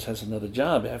Adams has another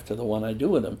job after the one I do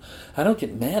with him, I don't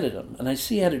get mad at him. And I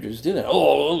see editors do that.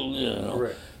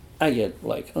 Right. I get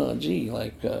like,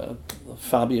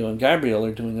 Fabio and Gabriel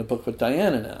are doing a book with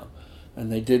Diana now, and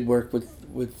they did work with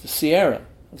Sierra.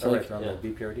 It's on the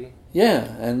BPRD.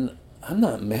 Yeah, and I'm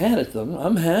not mad at them.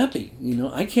 I'm happy.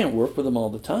 I can't work with them all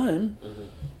the time.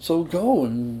 So go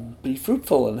and be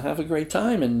fruitful and have a great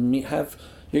time, and you're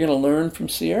going to learn from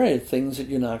Sierra things that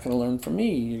you're not going to learn from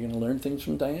me. You're going to learn things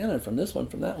from Diana, from this one,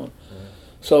 from that one.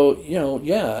 So,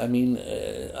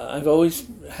 I've always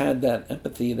had that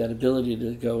empathy, that ability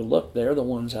to go, look, they're the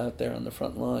ones out there on the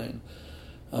front line.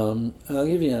 And I'll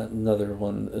give you another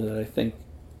one that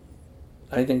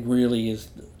I think really is,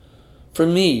 for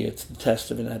me, it's the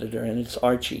test of an editor, and it's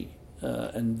Archie.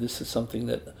 And this is something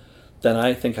that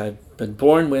I think I've been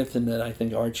born with, and that I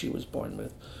think Archie was born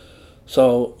with.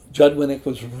 So Judd Winnick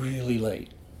was really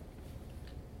late.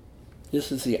 This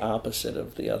is the opposite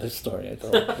of the other story I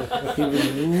told. He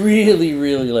was really,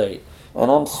 really late.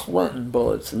 And I'm sweating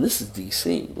bullets, and this is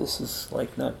DC. This is,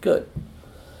 not good.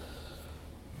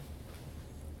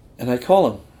 And I call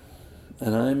him,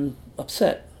 and I'm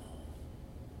upset.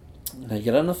 And I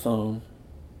get on the phone,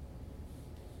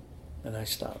 and I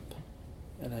stop.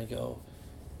 And I go,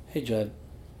 hey, Judd,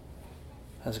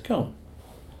 how's it going?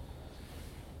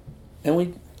 And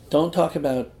we don't talk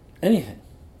about anything,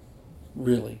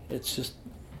 really. It's just,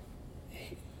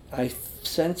 I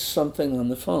sensed something on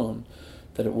the phone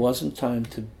that it wasn't time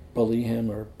to bully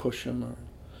him or push him.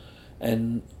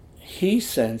 And he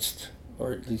sensed,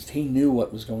 or at least he knew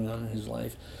what was going on in his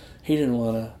life. He didn't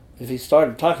want to, if he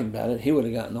started talking about it, he would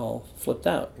have gotten all flipped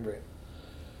out. Right.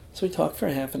 So we talked for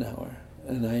a half an hour,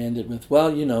 and I ended with, well,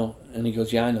 and he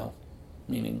goes, yeah, I know,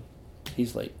 meaning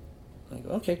he's late. I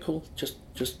go, okay, cool, just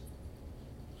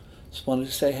wanted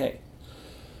to say hey.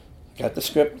 Got the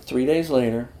script 3 days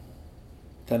later,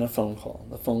 then a phone call.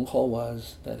 The phone call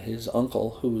was that his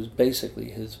uncle, who was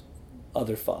basically his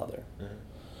other father,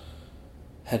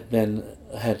 had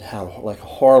a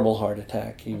horrible heart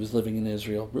attack. He was living in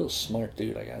Israel, real smart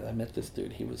dude. I met this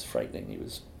dude. He was frightening. He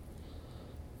was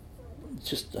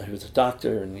he was a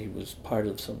doctor and he was part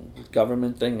of some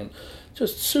government thing and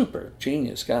just super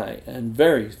genius guy and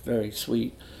very, very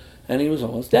sweet. And he was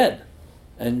almost dead.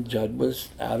 And Judd was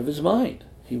out of his mind.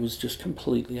 He was just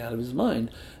completely out of his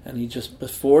mind. And he just,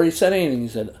 before he said anything, he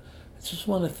said, I just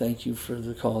want to thank you for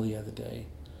the call the other day.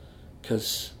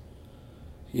 Because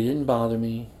you didn't bother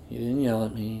me. You didn't yell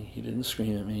at me. You didn't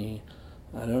scream at me.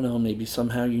 I don't know, maybe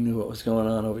somehow you knew what was going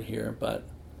on over here, but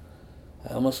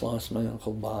I almost lost my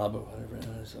Uncle Bob or whatever.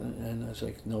 And I was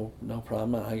like, no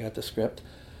problem. I got the script.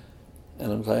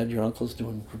 And I'm glad your uncle's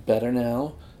doing better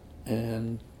now.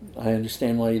 And I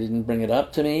understand why you didn't bring it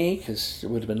up to me, because it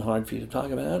would have been hard for you to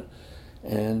talk about.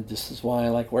 And this is why I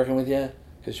like working with you,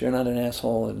 because you're not an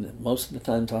asshole, and most of the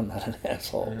times I'm not an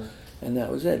asshole. Mm-hmm. And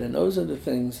that was it. And those are the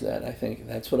things that I think,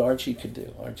 that's what Archie could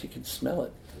do. Archie could smell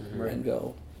it and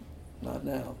go, not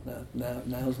now.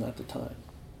 Now's not the time.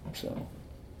 So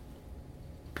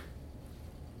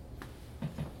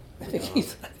I think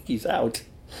he's out.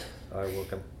 I woke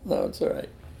him. No, it's all right.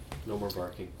 No more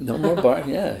barking. No more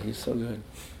barking. Yeah, he's so good.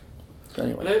 So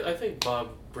anyway. And I think Bob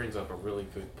brings up a really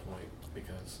good point,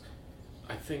 because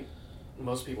I think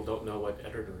most people don't know what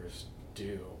editors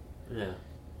do. Yeah.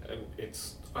 And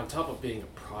it's, on top of being a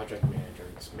project manager,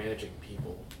 it's managing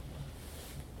people.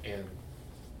 And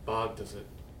Bob does it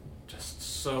just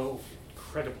so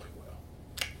incredibly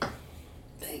well.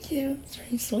 Thank you. It's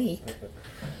very sweet.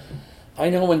 I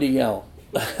know when to yell.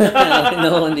 I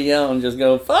know when to yell and just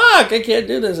go, fuck, I can't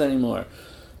do this anymore.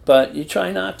 But you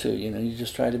try not to, you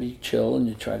just try to be chill and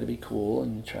you try to be cool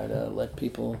and you try to let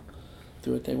people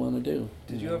do what they want to do.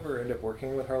 Did you ever end up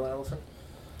working with Harlan Ellison?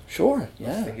 Sure,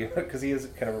 yeah. Because he has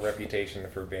kind of a reputation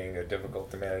for being a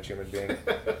difficult to manage human being.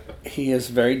 He is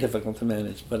very difficult to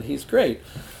manage, but he's great.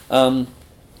 So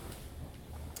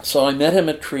I met him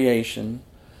at Creation,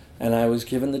 and I was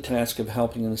given the task of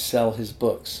helping him sell his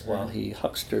books while he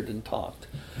huckstered and talked.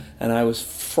 And I was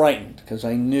frightened, because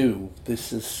I knew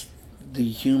this is the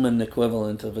human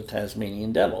equivalent of a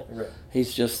Tasmanian devil. Right.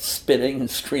 He's just spitting and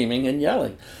screaming and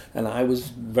yelling. And I was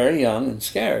very young and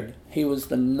scared. He was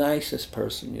the nicest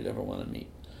person you'd ever want to meet.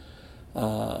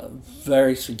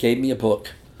 Gave me a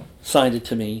book, signed it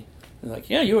to me. Like,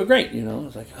 yeah, you were great, I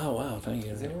was like, oh, wow, thank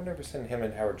you. Has anyone ever seen him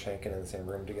and Howard Schenken in the same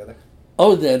room together?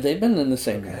 Oh, they've been in the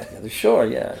same room together. Sure,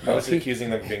 yeah. I was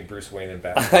accusing them of being Bruce Wayne and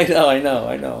Batman. I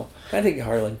know. I think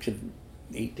Harlan could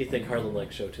eat. Do you think Harlan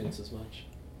likes show tunes as much?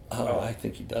 Oh, I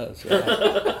think he does.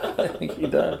 Yeah. I think he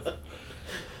does.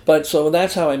 But so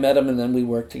that's how I met him, and then we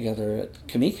worked together at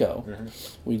Kamiko. Mm-hmm.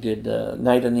 We did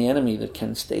Night and the Enemy that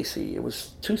Ken Stacy. It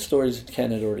was 2 stories that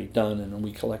Ken had already done, and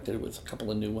we collected it with a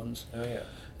couple of new ones. Oh, yeah.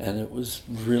 And it was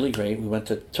really great. We went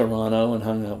to Toronto and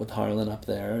hung out with Harlan up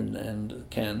there and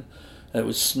Ken. It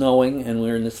was snowing, and we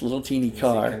were in this little teeny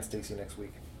car. See Ken Stacy next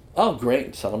week. Oh,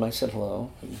 great. Tell him I said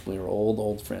hello. We were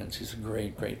old friends. He's a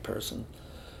great, great person.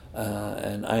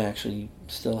 And I actually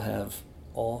still have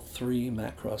all 3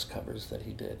 Macross covers that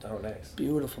he did. Oh, nice.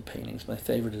 Beautiful paintings. My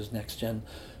favorite is Next Gen,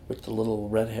 with the little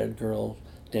red-haired girl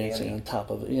dancing on top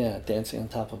of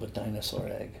a dinosaur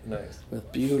egg. Nice.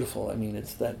 With beautiful,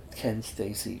 it's that Ken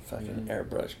Stacy fucking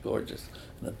airbrush, gorgeous,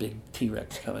 and a big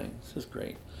T-Rex coming. This is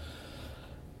great.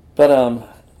 But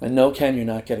and no, Ken, you're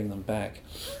not getting them back.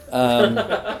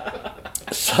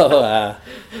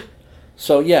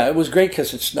 So yeah, it was great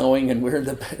because it's snowing and we're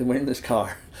in this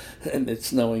car, and it's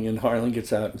snowing, and Harlan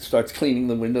gets out and starts cleaning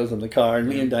the windows in the car, and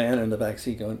me and Diana in the back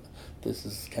seat going, "This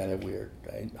is kind of weird,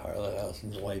 right?" Harlan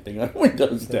Ellison's wiping our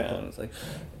windows down. It's like,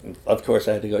 of course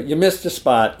I had to go, "You missed a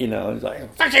spot," He's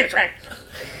like, "Fuck you, Frank."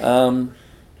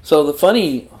 So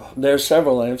there's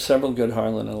several. I have several good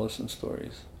Harlan Ellison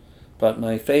stories, but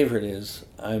my favorite is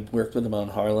I worked with him on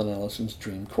Harlan Ellison's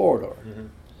Dream Corridor. Mm-hmm.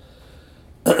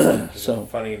 So a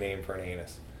funny name for an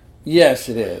anus. Yes,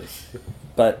 it is.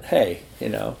 But hey,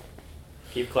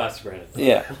 Keep class granted.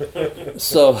 Yeah.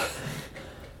 So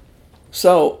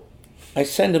I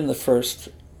send him the first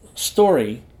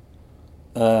story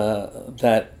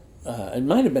that it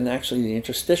might have been actually the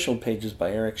interstitial pages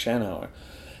by Eric Schanauer,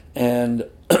 and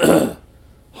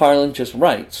Harlan just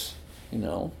writes.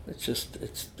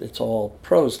 It's all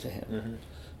prose to him. Mm-hmm.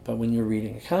 But when you're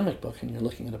reading a comic book and you're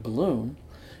looking at a balloon,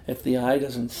 if the eye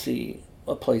doesn't see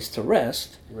a place to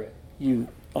rest, right, your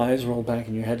eyes roll back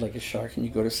in your head like a shark and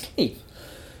you go to sleep.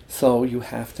 So you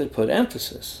have to put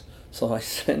emphasis. So I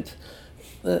sent,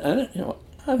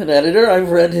 I'm an editor.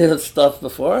 I've read his stuff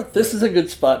before. This is a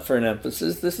good spot for an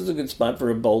emphasis. This is a good spot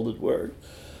for a bolded word.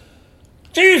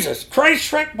 Jesus Christ,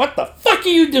 Shrek, what the fuck are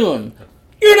you doing?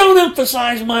 You don't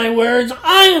emphasize my words.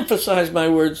 I emphasize my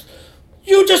words.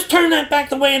 You just turn that back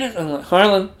the way it is. I'm like,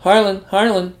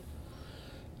 Harlan.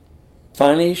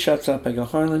 Finally, he shuts up. I go,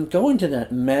 Harlan, go into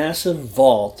that massive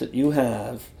vault that you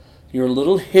have, your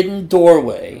little hidden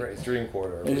doorway. Right, his dream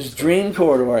corridor. In his dream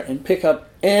corridor, and pick up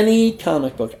any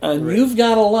comic book. And Right. you've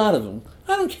got a lot of them.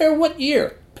 I don't care what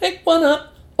year. Pick one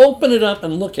up, open it up,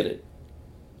 and look at it.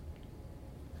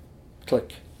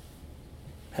 Click.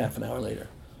 Half an hour later.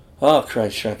 Oh,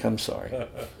 Christ, Chuck, I'm sorry.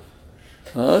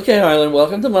 Okay, Harlan,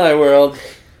 welcome to my world.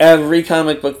 Every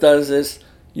comic book does this.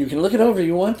 You can look it over.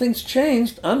 You want things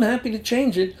changed. I'm happy to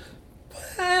change it.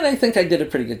 But I think I did a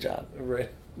pretty good job. Right.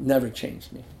 Never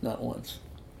changed me. Not once.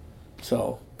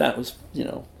 So that was,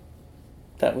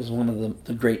 that was one of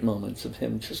the great moments of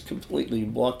him just completely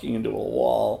walking into a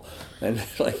wall and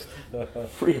like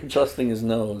readjusting his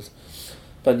nose.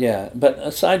 But yeah, but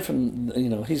aside from,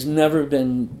 he's never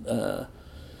been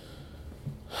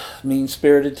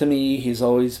mean-spirited to me. He's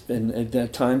always been,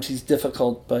 at times he's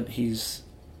difficult, but he's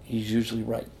usually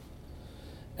right.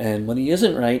 And when he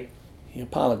isn't right, he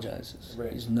apologizes.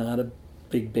 Right. He's not a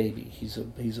big baby. He's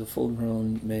a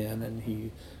full-grown man, and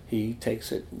he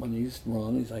takes it when he's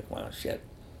wrong. He's like, wow, shit,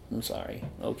 I'm sorry.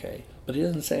 Okay. But he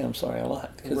doesn't say I'm sorry a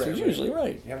lot, because Right, he's right. usually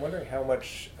right. Yeah, I'm wondering how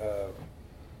much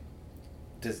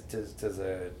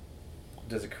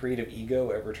does a creative ego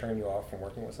ever turn you off from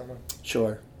working with someone?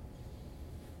 Sure.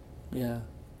 Yeah.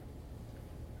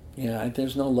 Yeah,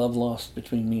 there's no love lost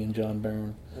between me and John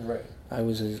Byrne. Right. I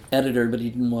was his editor, but he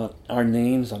didn't want our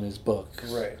names on his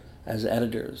books Right. as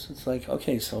editors. It's like,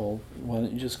 okay, so why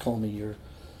don't you just call me your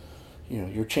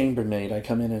chambermaid? I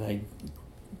come in and I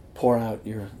pour out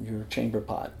your chamber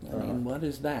pot. I mean, what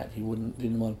is that? He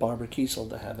didn't want Barbara Kiesel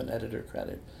to have an editor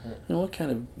credit. Yeah. What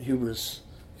kind of hubris,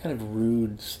 kind of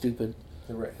rude, stupid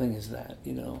Right. thing is that?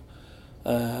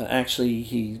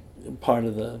 Actually, part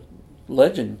of the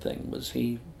legend thing was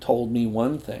he told me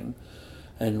one thing,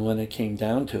 and when it came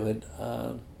down to it,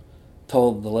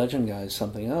 told the legend guys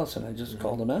something else, and I just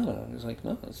called him out on it. I was like,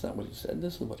 no, that's not what he said.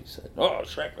 This is what he said. Oh,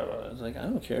 Shrek. I was like, I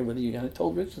don't care whether you got it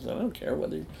told Richardson. I don't care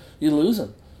whether you lose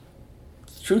him.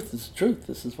 The truth is the truth.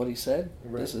 This is what he said.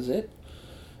 Right. This is it.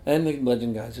 And the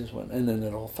legend guys just went, and then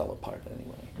it all fell apart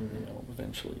anyway. Mhm.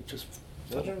 Eventually, it just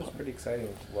fell Legend was apart. pretty exciting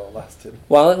while it lasted.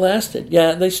 While it lasted,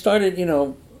 yeah, they started,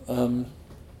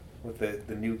 With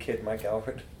the new kid, Mike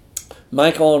Alfred.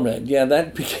 Mike Allred, yeah,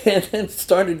 that began and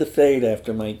started to fade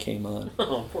after Mike came on.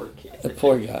 Oh, poor kid. The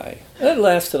poor guy. It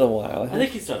lasted a while. I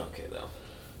think he's done okay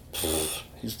though.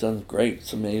 He's done great.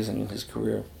 It's amazing in his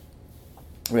career.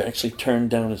 We actually turned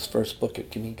down his first book at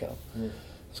Kimiko.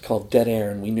 It's called Dead Air,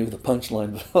 and we knew the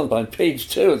punchline on page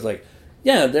 2. It's like,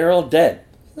 yeah, they're all dead.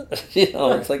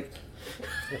 It's like,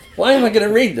 why am I going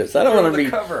to read this? I don't want to read.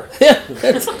 Cover. Yeah,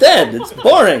 it's dead. It's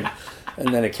boring.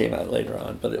 And then it came out later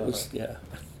on, but it was, yeah.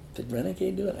 Did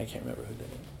Renegade do it? I can't remember who did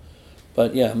it.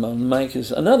 But yeah, Mike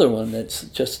is another one that's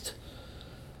just,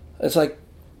 it's like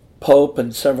Pope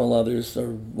and several others,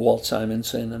 or Walt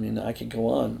Simonson. I mean, I could go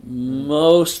on.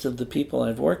 Most of the people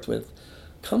I've worked with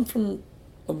come from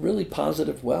a really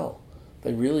positive well.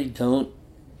 They really don't,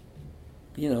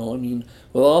 I mean,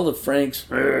 with all the Frank's,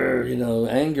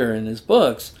 anger in his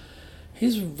books,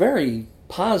 he's a very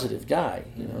positive guy.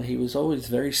 He was always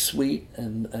very sweet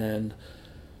and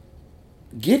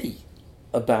giddy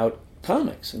about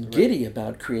comics and giddy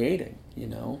about creating,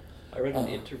 I read an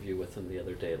interview with him the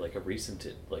other day, like a recent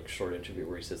short interview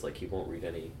where he says he won't read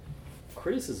any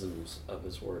criticisms of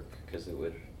his work because it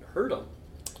would hurt him,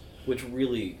 which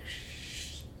really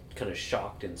kind of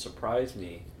shocked and surprised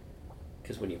me,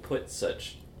 because when you put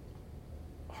such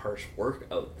harsh work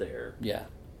out there, Yeah.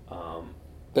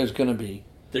 There's going to be.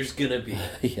 there's gonna be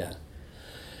Yeah.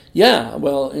 Yeah,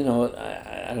 well,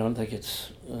 I don't think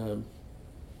it's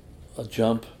a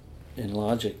jump in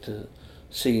logic to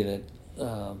see that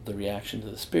the reaction to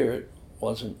the Spirit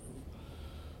wasn't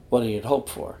what he had hoped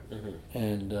for. Mhm.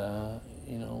 And,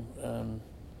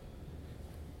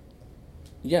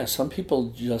 yeah, some people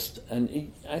just, I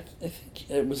think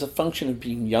it was a function of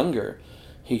being younger.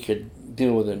 He could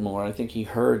deal with it more. I think he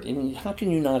heard, how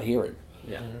can you not hear it?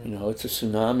 yeah. It's a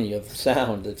tsunami of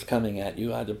sound that's coming at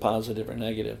you, either positive or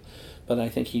negative. But I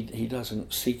think he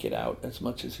doesn't seek it out as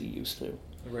much as he used to.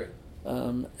 Right.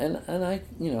 And I, I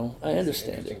He's an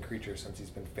understand interesting it. creature since he's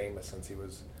been famous, since he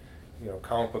was,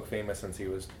 comic book famous since he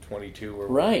was 22 or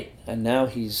Right. And now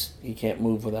he can't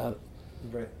move without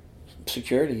Right.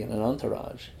 security and an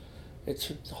entourage.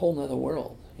 It's a whole nother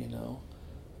world,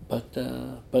 But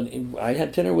I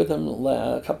had dinner with him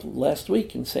last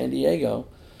week in San Diego.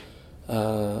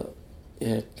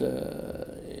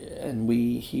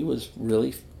 He was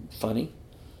really funny.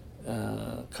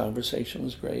 Conversation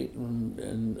was great,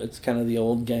 and it's kind of the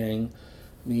old gang: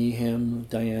 me, him,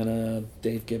 Diana,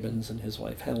 Dave Gibbons, and his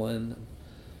wife Helen.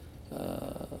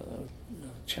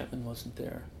 Chapman wasn't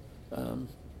there,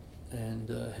 and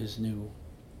his new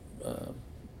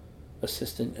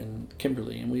assistant and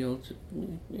Kimberly, and we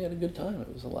had a good time.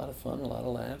 It was a lot of fun, a lot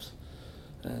of laughs,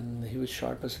 and he was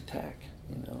sharp as a tack,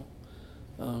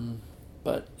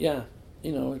 But yeah,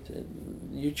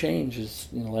 you change as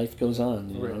life goes on.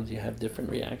 You have different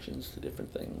reactions to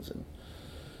different things, and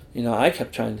I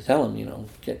kept trying to tell him,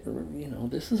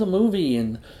 this is a movie,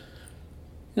 and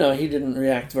he didn't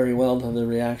react very well to the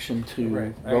reaction to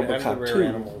RoboCop I'm the 2. rare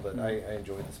animal that I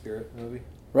enjoyed the Spirit movie.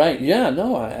 Right? Yeah.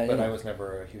 No. But I was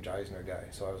never a huge Eisner guy,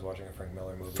 so I was watching a Frank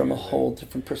Miller movie from a whole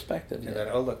different perspective. And then,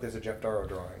 oh look, there's a Jeff Darrow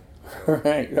drawing. So.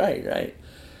 Right.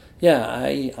 Yeah,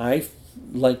 I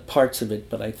liked parts of it,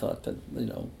 but I thought that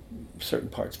certain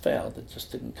parts failed. It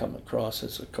just didn't come across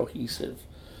as a cohesive,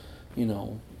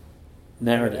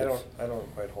 narrative. I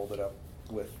don't quite hold it up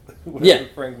with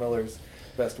Frank Miller's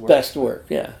best work. Best work,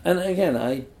 yeah. And again,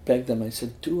 I begged them. I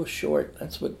said, do a short.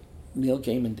 That's what Neil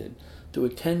Gaiman did. Do a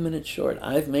 10-minute short.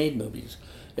 I've made movies.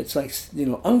 It's like,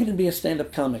 I'm going to be a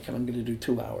stand-up comic and I'm going to do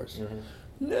 2 hours. Mm-hmm.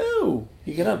 No!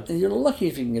 You get up and you're lucky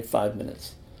if you can get 5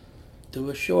 minutes. Do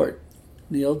a short.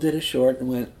 Neil did a short and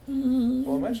went,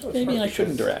 maybe I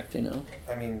shouldn't direct,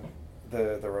 I mean,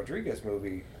 the Rodriguez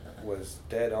movie was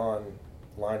dead on,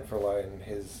 line for line,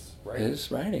 his writing.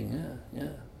 His writing,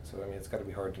 yeah. So, I mean, it's got to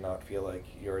be hard to not feel like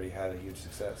you already had a huge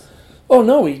success. Oh,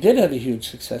 no, he did have a huge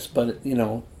success, but,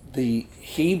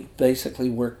 he basically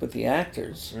worked with the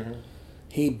actors. Mm-hmm.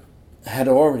 He had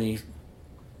already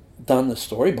done the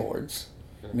storyboards.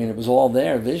 Mm-hmm. I mean, it was all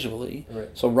there visually. Right.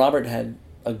 So Robert had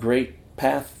a great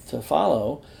path to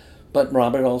follow, but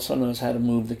Robert also knows how to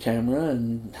move the camera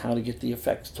and how to get the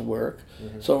effects to work.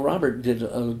 Mm-hmm. So Robert did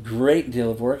a great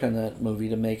deal of work on that movie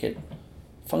to make it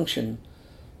function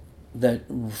that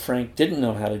Frank didn't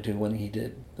know how to do when he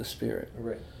did The Spirit.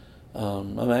 Right.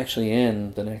 I'm actually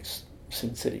in the next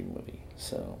Sin City movie,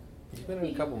 so... You've been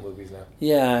in a couple movies now.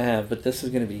 Yeah, I have, but this is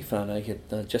going to be fun. I get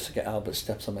Jessica Alba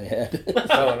steps on my head.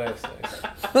 Oh, nice.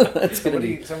 That's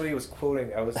somebody was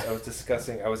quoting. I was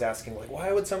asking, like,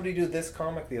 why would somebody do this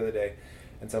comic the other day?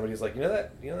 And somebody was like, you know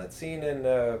that scene in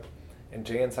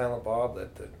Jay and Silent Bob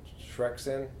that Shrek's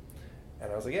in?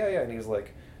 And I was like, yeah. And he was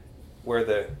like, where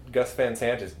the Gus Van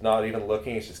Sant is not even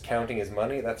looking, he's just counting his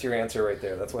money. That's your answer right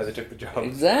there. That's why they took the job.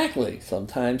 Exactly.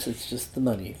 Sometimes it's just the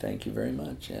money. Thank you very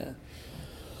much. Yeah.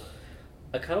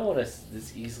 I kind of want to.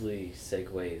 This easily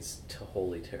segues to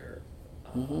Holy Terror.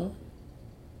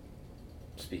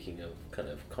 Speaking of kind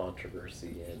of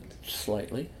controversy and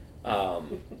slightly, because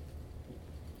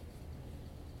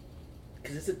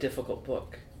it's a difficult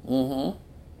book. Mm-hmm.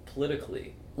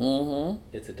 Politically,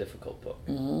 it's a difficult book,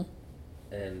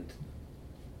 and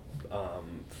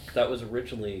that was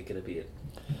originally going to be it.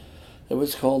 It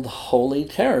was called Holy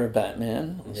Terror,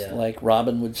 Batman. It's like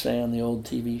Robin would say on the old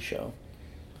TV show.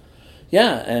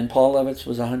 Yeah, and Paul Levitz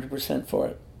was 100% for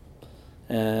it.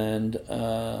 And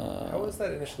how was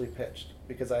that initially pitched?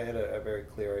 Because I had a very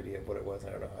clear idea of what it was,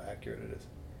 and I don't know how accurate it is.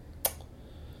 It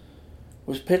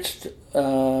was pitched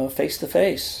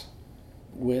face-to-face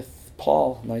with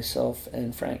Paul, myself,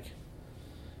 and Frank.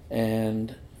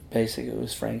 And basically it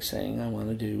was Frank saying, I want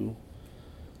to do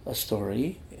a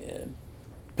story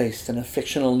based in a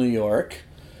fictional New York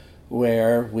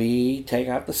where we take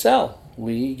out the cell.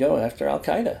 We go after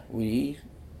Al-Qaeda.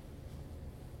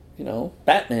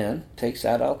 Batman takes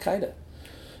out Al-Qaeda.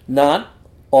 Not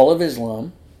all of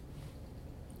Islam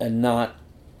and not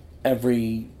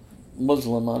every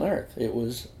Muslim on earth. It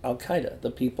was Al-Qaeda,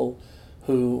 the people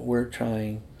who were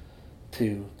trying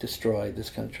to destroy this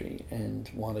country and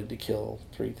wanted to kill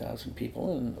 3,000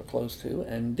 people and close to,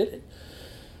 and did it.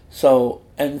 So,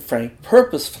 and Frank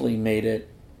purposefully made it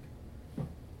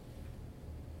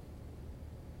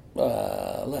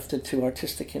left it to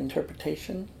artistic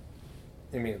interpretation.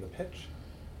 You mean the pitch?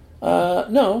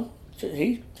 No,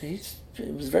 he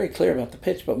was very clear about the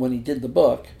pitch, but when he did the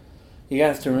book, you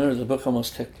have to remember the book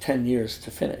almost took 10 years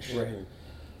to finish. Right.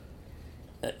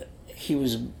 He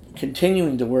was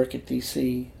continuing to work at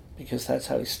DC because that's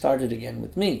how he started again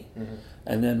with me. Mm-hmm.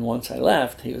 And then once I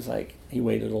left, he was like, he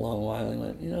waited a long while and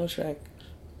went, Shrek,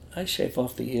 I shave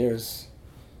off the ears.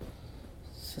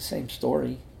 It's the same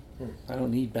story. I don't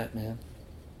need Batman.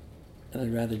 And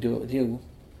I'd rather do it with you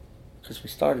because we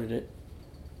started it.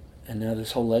 And now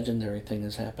this whole legendary thing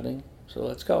is happening. So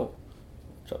let's go.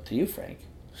 It's up to you, Frank.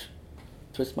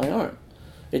 Twist my arm.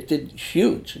 It did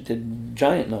huge. It did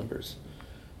giant numbers.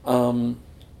 Some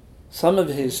of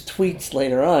his tweets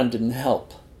later on didn't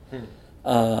help.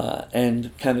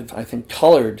 And kind of, I think,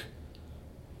 colored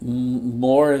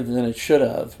more than it should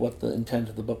have what the intent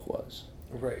of the book was.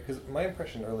 Right, because my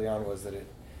impression early on was that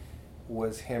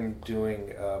was him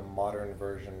doing a modern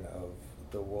version of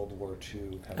the World War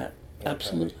II kind of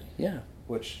Absolutely, yeah.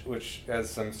 which has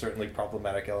some certainly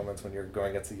problematic elements when you're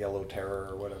going against the Yellow Terror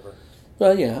or whatever.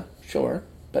 Well, yeah, sure.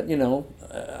 But,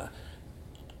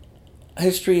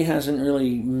 history hasn't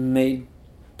really made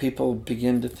people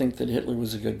begin to think that Hitler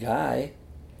was a good guy,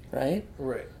 right?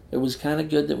 Right. It was kind of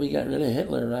good that we got rid of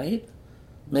Hitler, right?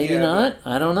 Maybe Yeah, not.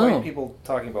 I don't know. White people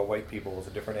talking about white people is a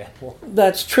different animal.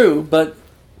 That's true, but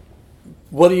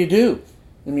what do you do?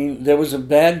 I mean, there was a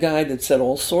bad guy that said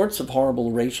all sorts of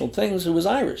horrible racial things who was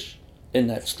Irish in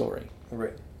that story.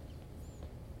 Right.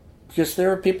 Because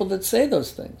there are people that say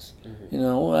those things.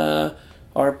 Mm-hmm.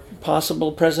 Our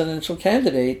possible presidential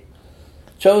candidate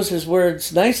chose his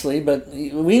words nicely, but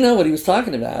we know what he was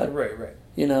talking about. Right.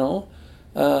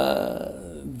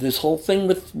 This whole thing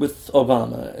with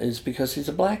Obama is because he's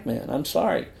a black man. I'm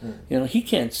sorry. He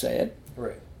can't say it.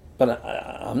 Right. But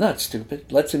I'm not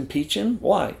stupid. Let's impeach him.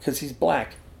 Why? Because he's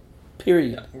black.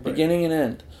 Period. Right. Beginning and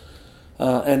end.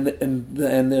 And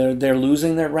they're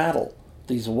losing their rattle.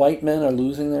 These white men are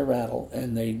losing their rattle,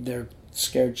 and they're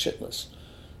scared shitless.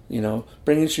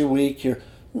 Bring us your week.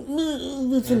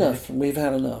 That's enough. We've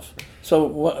had enough.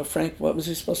 So, Frank, what was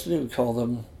he supposed to do? Call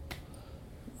them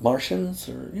Martians?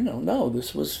 Or, no,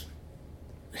 this was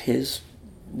his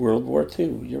World War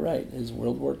II. You're right, his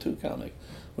World War II comic,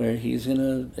 where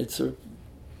it's a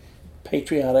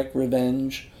patriotic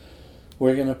revenge.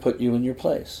 We're going to put you in your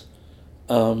place.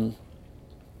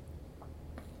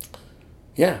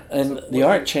 Yeah, and So the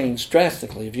art changed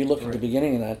drastically. If you look at the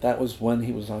beginning of that was when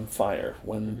he was on fire,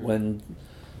 when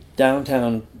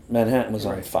downtown Manhattan was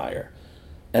on fire.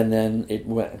 And then it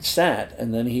sat,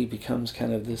 and then he becomes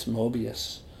kind of this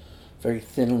Mobius, very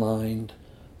thin-lined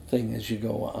thing as you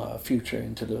go future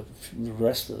into the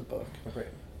rest of the book. Right.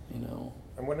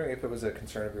 I'm wondering if it was a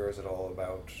concern of yours at all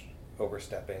about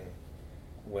overstepping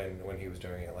when he was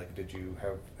doing it. Like, did you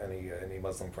have any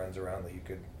Muslim friends around that you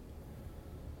could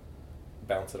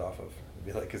bounce it off of?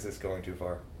 Be like, is this going too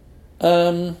far?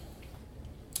 I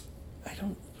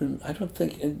don't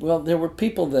think. Well, there were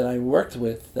people that I worked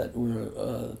with that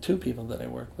were two people that I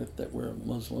worked with that were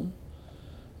Muslim.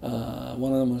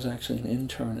 One of them was actually an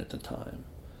intern at the time,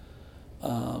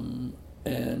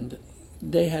 and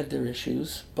they had their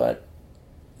issues, but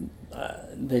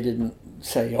they didn't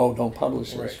say, "Oh, don't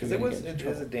publish this." Right, because it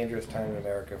is a dangerous time in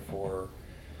America for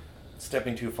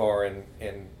stepping too far and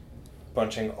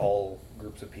bunching all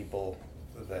groups of people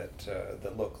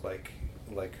that look like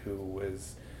who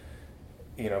is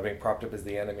being propped up as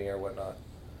the enemy or whatnot.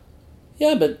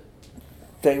 Yeah, but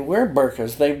they wear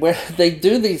burqas. They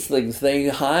do these things. They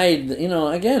hide.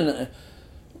 Again,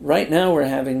 right now we're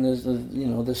having this.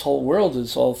 This whole world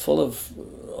is all full of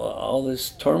all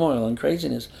this turmoil and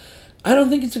craziness. I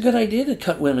don't think it's a good idea to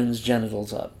cut women's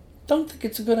genitals up. Don't think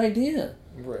it's a good idea.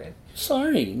 Right.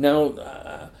 Sorry.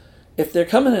 Now, if they're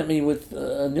coming at me with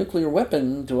a nuclear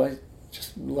weapon, do I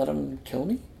just let them kill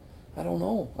me? I don't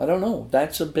know.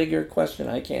 That's a bigger question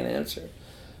I can't answer.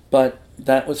 But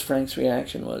that was Frank's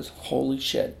reaction was, holy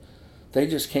shit. They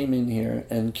just came in here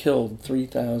and killed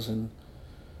 3,000,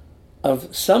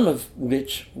 some of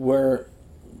which were,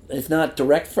 if not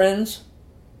direct friends,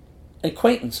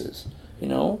 acquaintances,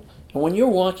 And when you're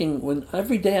walking,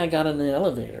 every day I got in the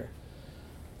elevator,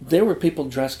 there were people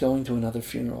dressed going to another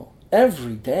funeral.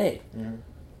 Every day. Mm-hmm.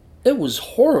 It was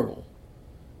horrible.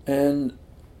 And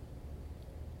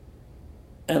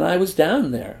I was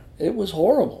down there. It was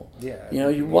horrible. Yeah.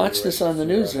 You watch this on the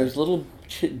news. There's little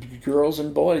girls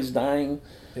and boys dying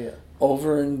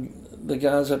over in the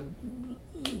Gaza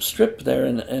Strip there,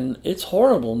 and it's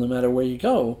horrible no matter where you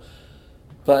go.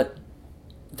 But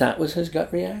that was his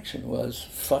gut reaction, was,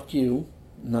 fuck you,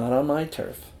 not on my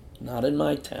turf, not in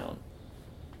my town.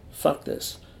 Fuck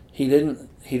this. He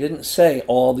didn't say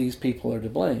all these people are to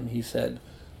blame. He said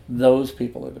those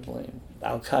people are to blame.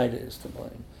 Al-Qaeda is to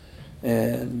blame.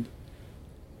 And,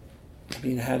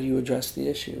 how do you address the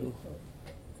issue?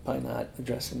 By not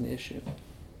addressing the issue.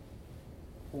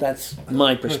 That's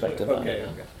my perspective on it.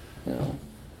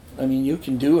 Okay. You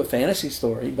can do a fantasy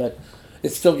story, but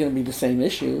it's still going to be the same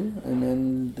issue, and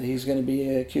then he's going to be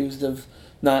accused of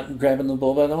not grabbing the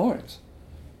bull by the horns.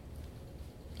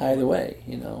 Either way,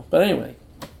 But anyway.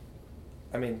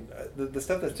 The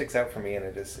stuff that sticks out for me in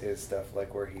it is stuff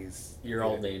like where he's... You're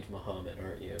all named Muhammad,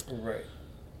 aren't you? Right.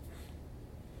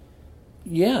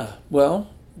 Yeah,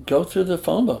 well, go through the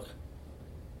phone book.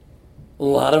 A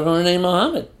lot of them are named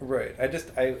Muhammad. Right.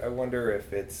 I wonder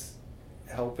if it's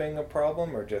helping a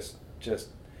problem or just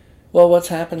well, what's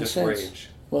happened just since? Rage.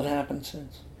 What happened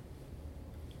since?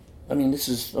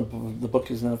 The book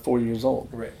is now 4 years old.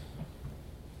 Right.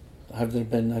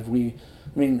 Have we?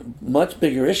 I mean, much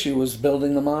bigger issue was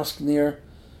building the mosque near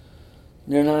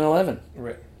 9/11.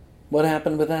 Right. What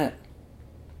happened with that?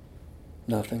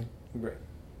 Nothing. Right.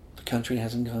 The country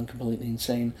hasn't gone completely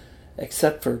insane,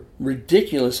 except for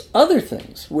ridiculous other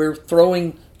things. We're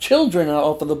throwing children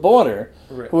off of the border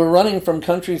Right. who are running from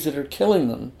countries that are killing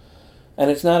them,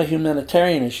 and it's not a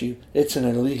humanitarian issue; it's an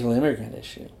illegal immigrant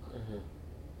issue. Mm-hmm.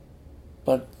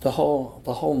 But the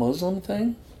whole Muslim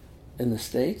thing in the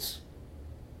States,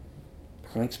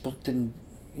 Frank's book didn't.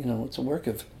 It's a work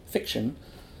of fiction.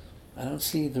 I don't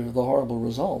see the horrible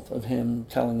result of him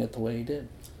telling it the way he did.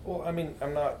 Well, I mean,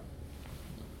 I'm not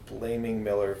blaming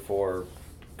Miller for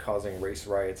causing race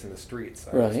riots in the streets.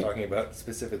 I was Right. talking about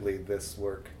specifically this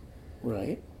work.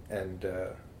 Right. And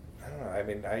I don't know. I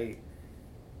mean,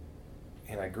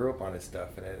 I grew up on his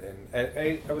stuff, and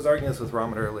I was arguing this with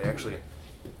Raman early. Actually,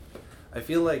 I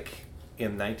feel like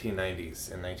in 1990s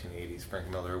and 1980s, Frank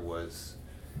Miller was,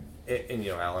 and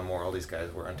Alan Moore, all these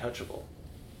guys were untouchable,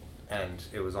 and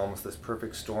it was almost this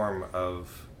perfect storm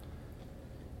of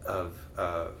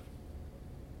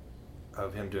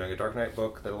him doing a Dark Knight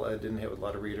book that didn't hit with a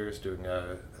lot of readers, doing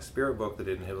a Spirit book that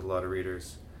didn't hit with a lot of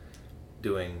readers,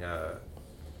 doing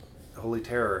Holy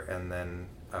Terror, and then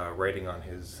writing on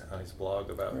his blog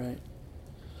about Right.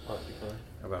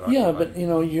 about Yeah, Occupy.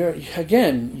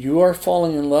 but you are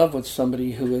falling in love with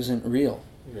somebody who isn't real.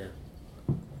 Yeah.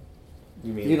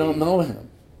 You mean You don't know him.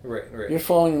 Right. You're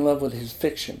falling in love with his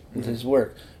fiction, with his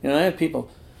work. I have people.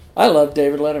 I love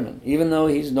David Letterman, even though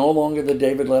he's no longer the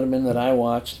David Letterman that I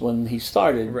watched when he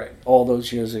started Right. all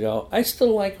those years ago. I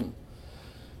still like him.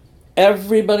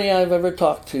 Everybody I've ever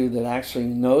talked to that actually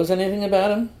knows anything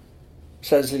about him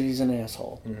says that he's an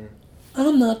asshole. Mm-hmm.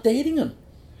 I'm not dating him.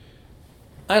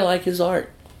 I like his art.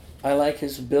 I like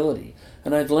his ability.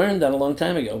 And I've learned that a long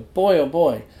time ago. Boy, oh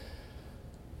boy.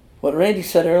 What Randy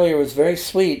said earlier was very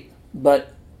sweet, but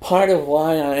part of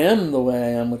why I am the way I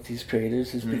am with these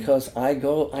creators is because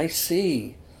I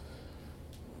see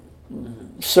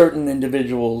certain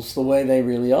individuals the way they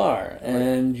really are.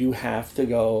 And you have to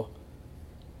go,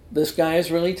 this guy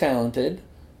is really talented.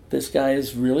 This guy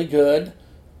is really good.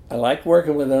 I like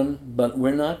working with him, but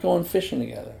we're not going fishing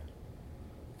together.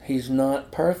 He's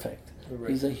not perfect. Right.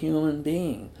 He's a human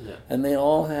being. Yeah. And they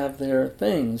all have their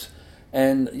things.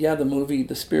 And yeah,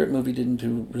 the Spirit movie didn't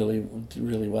do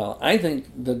really well. I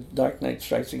think The Dark Knight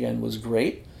Strikes Again was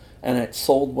great, and it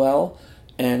sold well,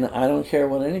 and I don't care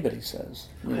what anybody says.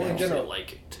 I in actually general-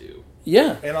 like it too.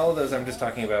 Yeah. And all of those, I'm just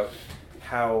talking about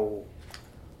how,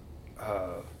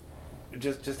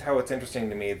 just how it's interesting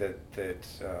to me that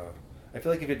I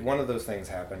feel like if one of those things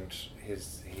happened,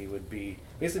 he would be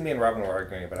basically, me and Robin were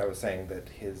arguing, but I was saying that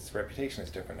his reputation is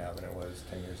different now than it was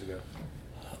 10 years ago.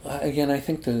 Again, I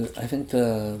think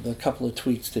the couple of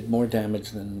tweets did more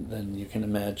damage than you can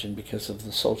imagine because of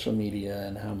the social media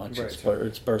and how much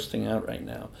it's bursting out right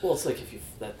now. Well, it's like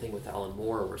that thing with Alan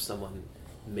Moore where someone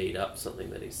made up something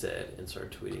that he said and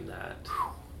started tweeting that,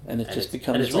 And it just it's-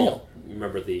 becomes and it's real. all-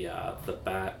 remember the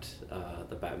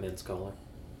Batman scholar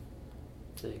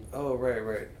thing? Oh,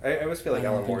 right. I always feel like I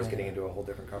don't Alan Moore is think I getting into a whole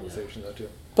different conversation, though, too.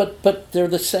 But they're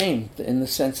the same in the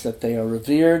sense that they are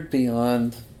revered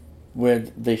beyond where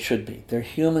they should be. They're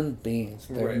human beings.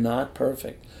 They're Right. not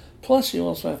perfect. Plus, you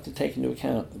also have to take into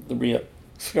account the reality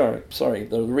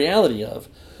of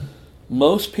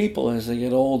most people as they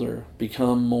get older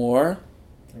become more.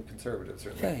 And conservative,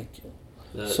 certainly. Thank you.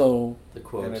 The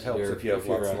quote. And it helps if you have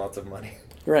lots and lots of money.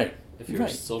 Right. If you're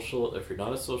if you're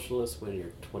not a socialist when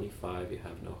you're 25, you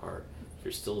have no heart. If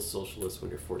you're still a socialist when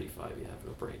you're 45, you have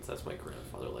no brains. That's my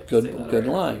grandfather liked to say that. Good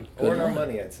line. Or Good no line.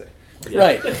 money, I'd say.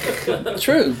 Right.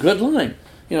 True. Good line.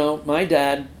 My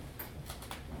dad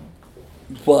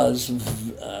was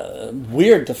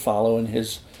weird to follow in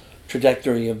his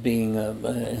trajectory of being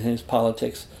in his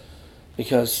politics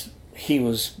because he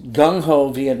was gung-ho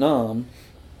Vietnam,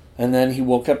 and then he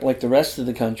woke up like the rest of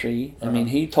the country. I mean,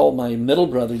 he told my middle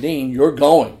brother, Dean, you're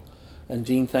going. And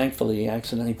Dean, thankfully,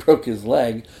 accidentally broke his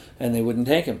leg, and they wouldn't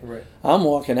take him. Right. I'm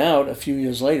walking out a few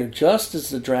years later, just as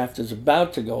the draft is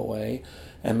about to go away,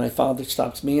 and my father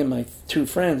stops me and my two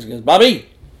friends and goes, Bobby,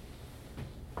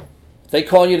 if they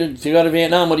call you to go to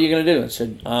Vietnam, what are you going to do? I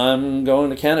said, I'm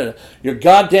going to Canada. You're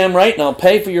goddamn right, and I'll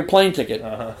pay for your plane ticket.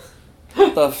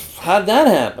 How'd that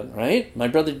happen, right? My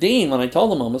brother Dean, when I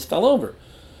told him, almost fell over.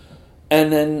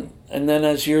 And then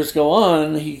as years go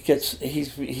on,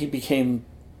 he became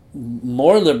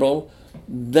more liberal.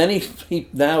 Then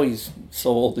now he's so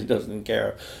old he doesn't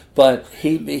care. But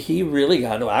he really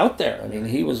got out there. I mean,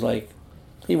 he was like,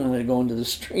 he wanted to go into the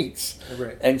streets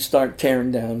and start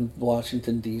tearing down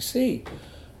Washington, D.C.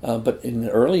 But in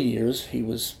the early years, he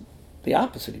was the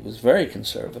opposite. He was very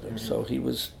conservative, so he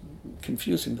was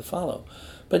confusing to follow.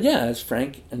 But yeah, as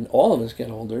Frank and all of us get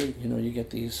older, you get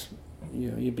these,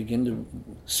 you begin to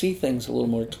see things a little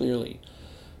more clearly.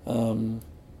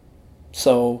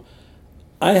 So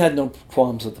I had no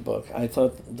qualms with the book. I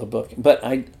thought the book, but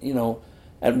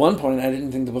at one point I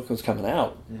didn't think the book was coming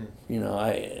out.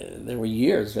 There were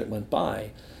years that went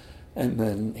by, and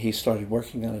then he started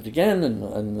working on it again,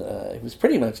 and he was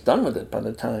pretty much done with it by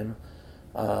the time.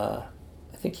 I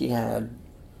think he had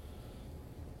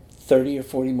 30 or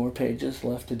 40 more pages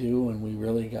left to do, and we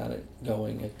really got it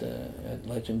going at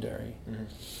Legendary.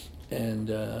 And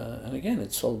again,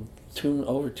 it sold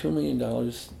over $2 million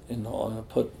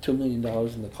put $2 million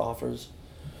in the coffers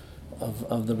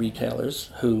of the retailers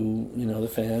who, the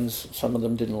fans, some of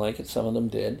them didn't like it, some of them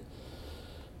did.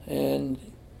 And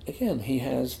again, he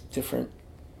has different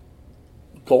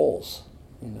goals,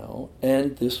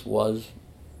 and this was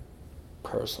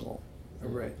personal.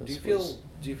 Right. Do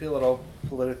you feel at all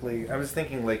politically? I was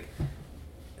thinking, like,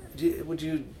 do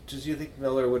you think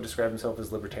Miller would describe himself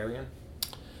as libertarian?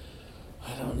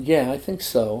 I think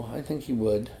so. I think he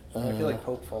would. I feel like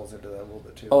Pope falls into that a little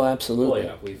bit too. Oh, absolutely.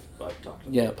 Well, I've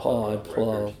talked.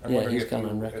 Paul. He's gone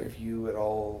on record. If you at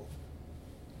all,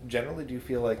 generally, do you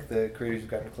feel like the creators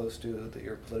you've gotten close to that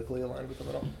you're politically aligned with them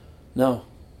at all?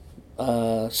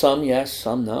 No. Some yes,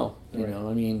 some no.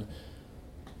 Right.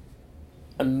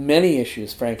 Many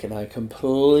issues, Frank and I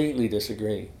completely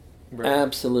disagree. Right.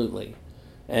 Absolutely.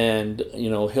 And,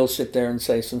 he'll sit there and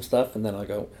say some stuff, and then I'll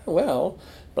go, well,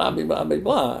 blah, blah, blah, blah,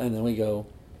 blah. And then we go,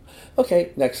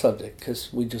 okay, next subject,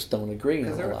 because we just don't agree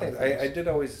on a lot of things. I did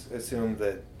always assume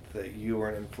that you were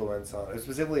an influence on,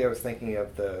 specifically I was thinking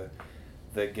of the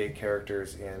gay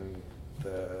characters in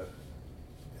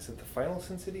is it the final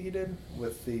Sin City he did?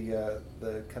 With the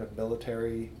kind of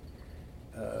military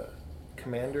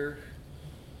commander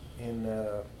in...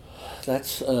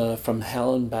 That's From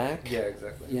Hell and Back? Yeah,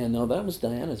 exactly. Yeah, no, that was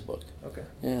Diana's book. Okay.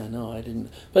 Yeah, no, I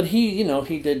didn't. But he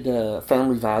did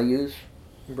Family Values,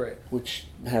 right, which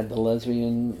had the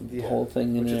lesbian whole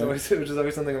thing in there. Which is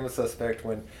always something I'm a suspect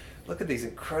when, look at these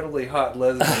incredibly hot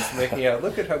lesbians making out.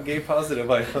 Look at how gay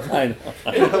positive I am. I know.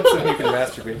 It helps when you can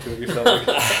masturbate to it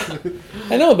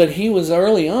yourself. I know, but he was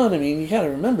early on. I mean, you got to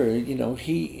remember,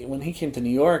 when he came to New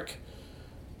York,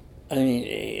 I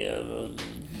mean,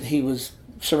 he was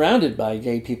surrounded by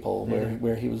gay people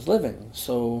where he was living.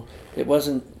 So it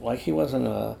wasn't like he wasn't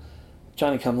a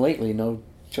Johnny-come-lately, no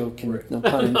joke, no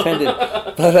pun intended.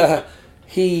 But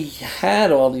he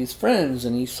had all these friends,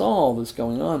 and he saw all this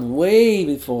going on way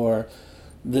before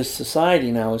this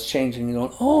society now is changing. You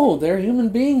know, oh, they're human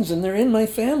beings, and they're in my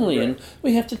family, and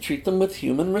we have to treat them with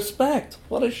human respect.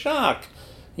 What a shock!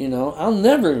 I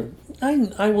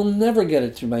will never get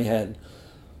it through my head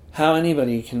how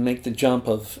anybody can make the jump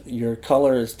of your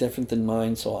color is different than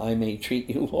mine, so I may treat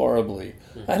you horribly.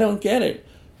 I don't get it.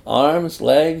 Arms,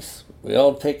 legs, we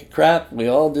all take a crap, we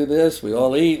all do this, we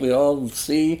all eat, we all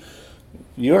see.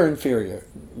 You're inferior.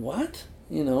 What?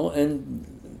 And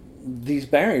these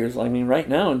barriers, I mean, right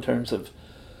now in terms of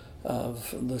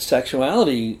the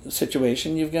sexuality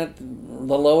situation, you've got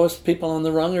the lowest people on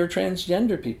the rung are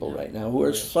transgender people right now who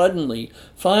are suddenly,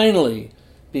 finally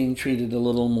being treated a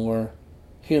little more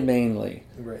humanely.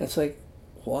 Right. It's like,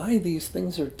 why these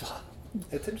things are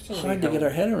it's interesting hard to get our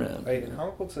head around.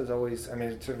 Comic books is always, I mean,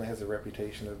 it certainly has a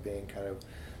reputation of being kind of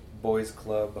boys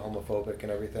club, homophobic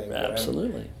and everything.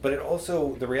 Absolutely. But it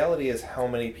also, the reality is how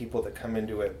many people that come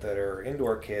into it that are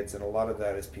indoor kids, and a lot of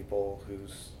that is people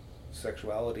whose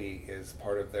sexuality is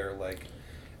part of their, like,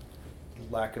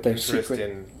 lack of interest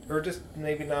in, or just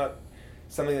maybe not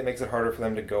something that makes it harder for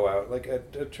them to go out. Like,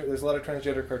 there's a lot of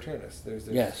transgender cartoonists.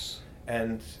 Yes.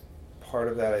 And part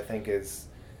of that, I think, is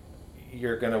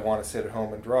you're going to want to sit at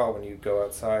home and draw when you go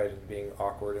outside and being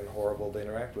awkward and horrible to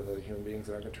interact with other human beings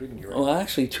that aren't treating you right. Well,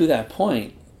 actually, to that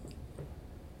point,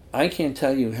 I can't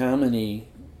tell you how many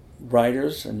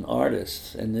writers and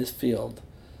artists in this field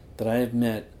that I have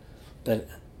met that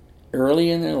early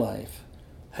in their life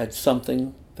had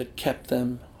something that kept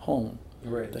them home,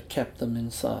 that kept them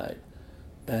inside,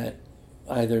 that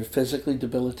either physically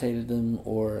debilitated them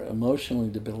or emotionally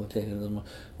debilitated them,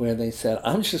 where they said,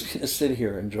 I'm just going to sit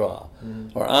here and draw,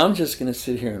 or I'm just going to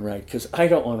sit here and write, because I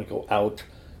don't want to go out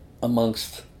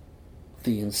amongst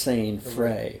the insane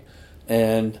fray.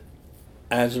 And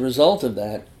as a result of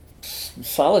that,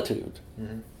 solitude,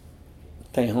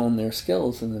 they hone their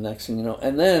skills, and the next thing you know,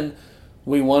 and then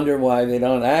we wonder why they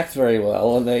don't act very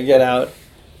well, and they get out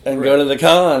and go to the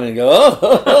con and go,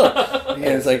 oh. And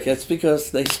it's like, it's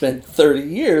because they spent 30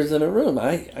 years in a room.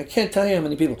 I can't tell you how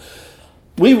many people.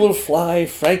 We will fly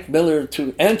Frank Miller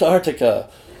to Antarctica.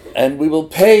 and we will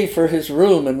pay for his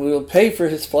room, and we will pay for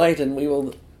his flight, and we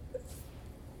will.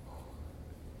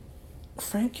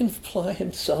 Frank can fly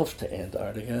himself to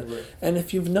Antarctica, Right. and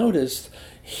if you've noticed,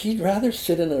 he'd rather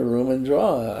sit in a room and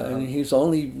draw. And he's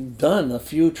only done a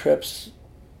few trips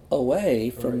away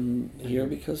from here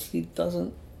because he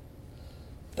doesn't.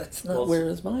 That's not Well, where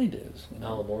his mind is. You know?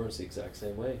 Alan Moore is the exact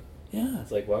same way. Yeah,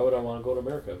 It's like, why would I want to go to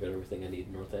America? I've got everything I need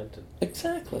in Northampton.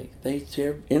 exactly.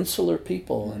 They're insular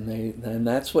people, and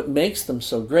that's what makes them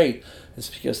so great. Is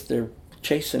because they're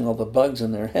chasing all the bugs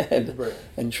in their head Right.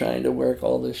 and trying to work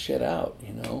all this shit out.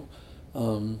 You know.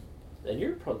 And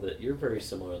you're very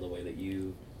similar in the way that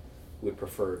you would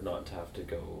prefer not to have to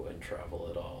go and travel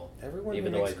at all. Everyone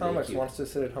Even who though makes I'd make comics you- wants to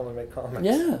sit at home and make comics.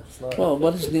 Yeah. It's not, Well,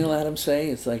 what does Neil Adams say?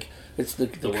 It's like it's the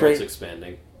The world's cra-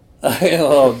 expanding.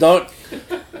 Oh, don't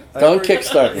I don't worry-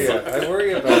 kickstart me. Yeah, I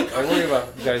worry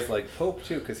about guys like Pope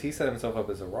too, because he set himself up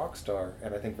as a rock star,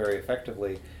 and I think very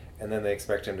effectively. And then they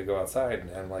expect him to go outside,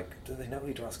 and I'm like, do they know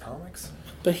he draws comics?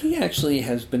 But he actually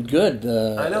has been good.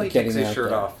 I know he getting takes his out shirt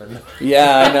there. off, and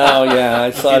Yeah, I know. Yeah, I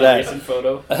See saw the that. recent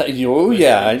photo? Oh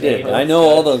yeah, I did. I know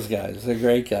all those guys. They're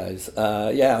great guys.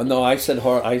 Yeah, no, I said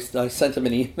I sent him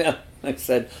an email. I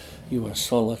said, "You are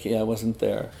so lucky I wasn't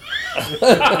there."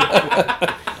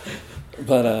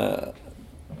 But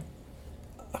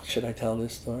should I tell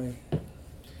this story?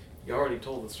 You already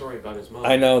told the story about his mom.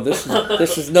 I know this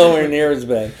is nowhere near as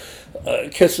bad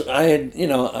because I had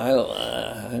I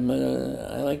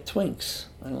like Twinks.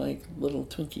 I like little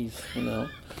Twinkies.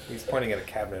 he's pointing at a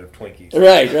cabinet of Twinkies.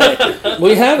 Right.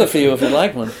 We have a few if you'd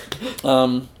like one.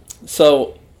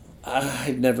 So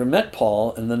I'd never met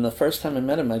Paul, and then the first time I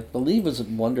met him, I believe, was at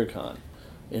WonderCon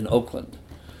in Oakland.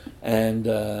 And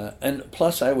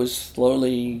plus, I was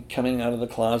slowly coming out of the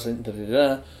closet.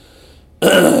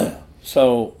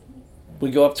 So we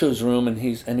go up to his room, and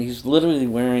he's literally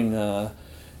wearing I'm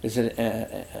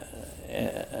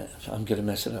gonna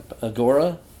mess it up.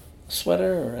 Agora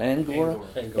sweater or Angora?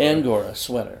 Angora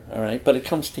sweater. All right, but it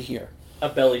comes to here. A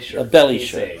belly shirt. A belly He's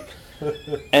shirt.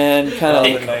 saying. And kind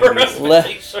Oh, of the 90s.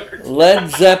 Belly shirt. Led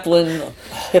Zeppelin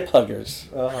hip huggers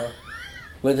Uh-huh.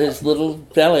 with his little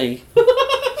belly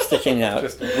sticking out.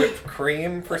 Just whipped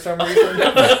cream for some reason.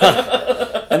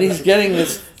 And he's getting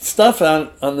this stuff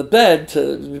on the bed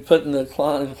to be put in the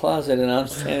closet, and I'm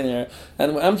standing there,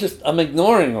 and I'm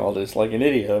ignoring all this like an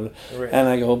idiot. Right. And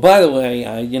I go, by the way,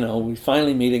 we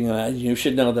finally meeting, and you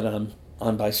should know that I'm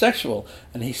bisexual.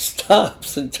 And he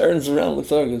stops and turns around,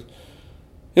 looks over, and goes,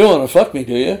 "You don't want to fuck me,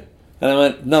 do you?" And I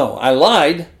went, "No, I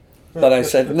lied, but I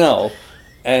said no."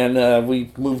 And we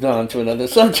moved on to another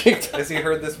subject. Has he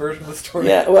heard this version of the story?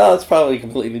 Yeah, well, it's probably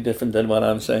completely different than what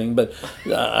I'm saying, but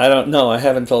I don't know. I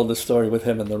haven't told the story with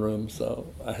him in the room, so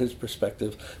his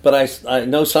perspective. But I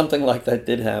know something like that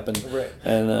did happen, Right.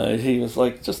 and he was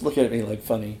like, just looking at me like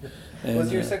funny. And,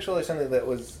 Was your sexuality something that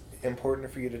was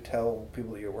important for you to tell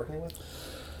people that you're working with?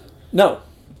 No.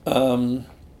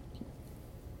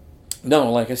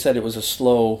 No, like I said, it was a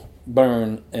slow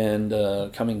burn, and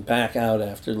coming back out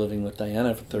after living with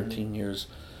Diana for 13 years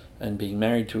and being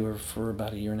married to her for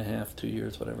about 1.5 2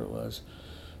 years, whatever it was.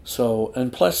 So,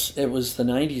 and plus it was the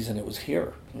 90s and it was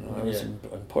here. I was in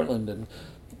Portland, and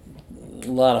a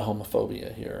lot of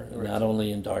homophobia here, not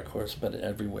only in Dark Horse but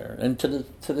everywhere. And to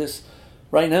this,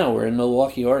 right now we're in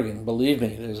Milwaukee, Oregon. Believe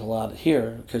me, there's a lot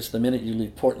here, because the minute you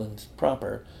leave Portland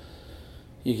proper,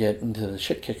 you get into the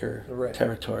shit kicker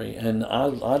territory. And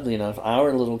oddly enough,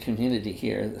 our little community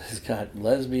here has got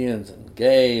lesbians and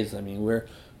gays. I mean, we're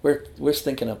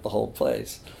stinking up the whole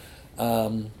place.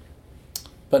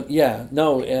 But yeah,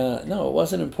 no, it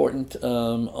wasn't important.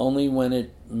 Only when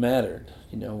it mattered.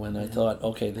 When I thought,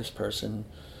 okay, this person,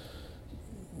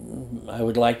 I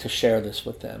would like to share this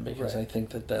with them, because I think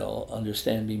that they'll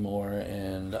understand me more,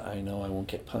 and I know I won't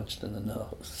get punched in the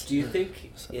nose. Do you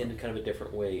think, in kind of a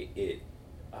different way,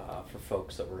 for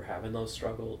folks that were having those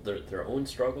struggles, their own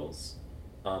struggles,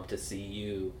 to see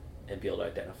you and be able to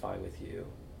identify with you,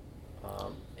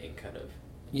 and kind of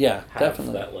Yeah, have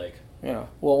definitely. that, like, Yeah.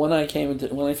 Well, when I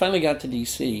finally got to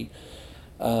DC,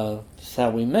 that's how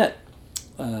we met.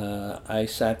 I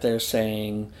sat there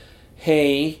saying,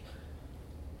 "Hey,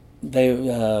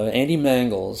 Andy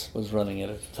Mangels was running it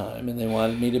at the time, and they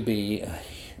wanted me to be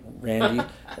Randy."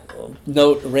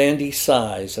 Note Randy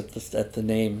Size at the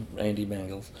name Andy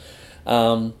Mangels.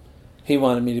 He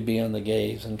wanted me to be on the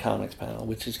Gays and Comics panel,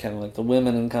 which is kind of like the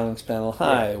Women in Comics panel.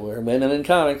 Hi, we're Women in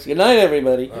Comics. Good night,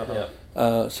 everybody.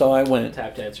 So I went.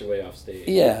 tap dance your way off stage.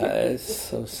 Yeah, it's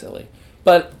so silly.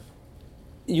 But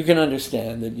you can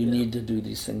understand that you need to do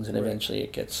these things, and eventually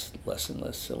it gets less and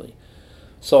less silly.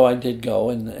 So I did go,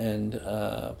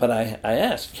 but I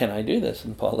asked, can I do this?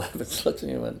 And Paul Levitz looked at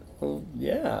me and went, well,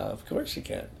 yeah, of course you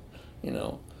can,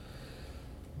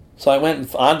 So I went, and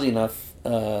oddly enough,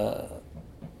 the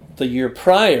year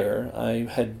prior, I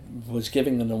was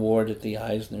giving an award at the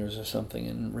Eisners or something,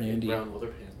 and Randy... Brown leather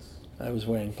pants. I was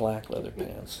wearing black leather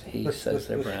pants. He says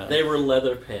they're brown. They were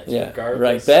leather pants, yeah, regardless.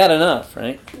 right. Bad enough,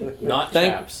 right? Not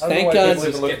Thank- chaps. I don't know Thank why God- people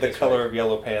even look at the color of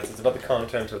yellow pants. It's about the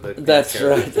content of the pants That's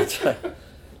carrier. right. That's right.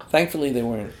 Thankfully, they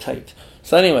weren't tight.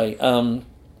 So anyway,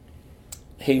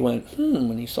 he went,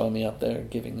 when he saw me up there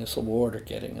giving this award or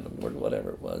getting an award, whatever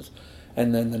it was.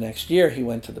 And then the next year, he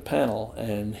went to the panel,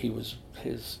 and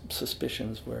his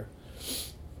suspicions were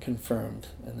confirmed,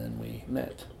 and then we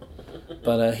met.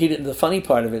 But he didn't. The funny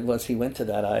part of it was he went to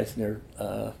that Eisner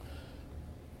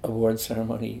award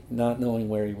ceremony not knowing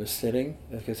where he was sitting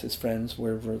because his friends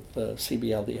were with the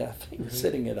CBLDF. He was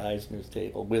sitting at Eisner's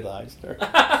table with Eisner.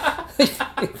 He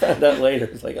found out later.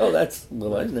 It's like, oh, that's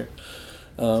Will Eisner.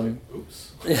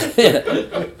 Oops.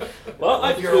 Yeah. Well,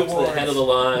 I've moved to the head of the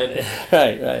line.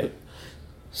 Right.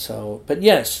 So, but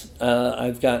yes,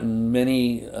 I've gotten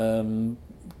many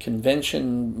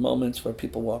convention moments where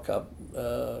people walk up,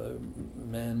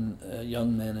 young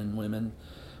men and women,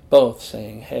 both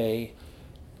saying, hey,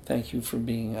 thank you for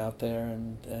being out there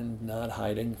and not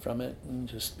hiding from it and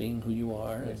just being who you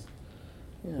are. Nice.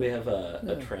 And, We have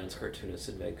a trans cartoonist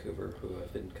in Vancouver who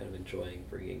I've been kind of enjoying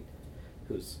bringing,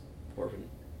 who's more of an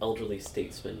elderly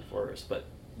statesman for us, but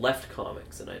left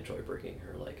comics, and I enjoy bringing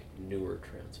her like newer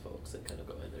trans folks and kind of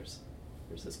going, there's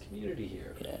this community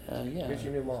here. yeah. Who's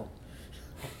your new mom?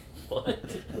 What?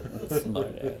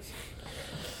 Smart ass.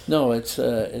 No, it's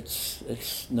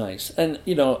nice, and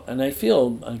and I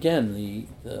feel again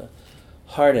the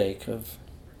heartache of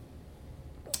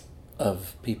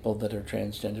people that are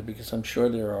transgender, because I'm sure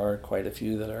there are quite a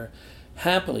few that are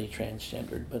happily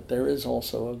transgendered, but there is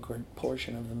also a great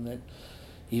portion of them that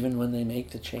even when they make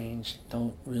the change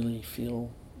don't really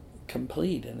feel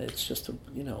complete, and it's just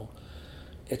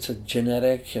it's a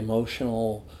genetic,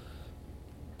 emotional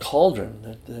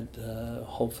cauldron that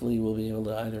hopefully we'll be able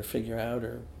to either figure out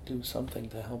or do something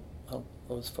to help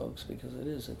those folks, because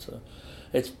it's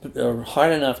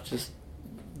hard enough, just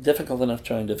difficult enough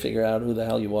trying to figure out who the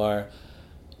hell you are,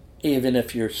 even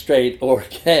if you're straight or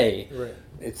gay. Right.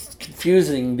 It's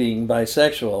confusing being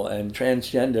bisexual and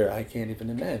transgender. I can't even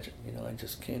imagine. I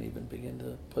just can't even begin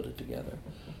to put it together.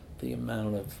 The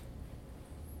amount of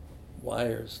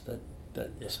wires that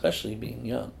especially being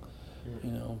young,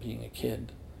 being a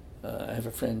kid. I have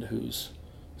a friend whose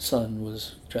son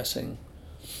was dressing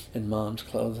in mom's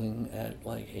clothing at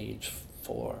like age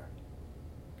 4,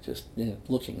 just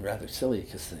looking rather silly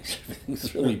because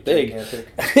everything's really big. Gigantic,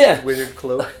 Yeah, weird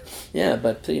cloak. yeah,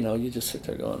 but you just sit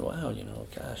there going, wow,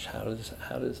 gosh, how does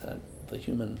that the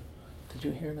human? Did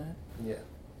you hear that? Yeah.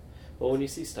 Well, when you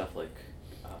see stuff like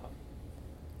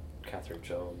Catherine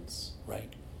Jones,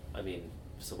 Right. I mean,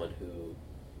 someone who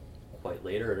quite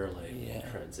later in her life Yeah.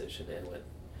 transitioned and went,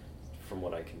 from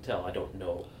what I can tell, I don't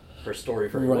know her story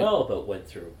very Right. well, but went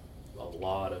through a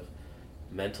lot of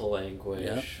mental anguish,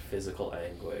 Yep. physical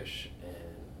anguish,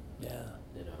 and Yeah.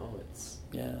 it's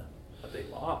Yeah. a big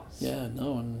loss. Yeah.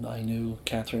 No, and I knew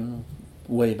Catherine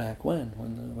way back when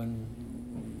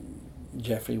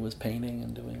Jeffrey was painting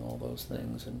and doing all those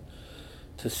things, and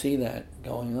to see that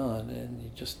going on,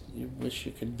 and you wish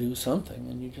you could do something,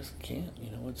 and you just can't.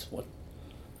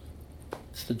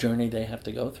 It's the journey they have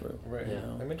to go through. Right. Yeah.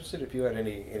 I'm interested if you had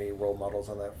any role models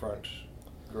on that front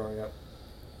growing up.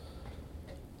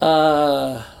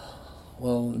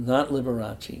 Well, not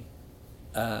Liberace.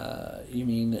 You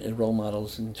mean role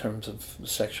models in terms of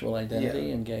sexual identity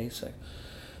Yeah. and gay sex?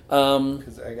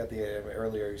 Because I got the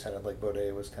earlier you sounded like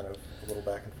Baudet was kind of a little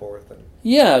back and forth and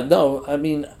Yeah, no, I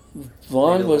mean, maybe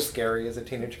Vaughn a little was scary as a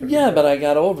teenager. Yeah, but I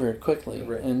got over it quickly.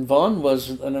 Right. And Vaughn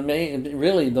was an amazing,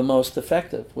 really the most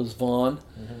effective was Vaughn.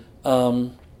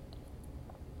 Mhm.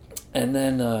 And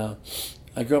then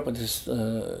I grew up with this,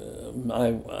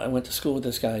 I went to school with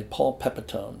this guy, Paul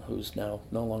Pepitone, who's now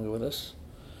no longer with us.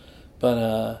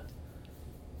 But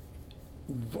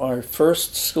our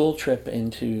first school trip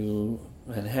into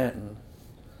Manhattan,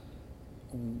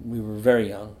 we were very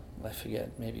young. I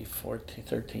forget, maybe 14,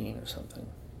 13 or something,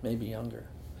 maybe younger.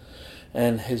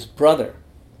 And his brother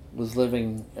was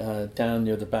living down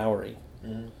near the Bowery.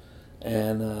 Mhm.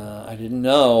 And I didn't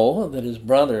know that his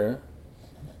brother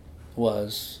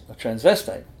was a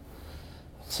transvestite.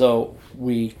 So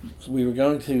we were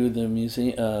going to the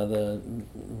Museum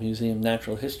of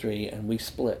Natural History, and we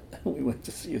split. We went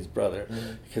to see his brother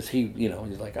because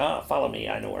he's like, follow me,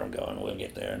 I know where I'm going, we'll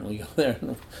get there. And we go there,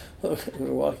 and we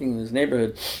were walking in this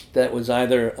neighborhood that was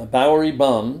either a Bowery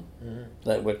bum,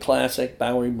 that were classic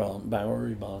Bowery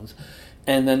bums,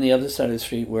 and then the other side of the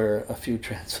street were a few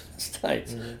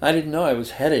transvestites. I didn't know I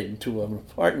was headed to an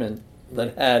apartment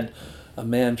that had a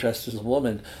man dressed as a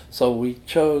woman, so we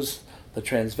chose the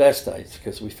transvestites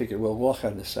because we figured we'll walk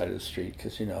on this side of the street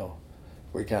because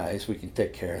we're guys, we can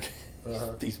take care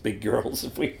of these big girls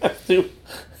if we have to.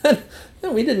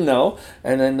 And we didn't know.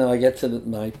 And then I get to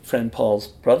my friend Paul's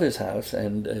brother's house,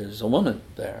 and there's a woman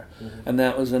there, and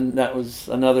that was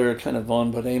another kind of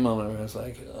Vaughn Baudet moment where I was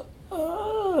like,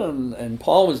 and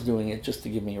Paul was doing it just to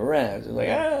give me a razz. He was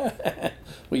like,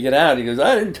 we get out. He goes,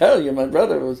 I didn't tell you, my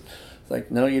brother was. Like,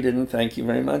 no, you didn't. Thank you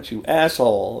very much, you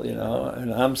asshole.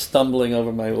 And I'm stumbling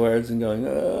over my words and going,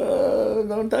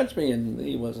 don't touch me. And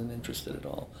he wasn't interested at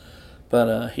all.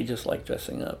 But he just liked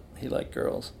dressing up. He liked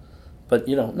girls. But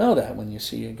you don't know that when you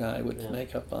see a guy with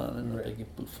makeup on and a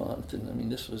big bouffant. And I mean,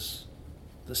 this was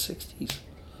the 60s,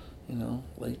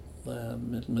 late,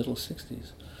 middle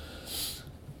 60s.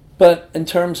 But in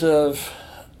terms of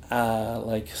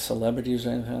like celebrities or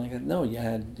anything like that, no, you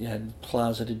had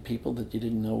closeted people that you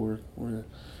didn't know were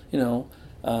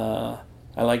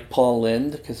I liked Paul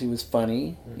Lynde because he was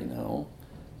funny,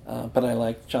 but I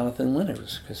liked Jonathan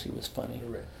Winters because he was funny.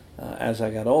 Right. As I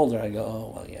got older, I go,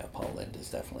 oh well, yeah, Paul Lynde is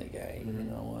definitely gay.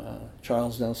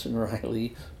 Charles Nelson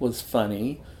Riley was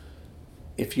funny.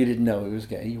 If you didn't know he was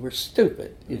gay, you were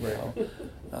stupid. He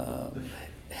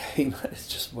might have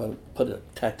just put a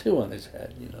tattoo on his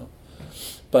head,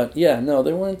 But yeah, no,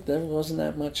 there wasn't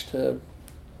that much to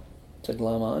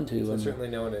glom onto. So certainly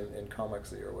no one in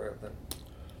comics that you're aware of then.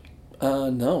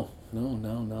 No, nothing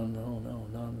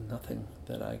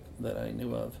that I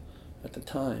knew of at the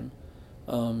time.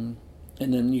 And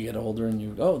then you get older and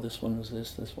you go, oh, this one was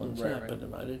this one's that. Right.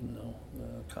 But I didn't know.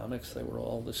 Comics, they were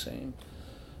all the same.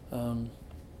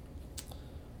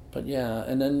 But yeah,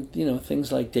 and then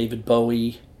things like David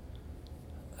Bowie.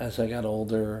 As I got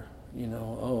older,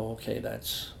 okay,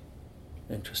 that's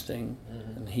interesting.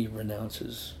 And he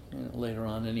renounces later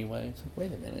on anyway. It's like,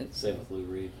 wait a minute. Same with Lou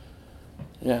Reed.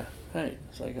 Yeah, right.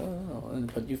 It's like,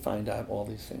 but you find out all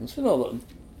these things. The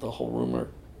whole rumor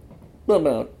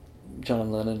about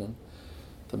John Lennon and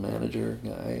the manager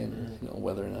guy, and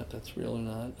whether or not that's real or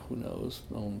not, who knows?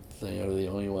 They are the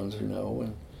only ones who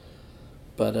know.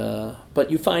 But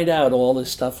you find out all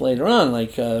this stuff later on.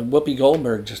 Like Whoopi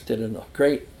Goldberg just did a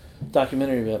great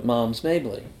documentary about Moms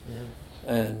Mabley,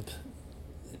 and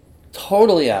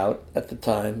totally out at the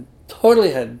time.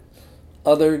 Totally had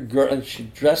other girls. She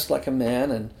dressed like a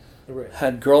man and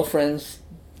had girlfriends,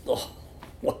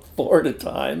 4 at a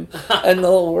time, and the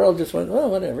whole world just went, well,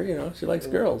 whatever. She likes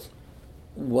girls.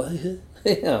 What?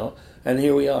 And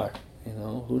here we are.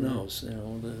 Who knows?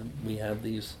 We have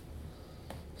these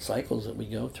cycles that we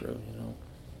go through,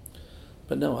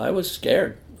 But no, I was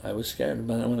scared. But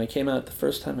when I came out the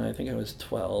first time, I think I was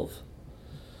 12,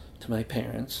 to my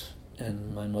parents,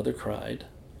 and my mother cried,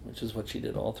 which is what she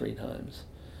did all 3 times.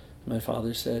 My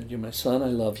father said, you're my son, I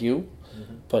love you,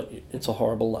 but it's a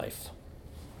horrible life.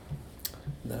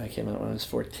 And then I came out when I was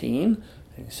 14,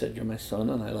 and he said, you're my son,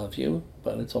 and I love you,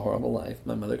 but it's a horrible life.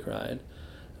 My mother cried.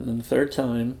 And then the 3rd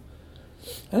time,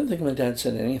 I don't think my dad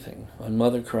said anything. My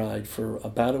mother cried for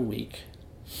about a week.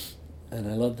 And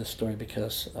I love this story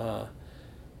because I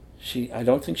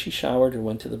don't think she showered or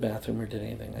went to the bathroom or did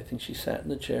anything. I think she sat in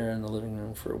the chair in the living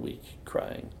room for a week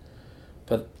crying.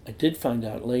 But I did find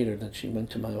out later that she went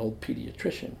to my old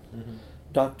pediatrician,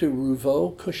 Dr.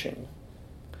 Rouveau Cushing,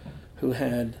 who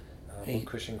had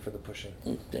Cushing for the pushing.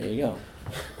 There you go.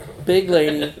 Big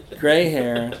lady, gray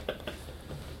hair.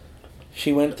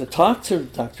 She went to talk to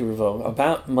Dr. Rouveau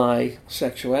about my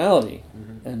sexuality,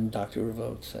 and Dr.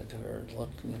 Rouveau said to her,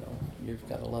 look, you've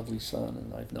got a lovely son,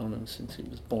 and I've known him since he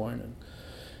was born, and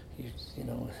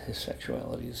his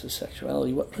sexuality is his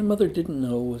sexuality. What my mother didn't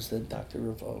know was that Dr.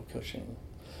 Rouveau Cushing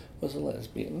was a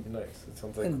lesbian. Nice. It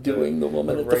sounds like and doing the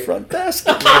woman at the front desk.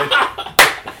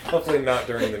 Hopefully not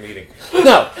during the meeting.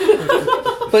 No.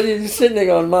 But he's sitting there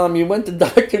going, Mom, you went to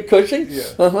Dr. Cushing? Yeah.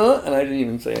 And I didn't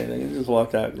even say anything. I just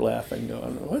walked out laughing,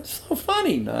 going, what's so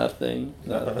funny? Nothing.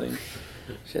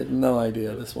 She had no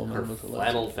idea this woman was a lesbian.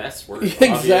 Flannel vests were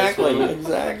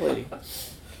Exactly.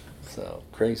 So,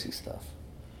 crazy stuff.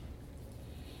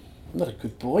 What a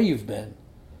good boy you've been.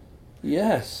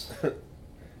 Yes.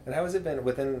 And how has it been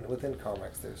within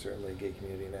comics? There's certainly a gay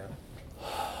community now.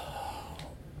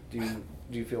 Do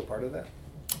you feel part of that?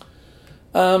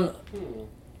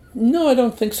 No, I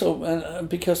don't think so.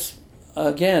 Because,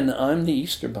 again, I'm the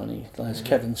Easter Bunny, as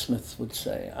Kevin Smith would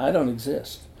say. I don't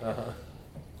exist. Uh-huh.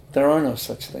 There are no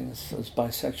such things as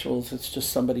bisexuals. It's just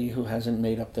somebody who hasn't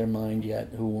made up their mind yet,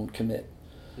 who won't commit.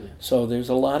 Yeah. So there's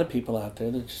a lot of people out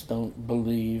there that just don't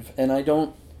believe. And I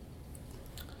don't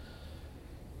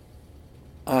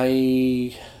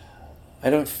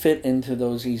fit into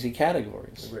those easy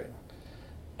categories. Right.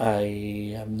 I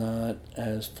am not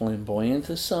as flamboyant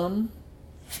as some,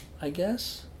 I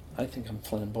guess. I think I'm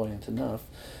flamboyant enough,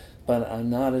 but I'm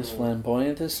not as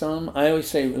flamboyant as some. I always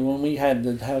say, when we had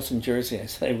the house in Jersey, I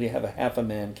say we have a half a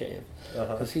man cave,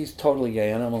 because he's totally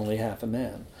gay and I'm only half a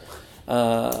man.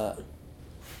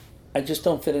 I just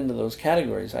don't fit into those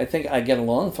categories. I think I get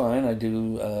along fine. I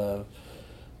do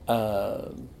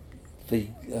the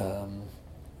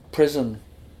Prism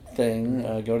thing.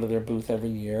 I go to their booth every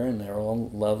year, and they're all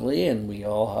lovely, and we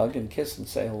all hug and kiss and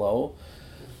say hello.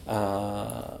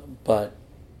 But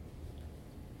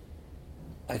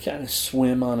I kind of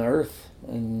swim on Earth,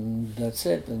 and that's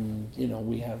it. And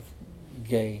we have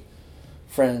gay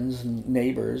friends and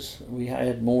neighbors. I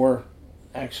had more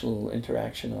actual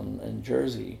interaction in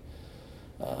Jersey.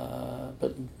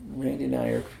 But Randy and I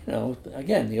are,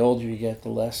 again, the older you get, the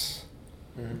less.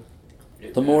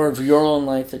 The more of your own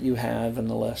life that you have, and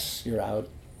the less you're out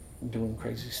doing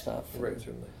crazy stuff. Right,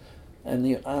 certainly.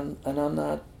 And I'm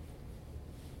not,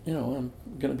 I'm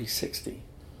going to be 60.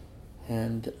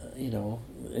 And,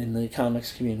 in the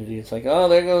comics community, it's like, oh,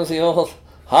 there goes the old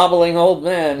hobbling old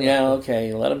man. Yeah,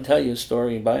 okay, let him tell you a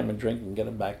story, buy him a drink, and get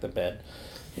him back to bed.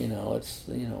 It's,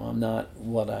 I'm not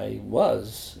what I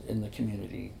was in the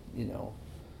community,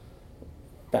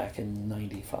 back in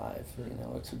 95.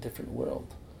 It's a different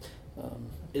world.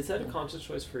 Is that a conscious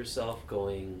choice for yourself,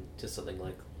 going to something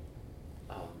like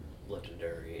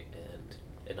Legendary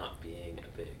and not being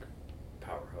a big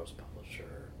powerhouse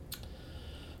publisher,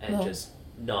 and just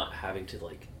not having to,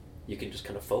 you can just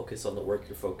kind of focus on the work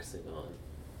you're focusing on?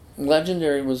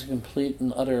 Legendary was a complete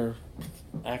and utter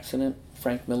accident.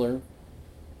 Frank Miller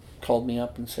called me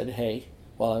up and said, hey,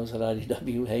 while I was at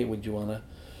IDW, hey, would you want to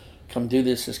come do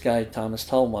this? This guy, Thomas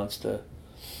Tull, wants to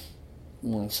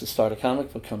start a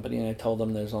comic book company. And I told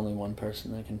him there's only one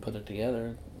person that can put it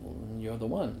together, and you're the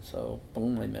one. So,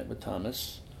 boom, I met with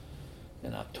Thomas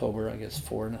in October, I guess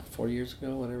 4 years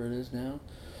ago, whatever it is now.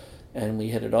 And we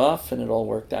hit it off, and it all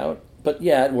worked out. But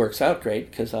yeah, it works out great,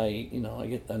 because I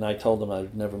told him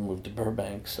I'd never moved to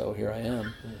Burbank, so here I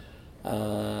am.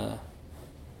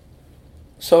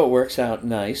 So it works out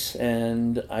nice,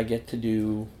 and I get to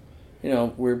do,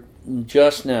 we're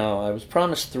just now, I was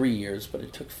promised 3 years, but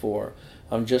it took 4.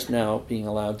 I'm just now being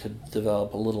allowed to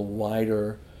develop a little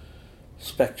wider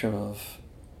spectrum of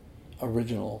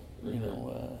original,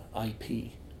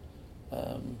 IP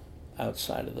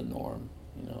outside of the norm.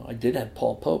 I did have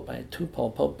Paul Pope. I had 2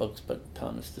 Paul Pope books, but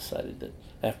Thomas decided that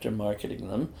after marketing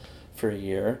them for a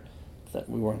year, that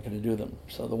we weren't going to do them.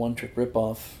 So the One Trick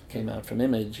Ripoff came out from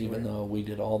Image, even though we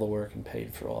did all the work and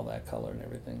paid for all that color and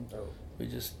everything. Oh. We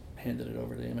just handed it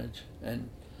over to Image. And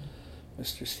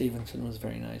Mr. Stevenson was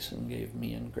very nice and gave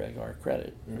me and Greg our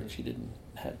credit, which he didn't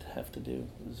have to do.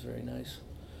 It was very nice.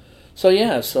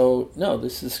 So no,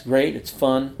 this is great. It's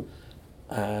fun.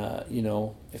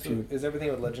 Is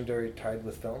everything with Legendary tied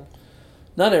with film?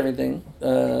 Not everything.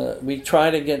 We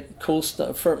try to get cool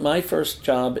stuff. My first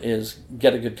job is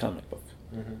get a good comic book.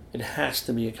 Mm-hmm. It has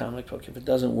to be a comic book. If it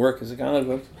doesn't work as a comic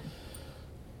book,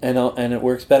 and it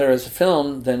works better as a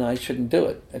film, then I shouldn't do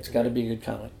it. It's got to be a good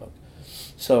comic book.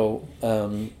 So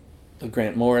the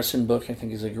Grant Morrison book, I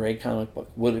think, is a great comic book.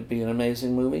 Would it be an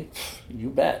amazing movie? You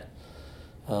bet.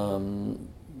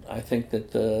 I think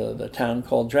that the Town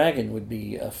Called Dragon would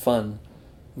be a fun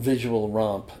visual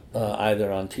romp,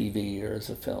 either on TV or as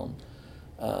a film.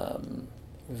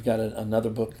 We've got another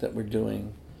book that we're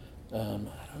doing. I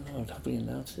don't know, have we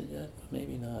announced it yet?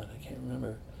 Maybe not, I can't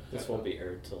remember. This won't be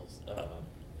aired till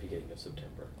beginning of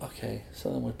September. Okay,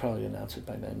 so then we'll probably announce it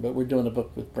by then. But we're doing a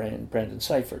book with Brandon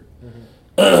Seifert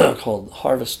called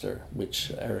Harvester,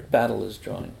 which Eric Battle is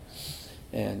drawing.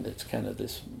 And it's kind of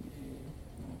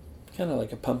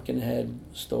like a Pumpkinhead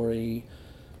story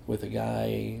with a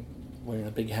guy wearing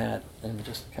a big hat and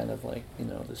just kind of like,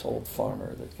 this old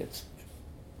farmer that gets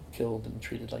killed and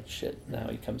treated like shit. Now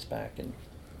he comes back and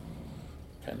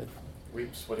kind of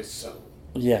reaps what is sown.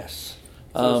 Yes.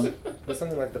 With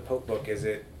something like the Pope book, is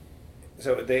it?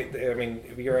 So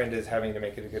your end is having to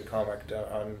make it a good comic.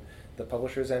 On the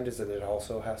publisher's end, is that it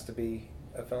also has to be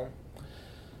a film,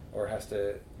 or has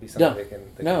to be something they can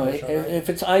push on, right? If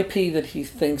it's IP that he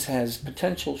thinks has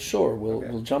potential, sure,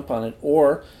 we'll jump on it.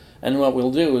 And what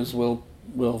we'll do is we'll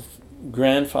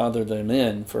grandfather them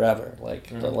in forever. Like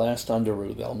the Mhm. last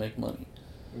Underoos, they'll make money.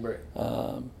 Right.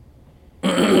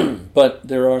 But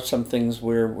there are some things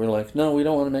where we're like, no, we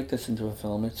don't want to make this into a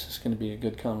film. It's just going to be a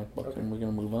good comic book, Okay. and we're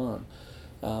going to move on.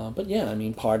 But yeah, I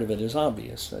mean, part of it is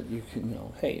obvious that you can,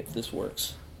 hey, if this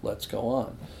works, let's go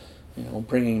on.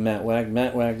 Bringing Matt Wagner.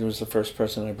 Matt Wagner was the first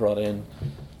person I brought in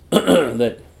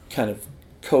that kind of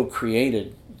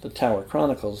co-created the Tower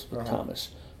Chronicles with Uh-huh. Thomas.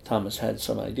 Thomas had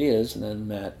some ideas, and then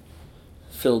Matt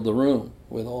filled the room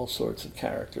with all sorts of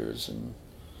characters, and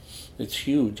it's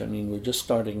huge. I mean, we're just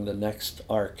starting the next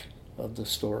arc of the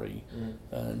story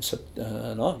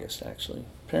in August, actually.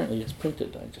 Apparently it's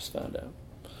printed, I just found out.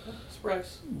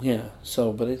 Surprise. Yeah,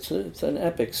 but it's an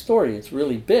epic story. It's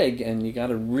really big, and you got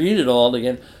to read it all to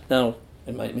get... Now,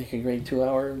 it might make a great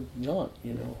 2-hour jaunt,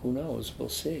 who knows, we'll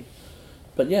see.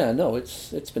 But yeah, no,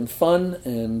 it's been fun,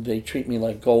 and they treat me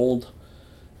like gold,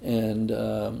 and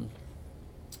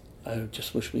I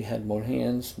just wish we had more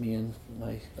hands. Me and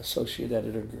my associate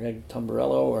editor, Greg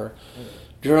Tumbarello, are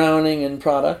drowning in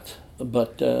product,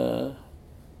 but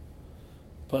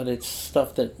it's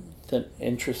stuff that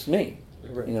interests me,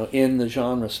 Right. in the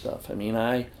genre stuff. I mean,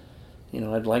 I'd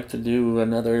like to do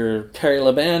another Terry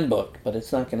Laban book, but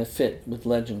it's not going to fit with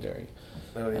Legendary.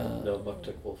 Oh yeah. No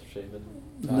Muktuk Wolf Shaman.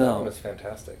 That No. one was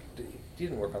fantastic. You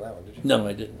didn't work on that one, did you? No,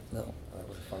 I didn't. No. That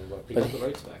was a fun book. He But got the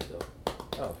rights back though.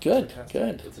 Oh, Good, fantastic.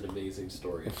 good. It's an amazing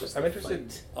story. It's just I'm the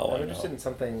interested. fight. Oh, I I'm interested know. in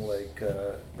something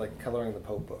like coloring the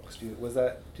Pope books. Do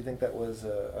you think that was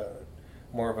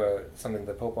more of something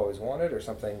the Pope always wanted, or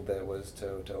something that was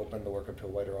to open the work up to a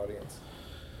wider audience?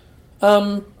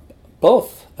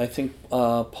 Both. I think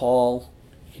Paul,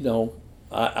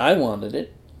 I wanted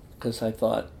it because I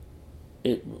thought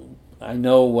I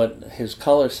know what his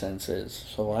color sense is,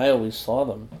 so I always saw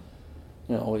them.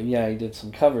 Yeah, we did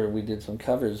some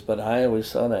covers, but I always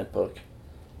saw that book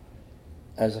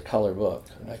as a color book.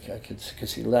 I could,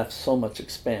 because he left so much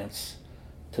expanse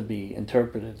to be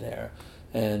interpreted there.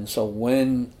 And so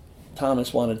when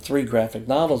Thomas wanted 3 graphic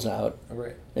novels out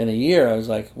Right. in a year, I was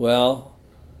like, well,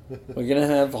 we're going to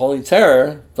have Holy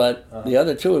Terror, but the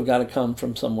other 2 have got to come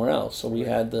from somewhere else. So we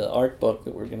had the art book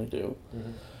that we're going to do,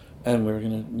 and we were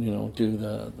going to, do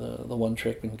the one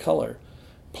trick in color.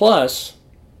 Plus,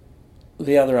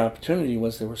 the other opportunity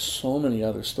was there were so many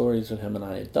other stories that him and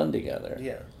I had done together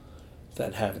Yeah.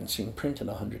 that haven't seen print in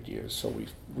 100 years. So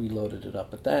we loaded it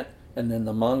up at that, and then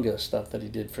the manga stuff that he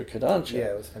did for Kodansha.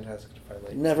 Yeah, it was fantastic to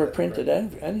finally. Never see that, printed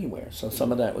right. anywhere. So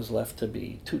some of that was left to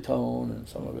be two-tone and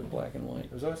some of it black and white.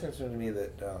 It was always interesting to me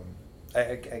that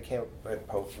I can't admire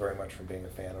Pope very much from being a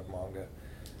fan of manga,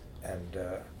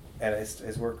 and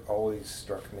his work always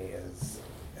struck me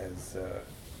as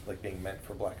like being meant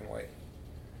for black and white.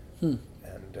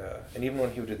 And even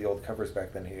when he would do the old covers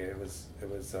back then, it was I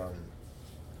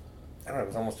don't know, it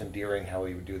was almost endearing how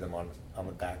he would do them on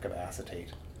the back of acetate.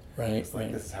 Right, It's like,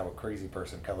 right. this is how a crazy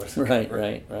person colors a Right, cover.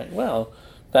 right. Well,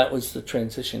 that was the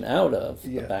transition out of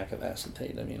Yeah. the back of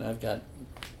acetate. I mean, I've got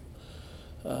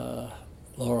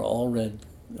Laura Allred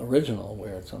original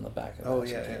where it's on the back of Oh,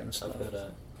 yeah, acetate yeah. and stuff. I've got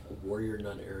a Warrior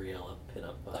Nun Ariella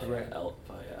pinup by Right.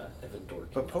 Evan Dorkin.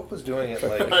 But Pope was doing it on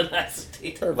like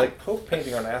acetate. like Pope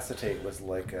painting on acetate was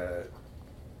like a,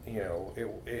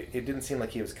 it didn't seem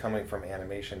like he was coming from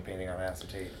animation painting on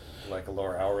acetate like a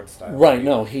Laura Allred style. Right,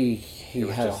 no, he was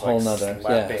had a just, whole like, nother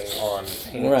slapping yeah. on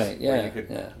paint. Right, where yeah, you could,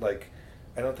 yeah. like,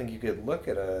 I don't think you could look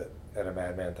at a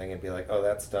Madman thing and be like, oh,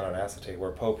 that's done on acetate.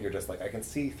 Where Pope, you're just like, I can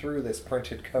see through this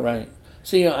printed cover. Right.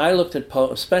 See, I looked at Poe,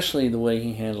 especially the way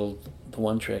he handled the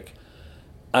one trick.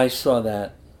 I saw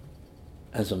that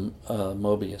as a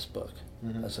Mobius book,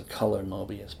 as a color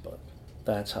Mobius book.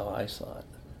 That's how I saw it.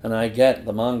 And I get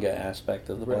the manga aspect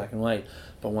of the Right. black and white,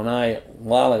 but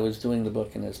while I was doing the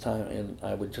book in his time, and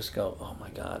I would just go, oh my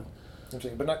God.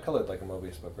 Interesting, but not colored like a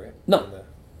Mobius book, right? No.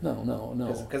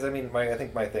 No. Because I mean, I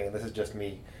think my thing, and this is just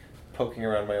me poking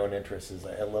around my own interests, is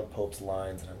I love Pope's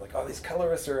lines, and I'm like, oh, these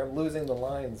colorists I'm losing the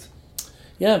lines.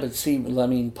 Yeah, but see, I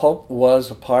mean, Pope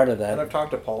was a part of that. And I've talked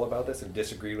to Paul about this and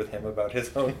disagreed with him about his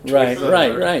own Right,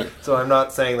 choices. right. So I'm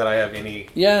not saying that I have any.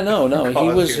 Yeah, no.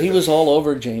 Cause He here. was all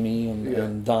over Jamie and, Yeah.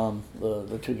 and Dom,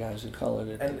 the 2 guys who colored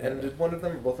it. And did one of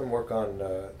them, both of them, work on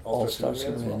All-Star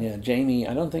Superman as well? Yeah. Jamie,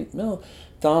 I don't think, no,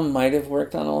 Dom might have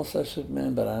worked on All-Star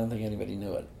Superman, but I don't think anybody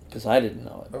knew it, because I didn't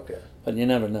know it. Okay. But you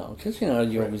never know, because, you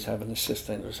Right. always have an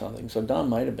assistant or something, so Dom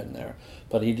might have been there,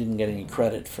 but he didn't get any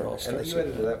credit for All-Star And you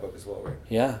Superman. edited that book as well, right?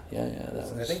 Yeah, that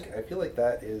was... I feel like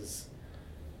that is,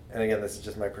 and again, this is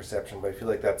just my perception, but I feel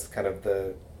like that's kind of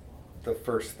the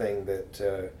first thing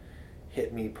that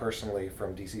hit me personally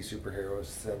from DC superheroes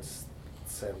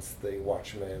since the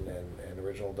Watchmen and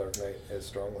original Dark Knight as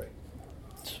strongly.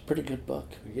 pretty good book.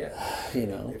 Yeah. You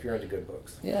know. If you're into good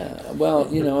books. Yeah.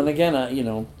 Well, you know, and again,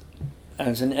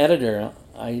 as an editor,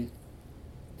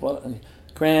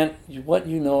 Grant, what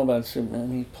you know about Superman? I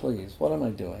mean, please, what am I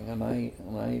doing? Am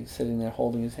I sitting there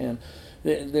holding his hand?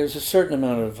 There's a certain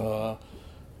amount of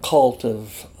cult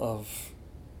of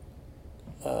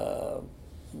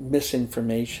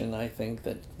misinformation, I think,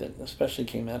 that especially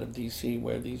came out of DC,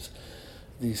 where these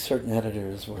certain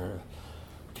editors were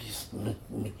these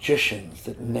magicians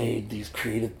that made these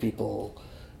creative people.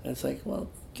 And it's like, well,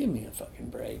 give me a fucking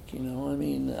break, you know? I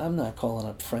mean, I'm not calling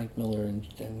up Frank Miller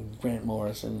and Grant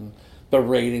Morrison and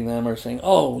berating them or saying,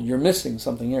 oh, you're missing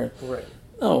something here. Right.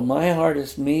 No,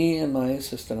 me and my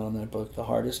assistant on that book, the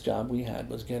hardest job we had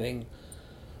was getting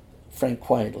Frank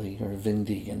Quietly or Vin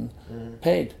Deegan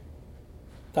paid.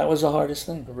 That was the hardest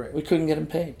thing. Right. We couldn't get him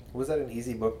paid. Was that an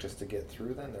easy book just to get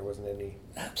through then? There wasn't any...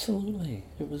 Absolutely.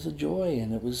 It was a joy,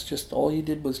 and it was just, all you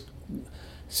did was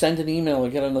send an email or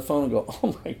get on the phone and go,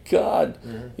 oh my God.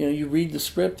 Mm-hmm. You know, you read the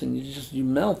script and you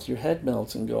melt, your head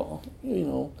melts and go, oh, you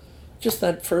know, just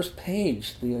that first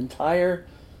page, the entire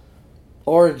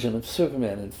origin of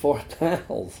Superman in 4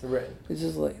 panels. Right. It's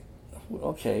just like,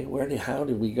 okay, how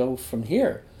do we go from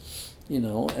here? You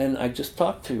know, and I just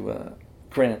talked to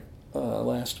Grant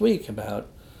last week about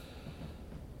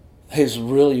his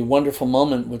really wonderful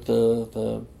moment with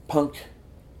the punk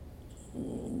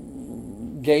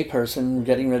gay person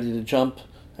getting ready to jump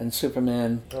and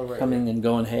Superman coming and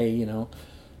going, hey, you know,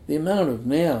 the amount of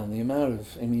mail,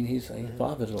 I mean, he's like,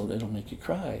 Bob, it'll make you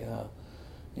cry.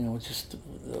 You know, just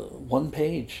one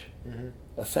page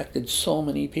affected so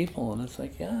many people, and it's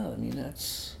like, yeah, I mean,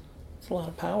 it's a lot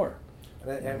of power.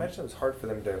 And I imagine it was hard for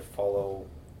them to follow,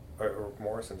 or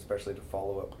Morrison especially, to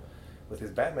follow up with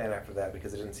his Batman after that,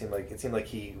 because it seemed like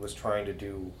he was trying to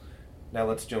do, now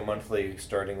let's do a monthly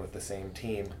starting with the same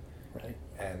team. Right.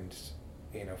 And,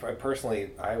 you know,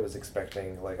 personally, I was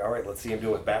expecting, like, all right, let's see him do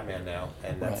it with Batman now,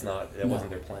 and that wasn't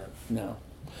their plan.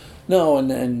 No,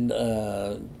 and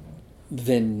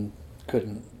Vin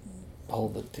couldn't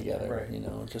hold it together, right. You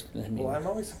know, just, I mean... Well, I'm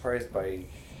always surprised by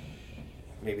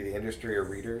maybe the industry or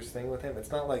readers thing with him.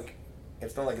 It's not like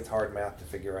it's hard math to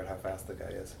figure out how fast the guy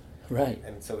is. Right.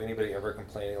 And so anybody ever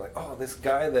complaining like, oh, this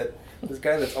guy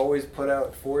that's always put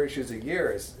out 4 issues a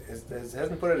year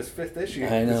hasn't put out his 5th issue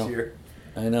this year.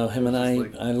 I know him, and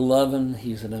I love him.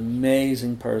 He's an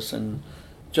amazing person,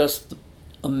 just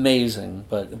amazing.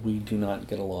 But we do not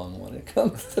get along when it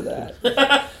comes to that.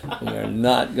 We are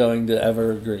not going to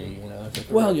ever agree. You know, it's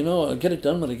like, well, you know, I'll get it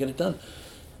done when I get it done.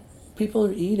 People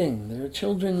are eating. There are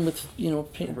children with, you know,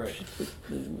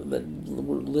 that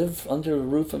live under the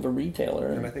roof of a retailer.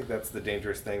 And I think that's the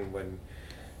dangerous thing when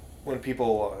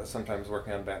people sometimes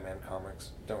working on Batman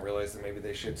comics don't realize that maybe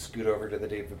they should scoot over to the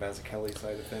David Mazzucchelli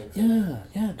side of things.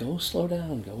 Yeah. Go slow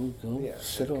down. Go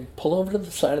pull over to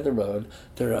the side of the road.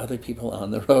 There are other people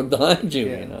on the road behind you.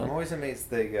 Yeah, you know. I'm always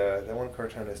amazed that one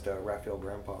cartoonist, Raphael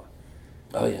Grandpa.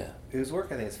 Oh yeah. Whose work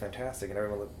I think is fantastic, and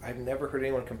I've never heard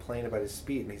anyone complain about his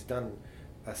speed, and he's done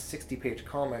a 60-page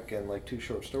comic and like 2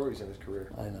 short stories in his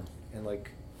career. I know. And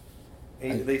like,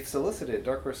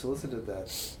 Dark Horse solicited that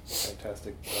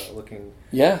fantastic looking.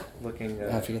 Yeah. Looking.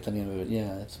 I forget the name of it.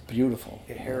 Yeah, it's beautiful.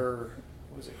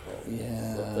 What was it called?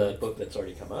 Yeah. The book that's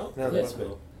already come out. No,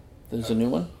 There's a new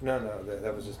one. No,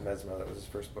 that was just Mesmo. That was his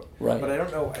first book. Right. But I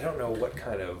don't know what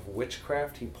kind of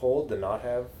witchcraft he pulled to not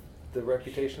have the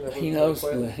reputation of. He knows.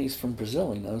 He's from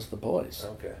Brazil. He knows the boys.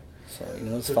 Okay. So he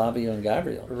knows Fabio and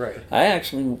Gabriel. Right. I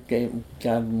actually gave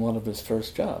him one of his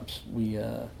first jobs.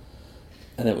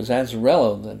 And it was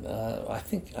Azzarello that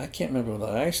I can't remember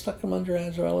whether I stuck him under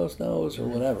Azzarello's nose or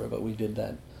whatever, but we did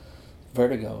that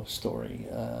Vertigo story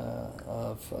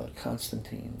of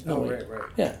Constantine. Right.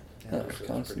 Yeah, that was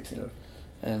Constantine,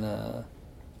 and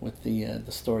with the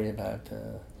story about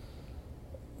the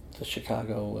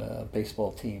Chicago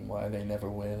baseball team, why they never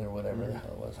win or whatever the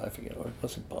hell it was. I forget, or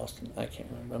was it Boston? I can't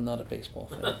remember. I'm not a baseball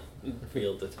fan.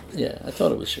 Field it. Yeah, I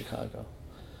thought it was Chicago.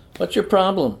 What's your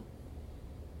problem?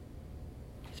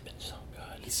 He's been so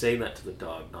good. He's saying that to the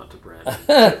dog, not to Brandon.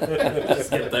 Just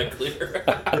get that clear.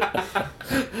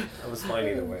 I was fine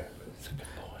either way. It's a good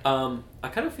boy. I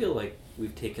kind of feel like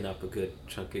we've taken up a good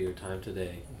chunk of your time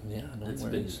today. Yeah, no It's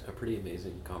worries. been a pretty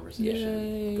amazing conversation.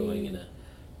 Yay. Going in a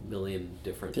million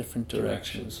different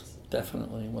directions.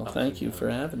 Definitely. Well, thank you for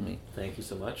having me. Thank you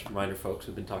so much. Reminder, folks,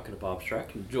 we've been talking to Bob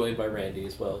Schreck, and joined by Randy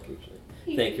as well occasionally.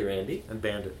 Thank you, Randy. And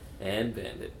Bandit.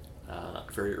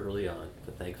 Very early on,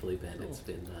 but thankfully Bandit's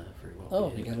been very well.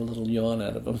 Oh, you got a little yawn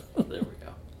out of him. There we go.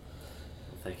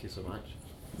 Well, thank you so much.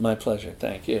 My pleasure.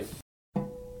 Thank you.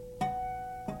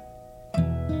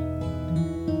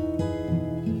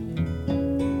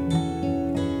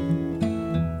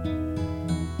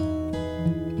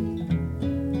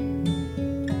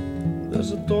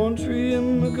 one tree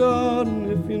in the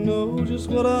garden, if you know just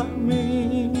what I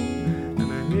mean. And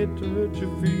I hate to hurt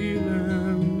your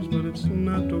feelings, but it's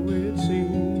not the way it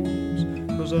seems,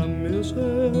 'cause I miss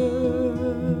her.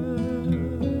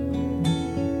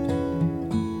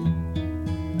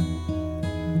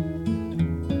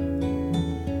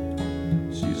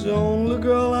 She's the only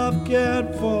girl I've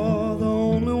cared for, the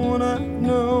only one I've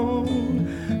known,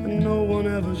 and no one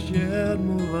ever shared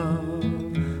more love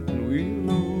than we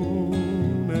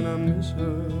alone, and I miss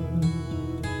her.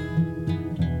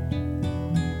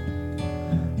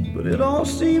 But it all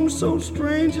seems so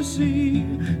strange to see,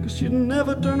 'cause she'd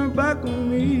never turn her back on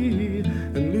me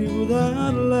and leave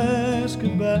without a last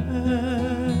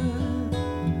goodbye.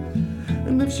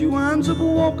 And if she winds up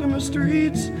walking the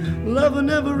streets, loving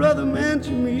every other man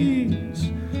she meets,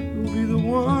 who'll be the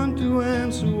one to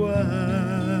answer why?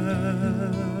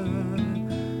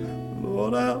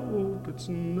 Lord, I hope it's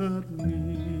not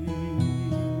me.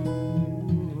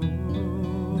 Oh,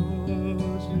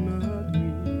 it's not me.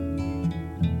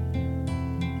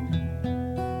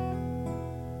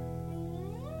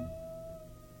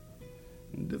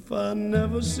 And if I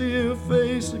never see her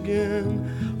face again,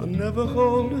 I'll never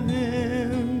hold her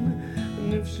hand.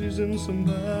 And if she's in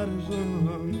somebody's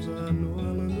arms, I know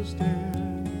I'll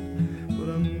understand. But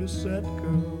I miss that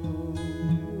girl.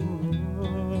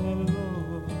 Oh,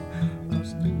 Lord, I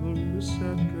still miss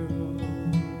that girl.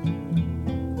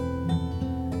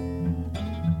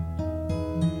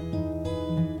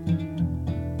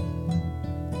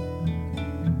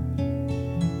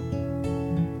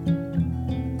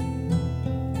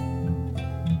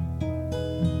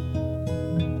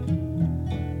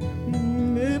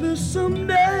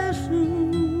 Someday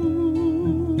soon,